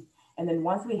screening. And then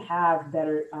once we have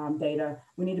better data,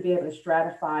 we need to be able to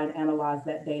stratify and analyze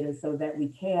that data so that we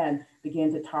can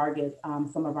begin to target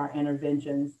some of our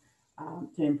interventions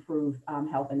to improve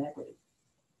health and equity.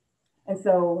 And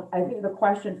so I think the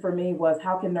question for me was,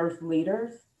 how can nurse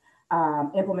leaders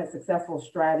implement successful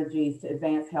strategies to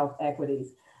advance health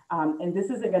equities? And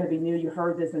this isn't going to be new. You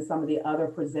heard this in some of the other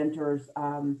presenters'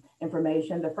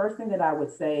 information. The first thing that I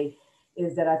would say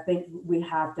is that I think we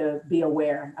have to be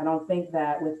aware. I don't think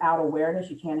that without awareness,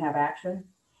 you can't have action.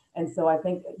 And so I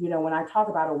think, when I talk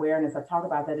about awareness, I talk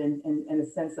about that in a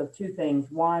sense of two things.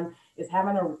 One is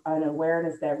having an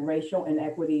awareness that racial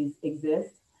inequities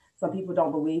exist. Some people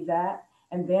don't believe that.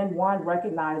 And then one,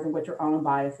 recognizing what your own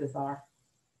biases are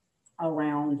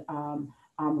around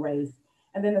race.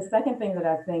 And then the second thing that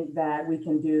I think that we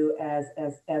can do as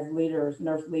leaders,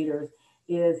 nurse leaders,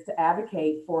 is to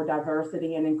advocate for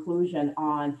diversity and inclusion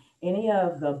on any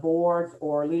of the boards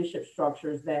or leadership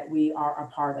structures that we are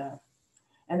a part of.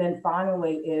 And then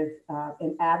finally,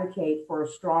 and advocate for a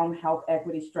strong health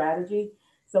equity strategy.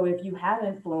 So if you have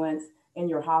influence in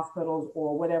your hospitals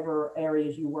or whatever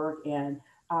areas you work in,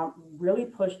 really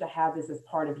push to have this as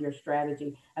part of your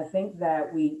strategy. I think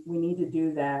that we need to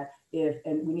do that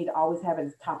and we need to always have it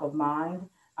as top of mind.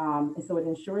 And so it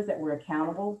ensures that we're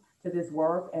accountable to this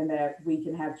work and that we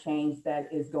can have change that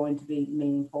is going to be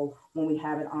meaningful when we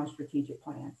have it on strategic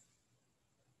plans.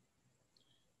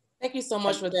 Thank you so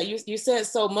much for that. You said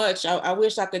so much. I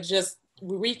wish I could just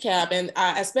recap, and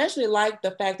I especially like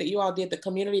the fact that you all did the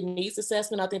community needs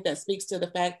assessment. I think that speaks to the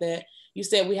fact that you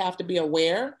said we have to be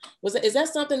aware. Is that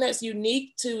something that's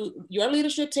unique to your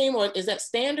leadership team, or is that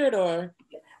standard? Or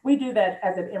we do that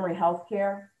as an Emory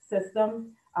healthcare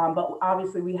system, but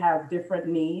obviously we have different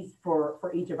needs for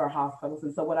each of our hospitals.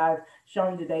 And so what I've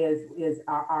shown you today is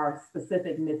our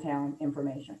specific Midtown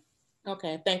information.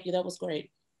 Okay, thank you. That was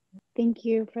great. Thank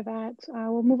you for that.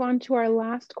 We'll move on to our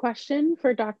last question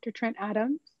for Dr. Trent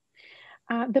Adams.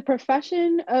 The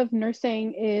profession of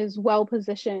nursing is well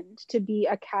positioned to be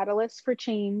a catalyst for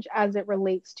change as it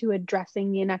relates to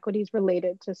addressing the inequities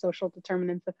related to social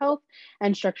determinants of health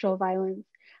and structural violence.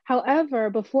 However,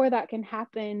 before that can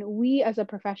happen, we as a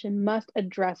profession must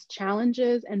address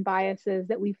challenges and biases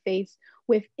that we face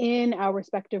within our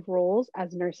respective roles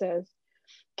as nurses.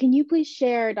 Can you please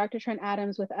share, Dr. Trent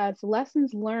Adams, with us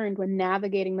lessons learned when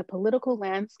navigating the political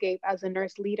landscape as a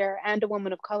nurse leader and a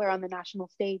woman of color on the national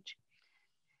stage?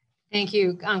 Thank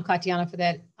you, Katiana, for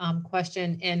that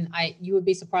question. And you would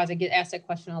be surprised, I get asked that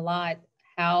question a lot.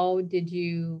 How did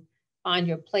you find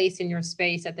your place in your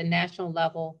space at the national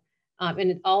level?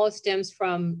 And it all stems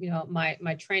from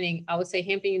my training. I would say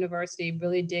Hampton University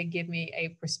really did give me a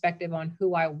perspective on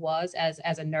who I was as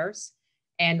a nurse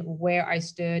and where I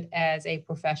stood as a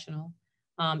professional.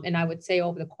 And I would say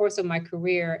over the course of my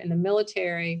career in the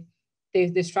military,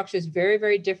 the structure is very,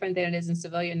 very different than it is in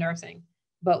civilian nursing.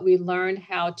 But we learned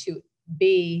how to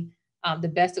be the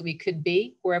best that we could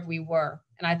be wherever we were.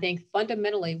 And I think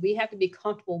fundamentally, we have to be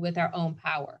comfortable with our own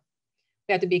power.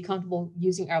 We have to be comfortable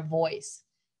using our voice.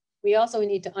 We also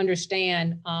need to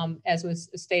understand, as was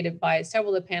stated by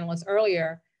several of the panelists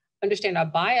earlier, understand our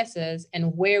biases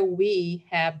and where we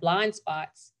have blind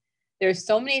spots. There's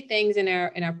so many things in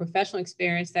our professional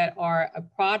experience that are a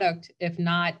product, if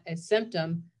not a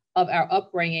symptom, of our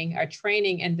upbringing, our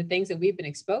training, and the things that we've been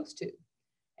exposed to.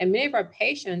 And many of our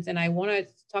patients, and I want to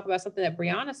talk about something that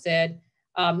Brianna said,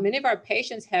 many of our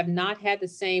patients have not had the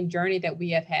same journey that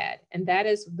we have had. And that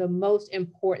is the most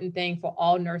important thing for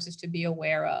all nurses to be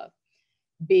aware of.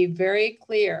 Be very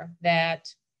clear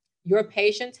that your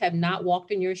patients have not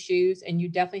walked in your shoes, and you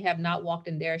definitely have not walked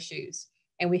in their shoes.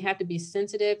 And we have to be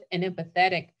sensitive and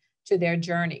empathetic to their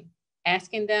journey.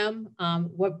 Asking them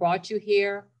what brought you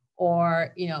here,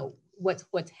 or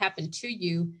what's happened to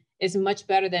you, is much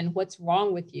better than what's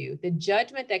wrong with you. The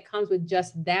judgment that comes with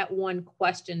just that one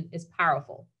question is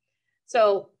powerful.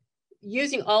 So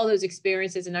using all those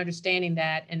experiences and understanding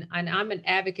that, and I'm an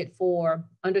advocate for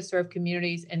underserved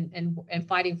communities and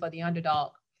fighting for the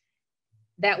underdog.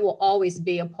 That will always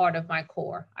be a part of my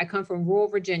core. I come from rural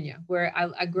Virginia, where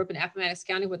I grew up in Appomattox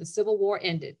County, where the Civil War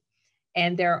ended.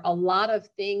 And there are a lot of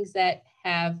things that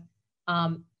have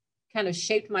kind of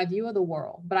shaped my view of the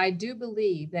world. But I do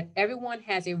believe that everyone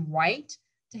has a right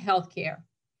to healthcare.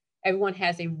 Everyone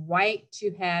has a right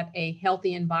to have a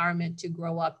healthy environment to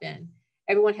grow up in.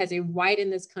 Everyone has a right in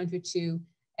this country to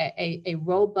a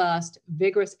robust,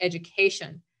 vigorous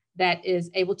education that is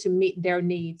able to meet their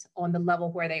needs on the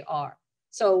level where they are.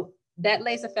 So that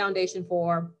lays a foundation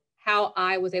for how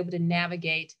I was able to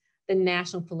navigate the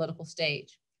national political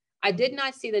stage. I did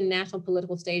not see the national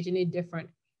political stage any different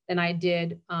than I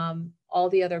did all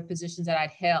the other positions that I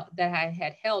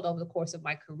had held over the course of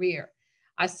my career.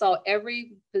 I saw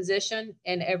every position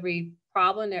and every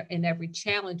problem and every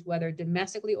challenge, whether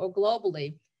domestically or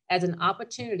globally, as an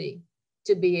opportunity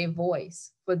to be a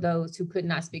voice for those who could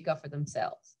not speak up for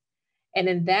themselves. And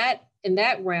in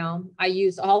that realm, I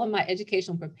used all of my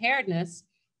educational preparedness,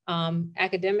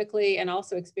 academically and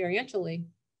also experientially,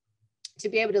 to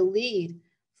be able to lead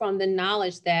from the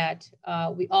knowledge that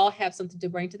we all have something to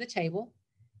bring to the table,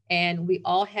 and we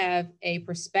all have a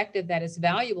perspective that is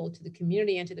valuable to the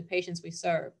community and to the patients we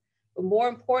serve. But more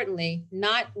importantly,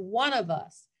 not one of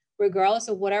us, regardless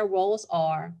of what our roles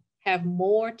are, have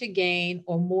more to gain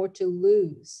or more to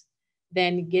lose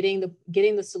than getting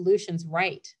the solutions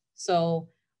right. So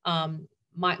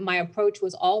my approach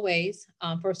was always,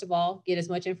 first of all, get as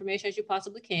much information as you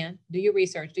possibly can, do your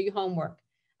research, do your homework.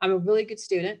 I'm a really good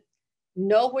student.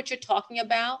 Know what you're talking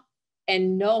about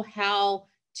and know how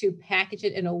to package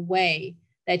it in a way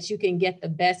that you can get the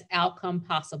best outcome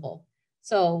possible.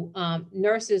 So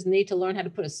nurses need to learn how to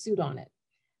put a suit on it.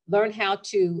 Learn how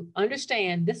to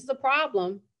understand this is a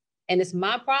problem and it's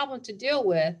my problem to deal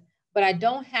with, but I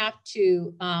don't have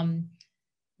to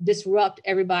disrupt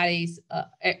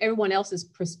everyone else's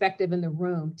perspective in the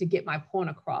room to get my point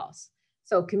across.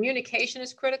 So communication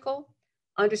is critical.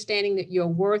 Understanding that your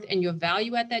worth and your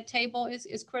value at that table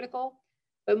is critical,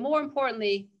 but more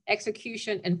importantly,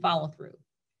 execution and follow through.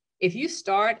 If you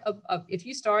start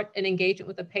an engagement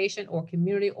with a patient or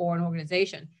community or an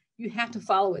organization, you have to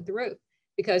follow it through,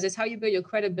 because it's how you build your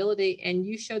credibility and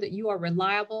you show that you are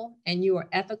reliable and you are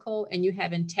ethical and you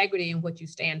have integrity in what you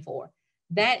stand for.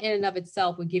 That in and of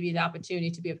itself would give you the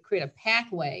opportunity to be able to create a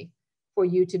pathway for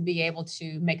you to be able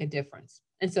to make a difference.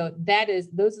 And so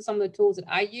those are some of the tools that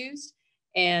I used,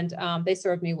 and they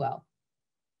served me well.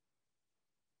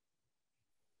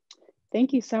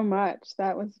 Thank you so much.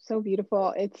 That was so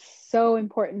beautiful. It's so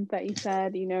important that you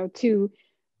said,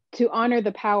 to honor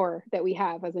the power that we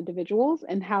have as individuals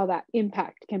and how that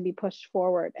impact can be pushed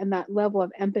forward. And that level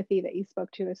of empathy that you spoke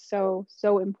to is so,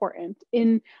 so important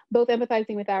in both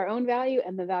empathizing with our own value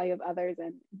and the value of others,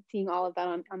 and seeing all of that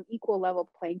on equal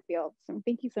level playing field. So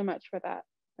thank you so much for that,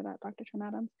 Dr. Trent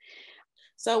Adams.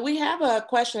 So we have a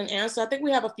question and answer. I think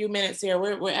we have a few minutes here.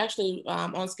 We're actually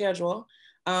on schedule.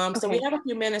 So we have a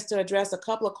few minutes to address a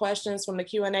couple of questions from the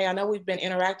Q&A. I know we've been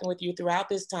interacting with you throughout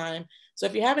this time. So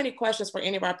if you have any questions for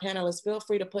any of our panelists, feel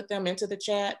free to put them into the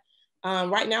chat.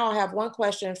 Right now I have one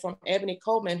question from Ebony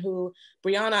Coleman, who,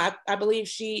 Brianna, I believe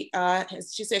she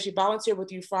said she volunteered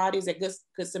with you Fridays at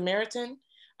Good Samaritan.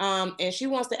 And she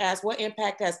wants to ask, what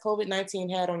impact has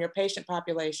COVID-19 had on your patient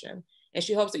population? And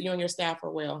she hopes that you and your staff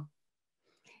are well.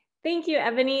 Thank you,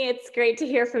 Ebony. It's great to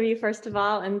hear from you, first of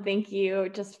all, and thank you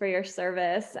just for your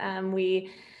service.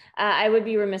 I would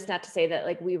be remiss not to say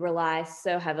that we rely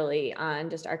so heavily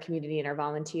on just our community and our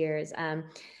volunteers.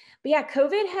 But yeah,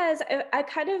 COVID I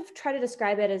kind of try to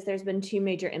describe it as there's been two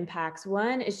major impacts.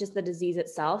 One is just the disease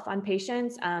itself on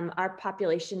patients. Our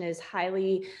population is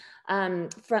highly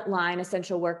frontline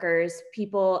essential workers,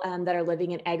 people that are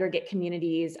living in aggregate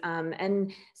communities.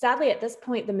 And sadly, at this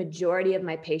point, the majority of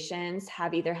my patients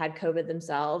have either had COVID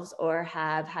themselves or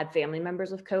have had family members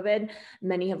with COVID.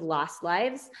 Many have lost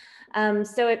lives.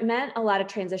 So it meant a lot of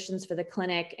transitions for the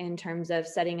clinic in terms of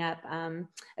setting up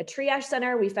a triage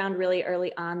center. We found really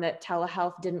early on that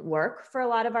telehealth didn't work for a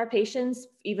lot of our patients.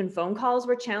 Even phone calls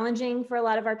were challenging for a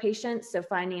lot of our patients. So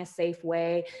finding a safe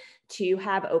way to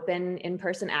have open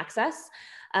in-person access.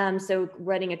 So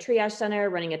running a triage center,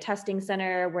 running a testing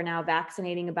center. We're now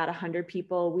vaccinating about 100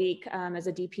 people a week as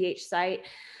a DPH site.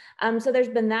 So there's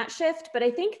been that shift, but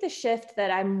I think the shift that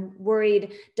I'm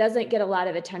worried doesn't get a lot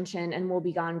of attention and will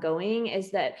be ongoing is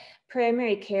that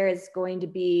primary care is going to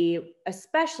be,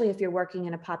 especially if you're working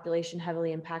in a population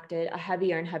heavily impacted, a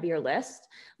heavier and heavier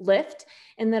lift,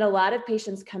 and that a lot of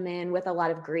patients come in with a lot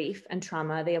of grief and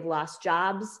trauma. They have lost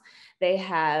jobs. They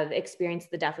have experienced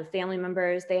the death of family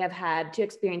members. They have had to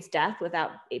experience death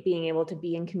without being able to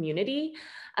be in community.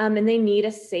 And they need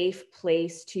a safe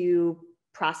place to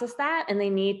process that, and they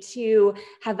need to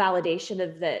have validation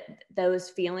of those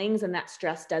feelings, and that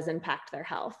stress does impact their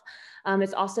health.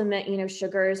 It's also meant, you know,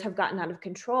 sugars have gotten out of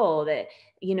control, that,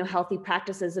 you know, healthy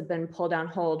practices have been pulled on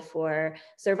hold for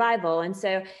survival. And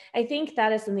so I think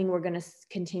that is something we're going to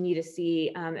continue to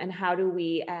see. And how do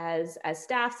we as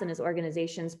staffs and as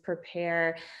organizations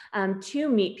prepare to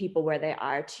meet people where they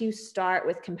are, to start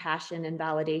with compassion and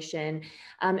validation,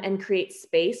 and create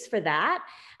space for that.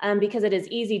 Because it is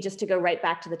easy just to go right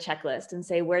back to the checklist and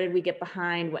say, where did we get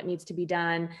behind? What needs to be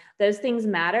done? Those things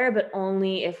matter, but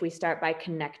only if we start by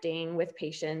connecting with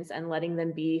patients and letting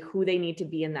them be who they need to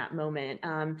be in that moment.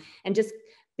 And just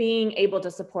being able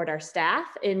to support our staff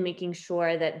in making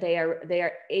sure that they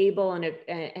are able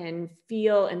and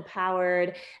feel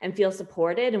empowered and feel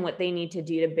supported in what they need to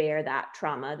do to bear that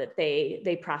trauma that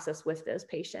they process with those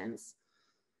patients.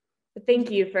 But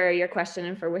thank you for your question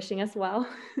and for wishing us well.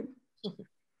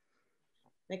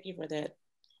 Thank you for that.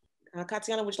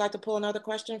 Katiana, would you like to pull another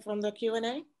question from the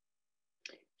Q&A?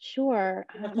 Sure.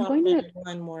 I'm going to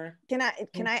one more. Can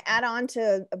I add on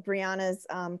to Brianna's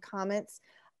comments?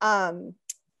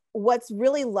 What's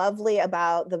really lovely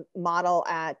about the model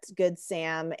at Good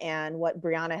Sam and what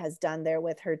Brianna has done there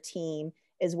with her team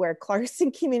is where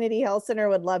Clarkson Community Health Center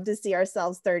would love to see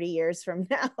ourselves 30 years from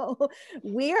now.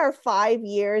 We are 5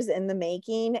 years in the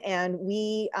making, and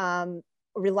we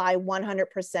rely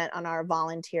 100% on our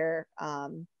volunteer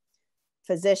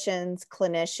physicians,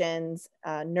 clinicians,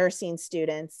 nursing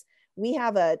students. We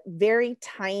have a very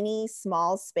tiny,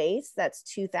 small space that's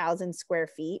 2,000 square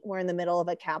feet. We're in the middle of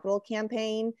a capital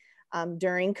campaign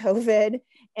during COVID,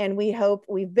 and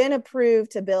we've been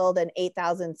approved to build an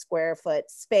 8,000 square foot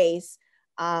space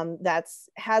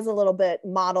has a little bit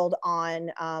modeled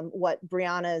on what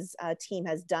Brianna's team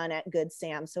has done at Good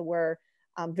Sam. So we're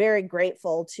very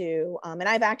grateful to, and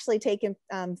I've actually taken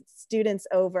students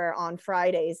over on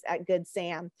Fridays at Good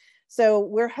Sam. So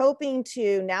we're hoping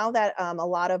to, now that a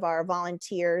lot of our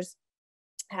volunteers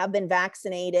have been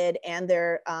vaccinated and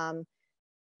their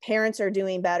parents are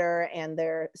doing better and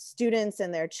their students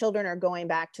and their children are going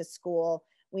back to school,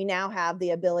 we now have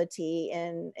the ability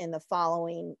in the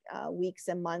following weeks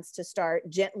and months to start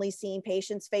gently seeing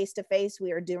patients face-to-face.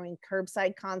 We are doing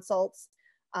curbside consults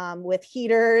with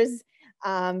heaters,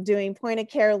 doing point of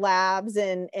care labs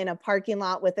in a parking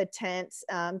lot with a tent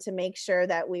to make sure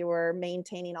that we were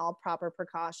maintaining all proper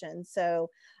precautions. So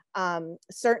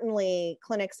certainly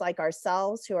clinics like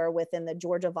ourselves who are within the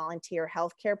Georgia Volunteer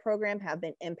Healthcare Program have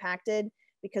been impacted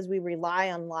because we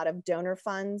rely on a lot of donor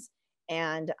funds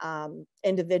and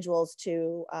individuals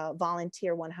to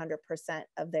volunteer 100%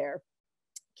 of their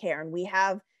care. And we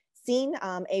have seen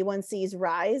A1Cs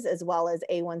rise as well as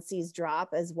A1Cs drop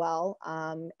as well.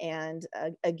 And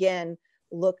again,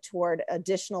 look toward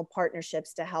additional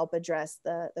partnerships to help address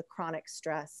the chronic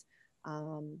stress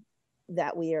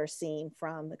that we are seeing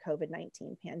from the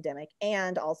COVID-19 pandemic,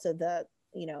 and also the,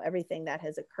 everything that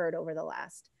has occurred over the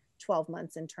last 12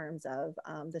 months in terms of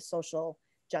the social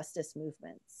justice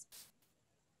movements.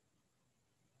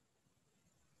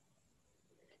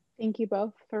 Thank you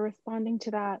both for responding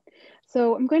to that.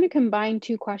 So I'm going to combine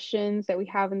two questions that we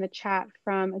have in the chat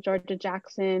from Georgia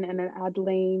Jackson and an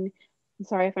Adeline, I'm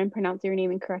sorry if I'm pronouncing your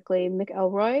name incorrectly,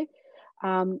 McElroy.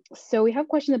 So we have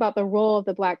questions about the role of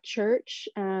the Black church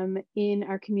in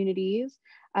our communities,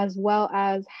 as well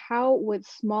as how would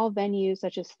small venues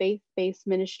such as faith-based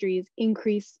ministries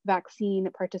increase vaccine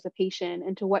participation,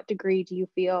 and to what degree do you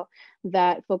feel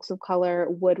that folks of color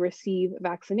would receive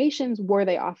vaccinations were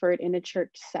they offered in a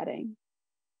church setting?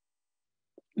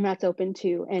 And that's open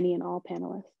to any and all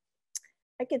panelists.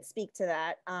 I could speak to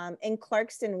that. In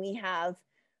Clarkston,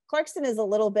 Clarkston is a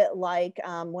little bit like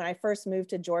when I first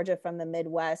moved to Georgia from the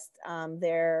Midwest,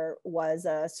 there was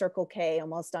a Circle K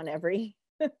almost on every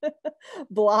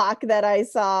block that I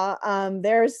saw.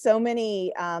 There's so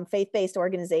many faith-based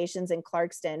organizations in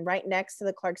Clarkston. Right next to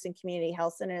the Clarkston Community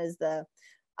Health Center is the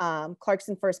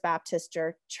Clarkston First Baptist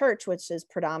Church, which is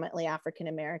predominantly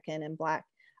African-American and Black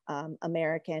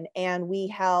American. And we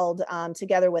held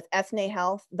together with Ethne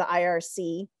Health, the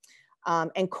IRC,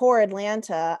 and Core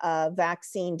Atlanta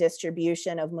vaccine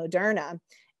distribution of Moderna.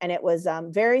 And it was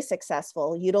very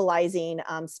successful, utilizing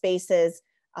spaces.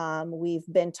 We've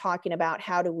been talking about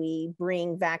how do we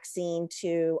bring vaccine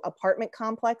to apartment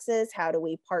complexes? How do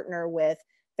we partner with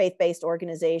faith-based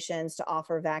organizations to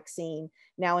offer vaccine?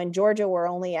 Now in Georgia, we're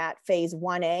only at phase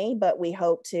 1A, but we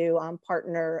hope to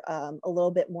partner a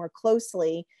little bit more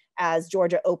closely as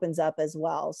Georgia opens up as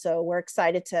well. So we're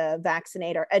excited to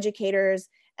vaccinate our educators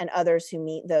and others who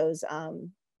meet those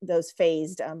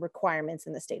phased requirements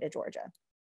in the state of Georgia.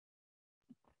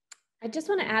 I just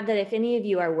want to add that if any of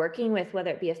you are working with,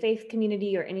 whether it be a faith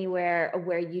community or anywhere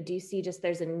where you do see just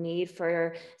there's a need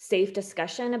for safe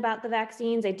discussion about the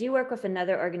vaccines, I do work with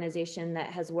another organization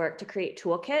that has worked to create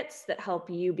toolkits that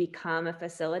help you become a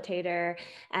facilitator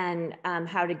and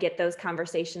how to get those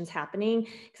conversations happening.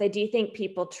 Because I do think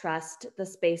people trust the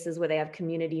spaces where they have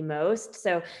community most.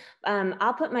 So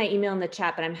I'll put my email in the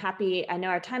chat, but I'm happy, I know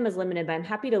our time is limited, but I'm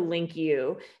happy to link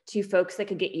you to folks that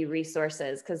could get you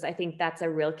resources, because I think that's a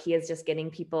real key, is just getting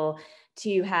people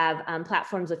to have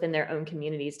platforms within their own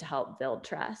communities to help build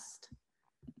trust.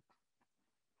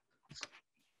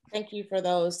 Thank you for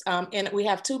those. And we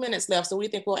have 2 minutes left, so we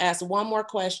think we'll ask one more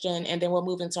question and then we'll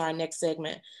move into our next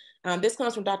segment. This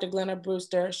comes from Dr. Glenna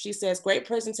Brewster. She says, great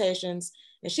presentations.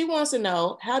 And she wants to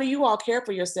know, how do you all care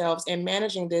for yourselves in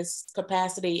managing this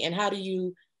capacity, and how do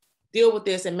you deal with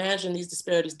this and managing these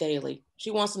disparities daily?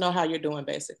 She wants to know how you're doing,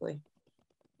 basically.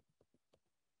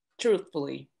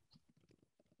 Truthfully.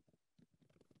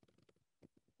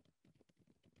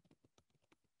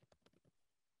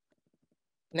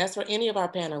 And that's for any of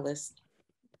our panelists.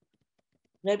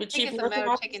 Maybe Chief Nursing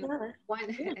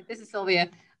Officer. This is Sylvia.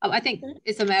 I think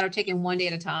it's a matter of taking one day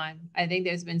at a time. I think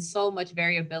there's been so much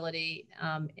variability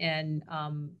in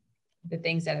the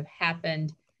things that have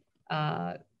happened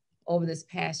over this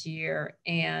past year.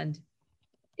 And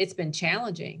it's been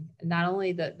challenging, not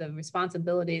only the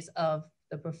responsibilities of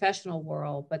the professional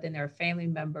world, but then there are family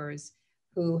members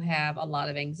who have a lot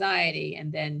of anxiety.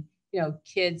 And then, you know,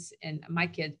 kids, and my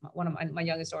kids, one of my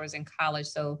youngest daughter is in college.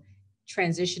 So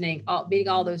transitioning, meeting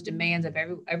all those demands of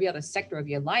every other sector of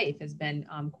your life has been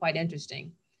quite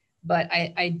interesting. But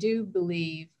I do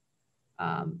believe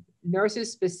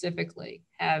nurses specifically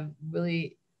have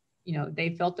really, you know, they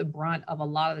felt the brunt of a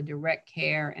lot of the direct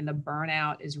care, and the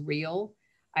burnout is real.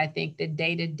 I think the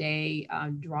day-to-day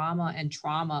drama and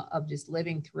trauma of just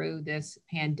living through this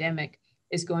pandemic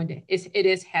is it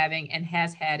is having and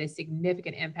has had a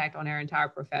significant impact on our entire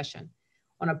profession.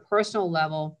 On a personal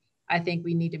level, I think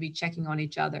we need to be checking on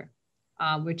each other.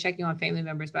 We're checking on family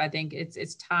members, but I think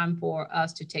it's time for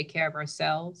us to take care of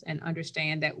ourselves and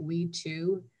understand that we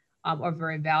too are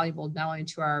very valuable, not only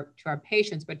to our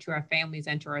patients, but to our families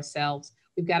and to ourselves.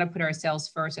 We've got to put ourselves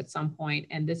first at some point,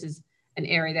 and this is an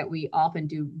area that we often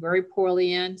do very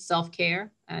poorly in,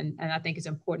 self-care. And I think it's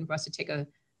important for us to take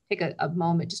a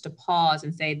moment just to pause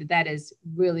and say that is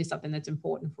really something that's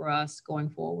important for us going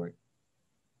forward.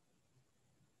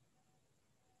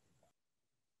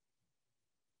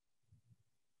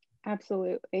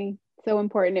 Absolutely. So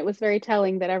important. It was very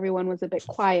telling that everyone was a bit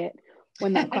quiet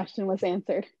when that question was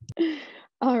answered.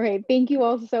 All right. Thank you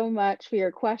all so much for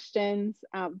your questions.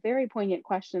 Very poignant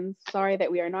questions. Sorry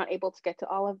that we are not able to get to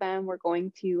all of them. We're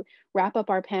going to wrap up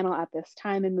our panel at this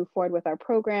time and move forward with our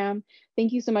program.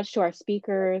 Thank you so much to our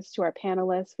speakers, to our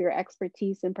panelists for your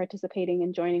expertise in participating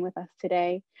and joining with us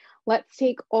today. Let's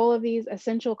take all of these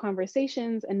essential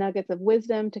conversations and nuggets of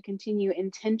wisdom to continue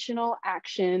intentional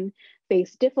action,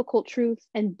 face difficult truths,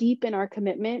 and deepen our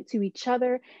commitment to each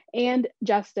other and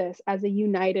justice as a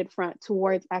united front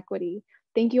towards equity.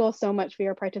 Thank you all so much for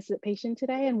your participation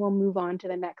today, and we'll move on to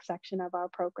the next section of our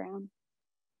program.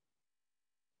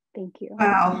 Thank you.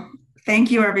 Wow.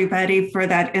 Thank you, everybody, for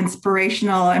that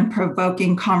inspirational and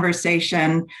provoking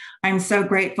conversation. I'm so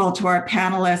grateful to our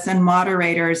panelists and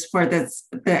moderators for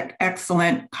the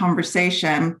excellent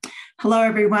conversation. Hello,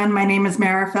 everyone. My name is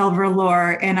Marifel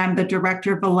Verloor, and I'm the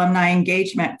Director of Alumni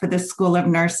Engagement for the School of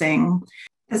Nursing.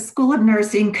 The School of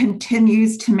Nursing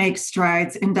continues to make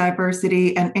strides in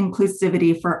diversity and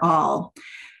inclusivity for all.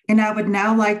 And I would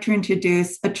now like to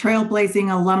introduce a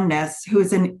trailblazing alumnus who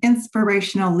is an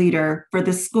inspirational leader for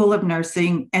the School of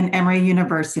Nursing and Emory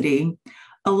University,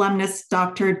 alumnus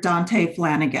Dr. Dante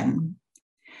Flanagan.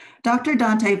 Dr.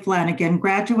 Dante Flanagan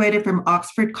graduated from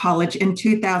Oxford College in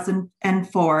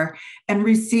 2004 and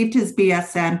received his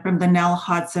BSN from the Nell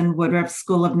Hodgson Woodruff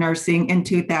School of Nursing in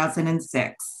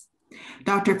 2006.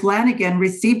 Dr. Flanagan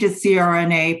received his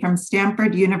CRNA from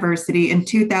Stanford University in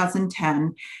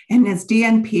 2010 and his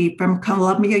DNP from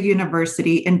Columbia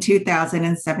University in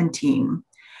 2017.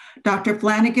 Dr.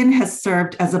 Flanagan has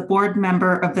served as a board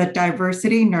member of the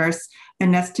Diversity Nurse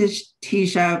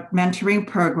Anesthesia Mentoring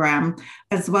Program,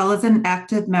 as well as an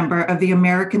active member of the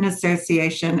American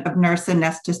Association of Nurse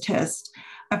Anesthetists,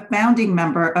 a founding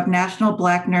member of National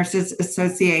Black Nurses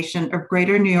Association of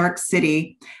Greater New York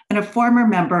City, and a former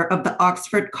member of the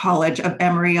Oxford College of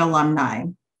Emory alumni.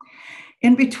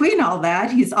 In between all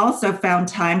that, he's also found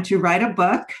time to write a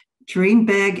book, Dream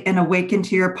Big and Awaken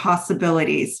to Your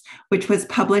Possibilities, which was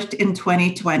published in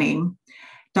 2020.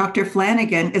 Dr.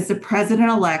 Flanagan is the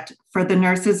president-elect for the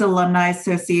Nurses Alumni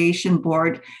Association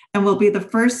Board and will be the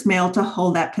first male to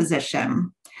hold that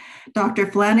position.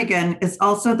 Dr. Flanagan is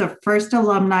also the first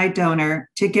alumni donor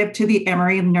to give to the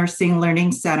Emory Nursing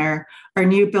Learning Center, our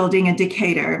new building in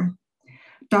Decatur.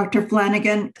 Dr.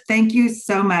 Flanagan, thank you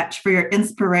so much for your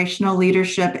inspirational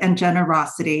leadership and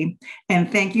generosity,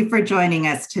 and thank you for joining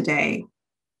us today.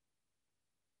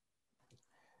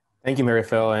 Thank you, Mary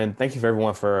Phil, and thank you for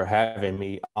everyone for having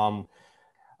me.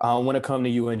 I want to come to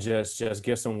you and just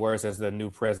give some words as the new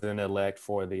president-elect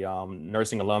for the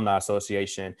Nursing Alumni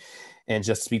Association, and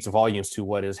just speak volumes to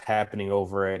what is happening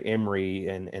over at Emory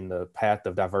and the path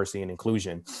of diversity and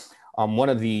inclusion. One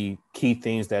of the key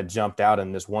things that jumped out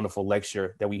in this wonderful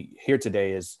lecture that we hear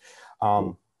today is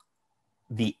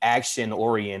the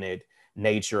action-oriented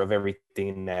nature of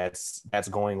everything that's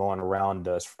going on around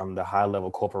us, from the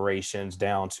high-level corporations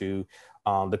down to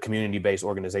the community-based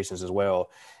organizations as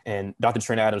well. And Dr.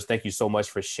 Trent Adams, thank you so much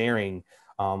for sharing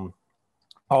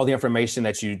all the information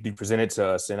that you presented to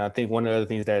us. And I think one of the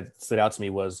things that stood out to me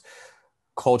was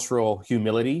cultural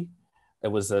humility. It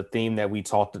was a theme that we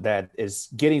talked that is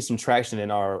getting some traction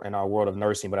in our world of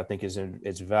nursing, but I think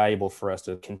it's valuable for us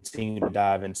to continue to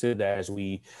dive into that as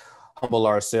we humble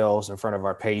ourselves in front of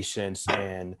our patients,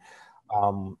 and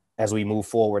as we move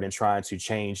forward and trying to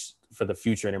change for the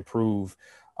future and improve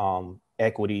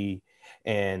equity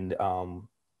and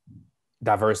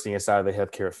diversity inside of the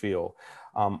healthcare field.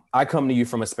 I come to you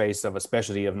from a space of a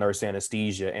specialty of nurse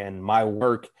anesthesia, and my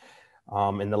work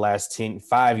in the last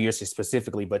 5 years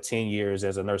specifically, but 10 years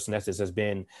as a nurse anesthetist has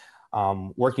been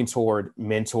working toward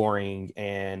mentoring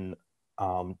and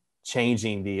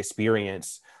changing the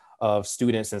experience of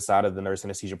students inside of the nurse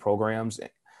anesthesia programs.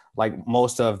 Like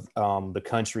most of the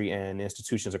country and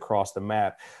institutions across the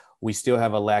map, we still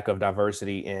have a lack of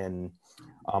diversity in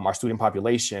our student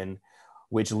population,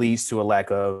 which leads to a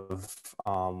lack of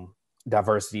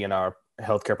diversity in our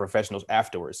healthcare professionals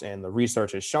afterwards. And the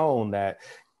research has shown that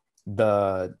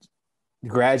the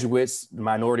graduates,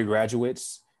 minority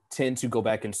graduates, tend to go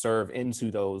back and serve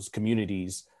into those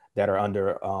communities that are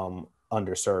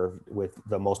underserved with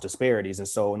the most disparities. And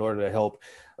so in order to help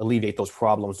alleviate those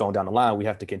problems on down the line, we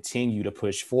have to continue to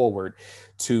push forward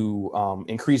to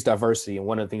increase diversity. And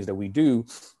one of the things that we do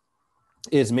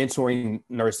is mentoring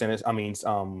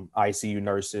ICU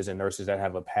nurses and nurses that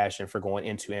have a passion for going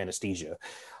into anesthesia.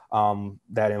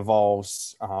 That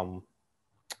involves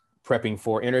prepping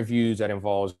for interviews, that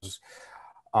involves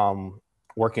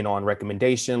working on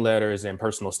recommendation letters and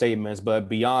personal statements. But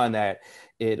beyond that,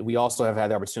 we also have had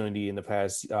the opportunity in the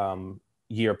past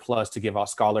year plus to give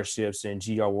out scholarships and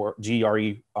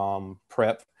GRE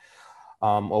prep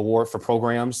award for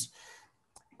programs.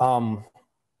 One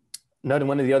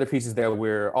of the other pieces that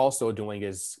we're also doing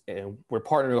is we're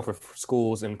partnering up with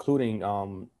schools, including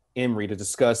Emory, to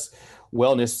discuss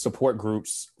wellness support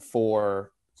groups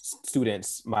for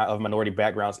students of minority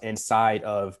backgrounds inside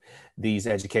of these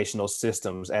educational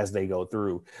systems as they go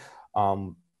through.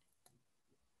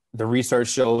 The research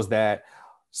shows that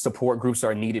support groups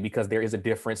are needed because there is a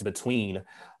difference between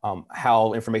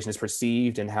how information is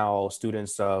perceived and how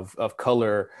students of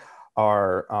color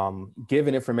are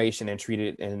given information and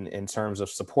treated in terms of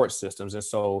support systems. And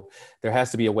so there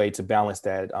has to be a way to balance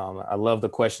that. I love the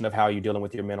question of how you're dealing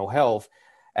with your mental health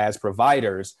as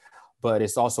providers, but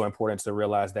it's also important to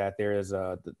realize that there is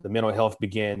the mental health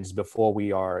begins before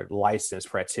we are licensed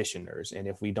practitioners. And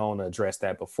if we don't address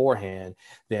that beforehand,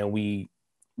 then we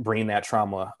bring that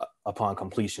trauma upon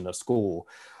completion of school.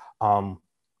 One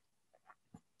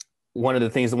of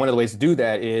the ways to do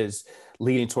that is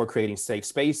leading toward creating safe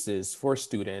spaces for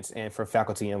students and for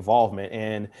faculty involvement.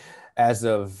 And as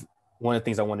of one of the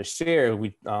things I want to share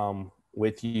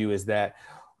with you is that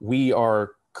we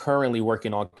are currently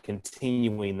working on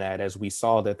continuing that, as we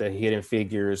saw that the Hidden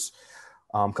Figures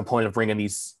component of bringing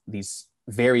these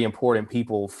very important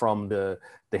people from the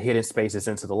hidden spaces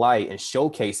into the light and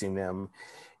showcasing them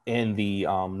in the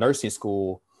nursing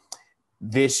school.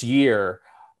 This year,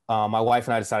 my wife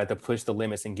and I decided to push the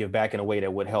limits and give back in a way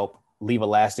that would help leave a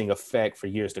lasting effect for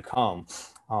years to come.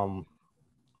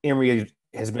 Emory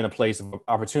has been a place of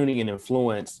opportunity and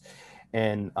influence,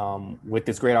 and with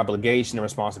this great obligation and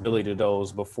responsibility to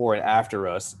those before and after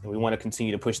us. And we want to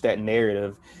continue to push that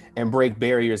narrative and break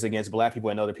barriers against Black people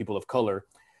and other people of color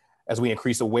as we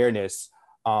increase awareness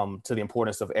to the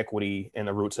importance of equity and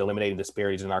the route to eliminating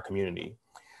disparities in our community.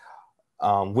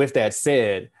 With that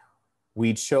said,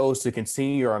 we chose to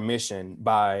continue our mission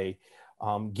by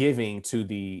giving to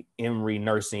the Emory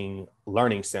Nursing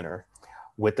Learning Center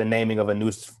with the naming of a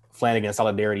new Flanagan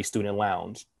Solidarity Student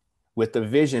Lounge, with the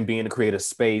vision being to create a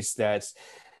space that's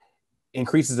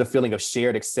increases a feeling of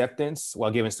shared acceptance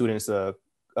while giving students a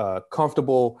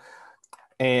comfortable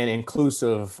and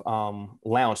inclusive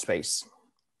lounge space.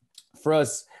 For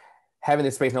us, having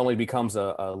this space not only becomes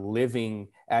a living,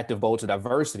 active bowl to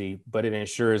diversity, but it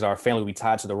ensures our family will be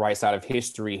tied to the right side of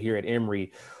history here at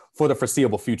Emory for the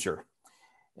foreseeable future.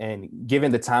 And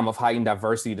given the time of heightened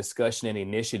diversity discussion and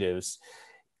initiatives,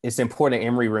 it's important that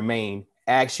Emory remain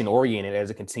action-oriented as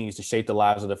it continues to shape the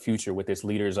lives of the future with its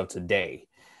leaders of today.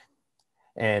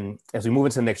 And as we move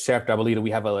into the next chapter, I believe that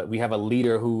we have a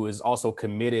leader who is also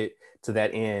committed to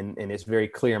that end, and it's very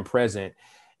clear and present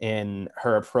in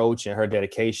her approach and her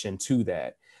dedication to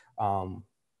that. And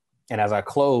as I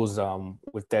close,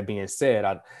 with that being said,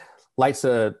 I'd like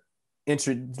to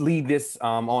lead this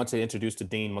on to introduce to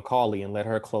Dean McCauley and let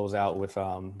her close out with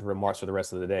the remarks for the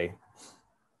rest of the day.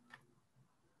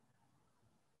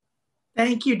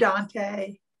 Thank you,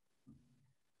 Dante.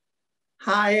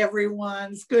 Hi,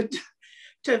 everyone. It's good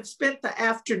to have spent the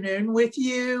afternoon with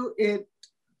you.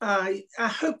 I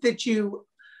hope that you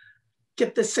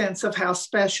get the sense of how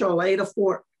special Ada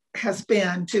Fort has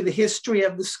been to the history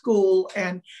of the school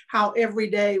and how every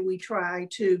day we try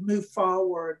to move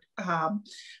forward,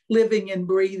 living and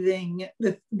breathing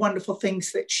the wonderful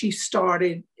things that she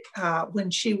started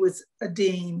when she was a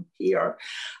dean here.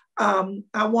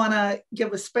 I want to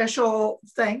give a special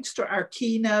thanks to our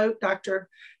keynote, Dr.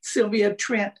 Sylvia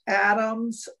Trent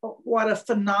Adams. What a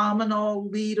phenomenal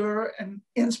leader and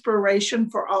inspiration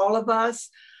for all of us.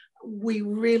 We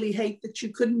really hate that you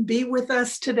couldn't be with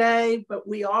us today, but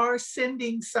we are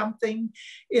sending something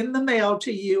in the mail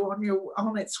to you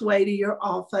on its way to your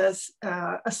office,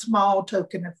 a small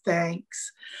token of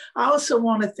thanks. I also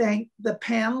want to thank the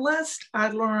panelists. I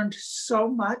learned so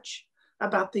much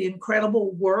about the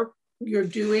incredible work you're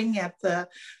doing at the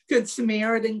Good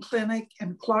Samaritan Clinic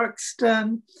in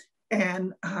Clarkston,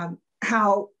 and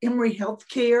how Emory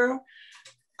Healthcare,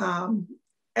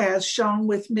 as shown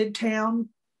with Midtown,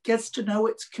 gets to know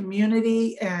its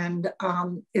community and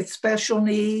its special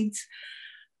needs.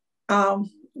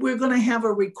 We're going to have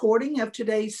a recording of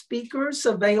today's speakers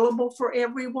available for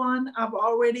everyone. I've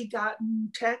already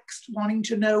gotten text wanting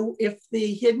to know if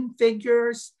the Hidden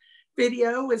Figures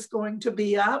video is going to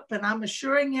be up, and I'm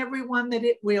assuring everyone that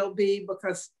it will be,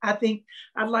 because I think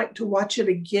I'd like to watch it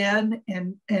again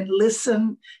and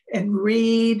listen and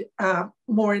read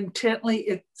more intently.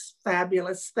 It's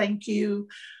fabulous. Thank you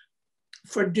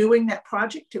for doing that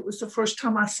project. It was the first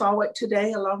time I saw it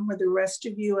today, along with the rest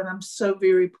of you, and I'm so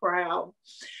very proud.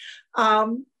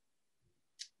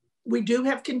 We do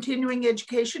have continuing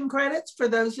education credits for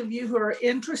those of you who are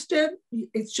interested.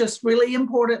 It's just really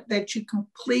important that you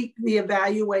complete the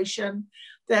evaluation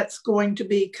that's going to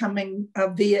be coming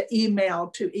via email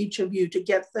to each of you to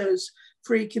get those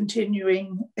free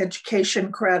continuing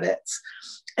education credits.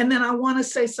 And then I want to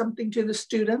say something to the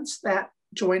students that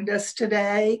joined us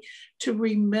today, to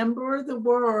remember the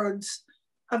words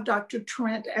of Dr.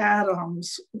 Trent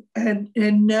Adams and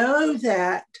know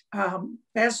that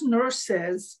as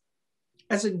nurses,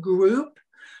 as a group,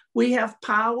 we have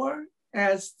power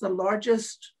as the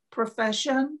largest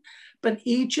profession, but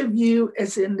each of you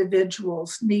as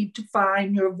individuals need to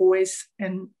find your voice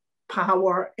and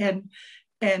power and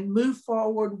move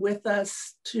forward with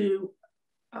us to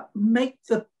make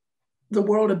the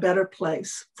world a better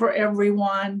place for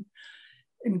everyone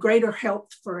and greater health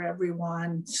for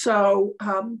everyone. So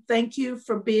thank you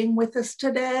for being with us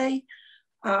today.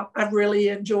 I've really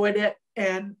enjoyed it,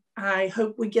 and I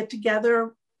hope we get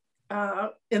together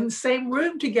in the same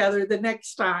room together the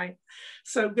next time.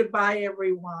 So goodbye,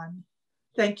 everyone.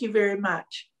 Thank you very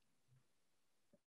much.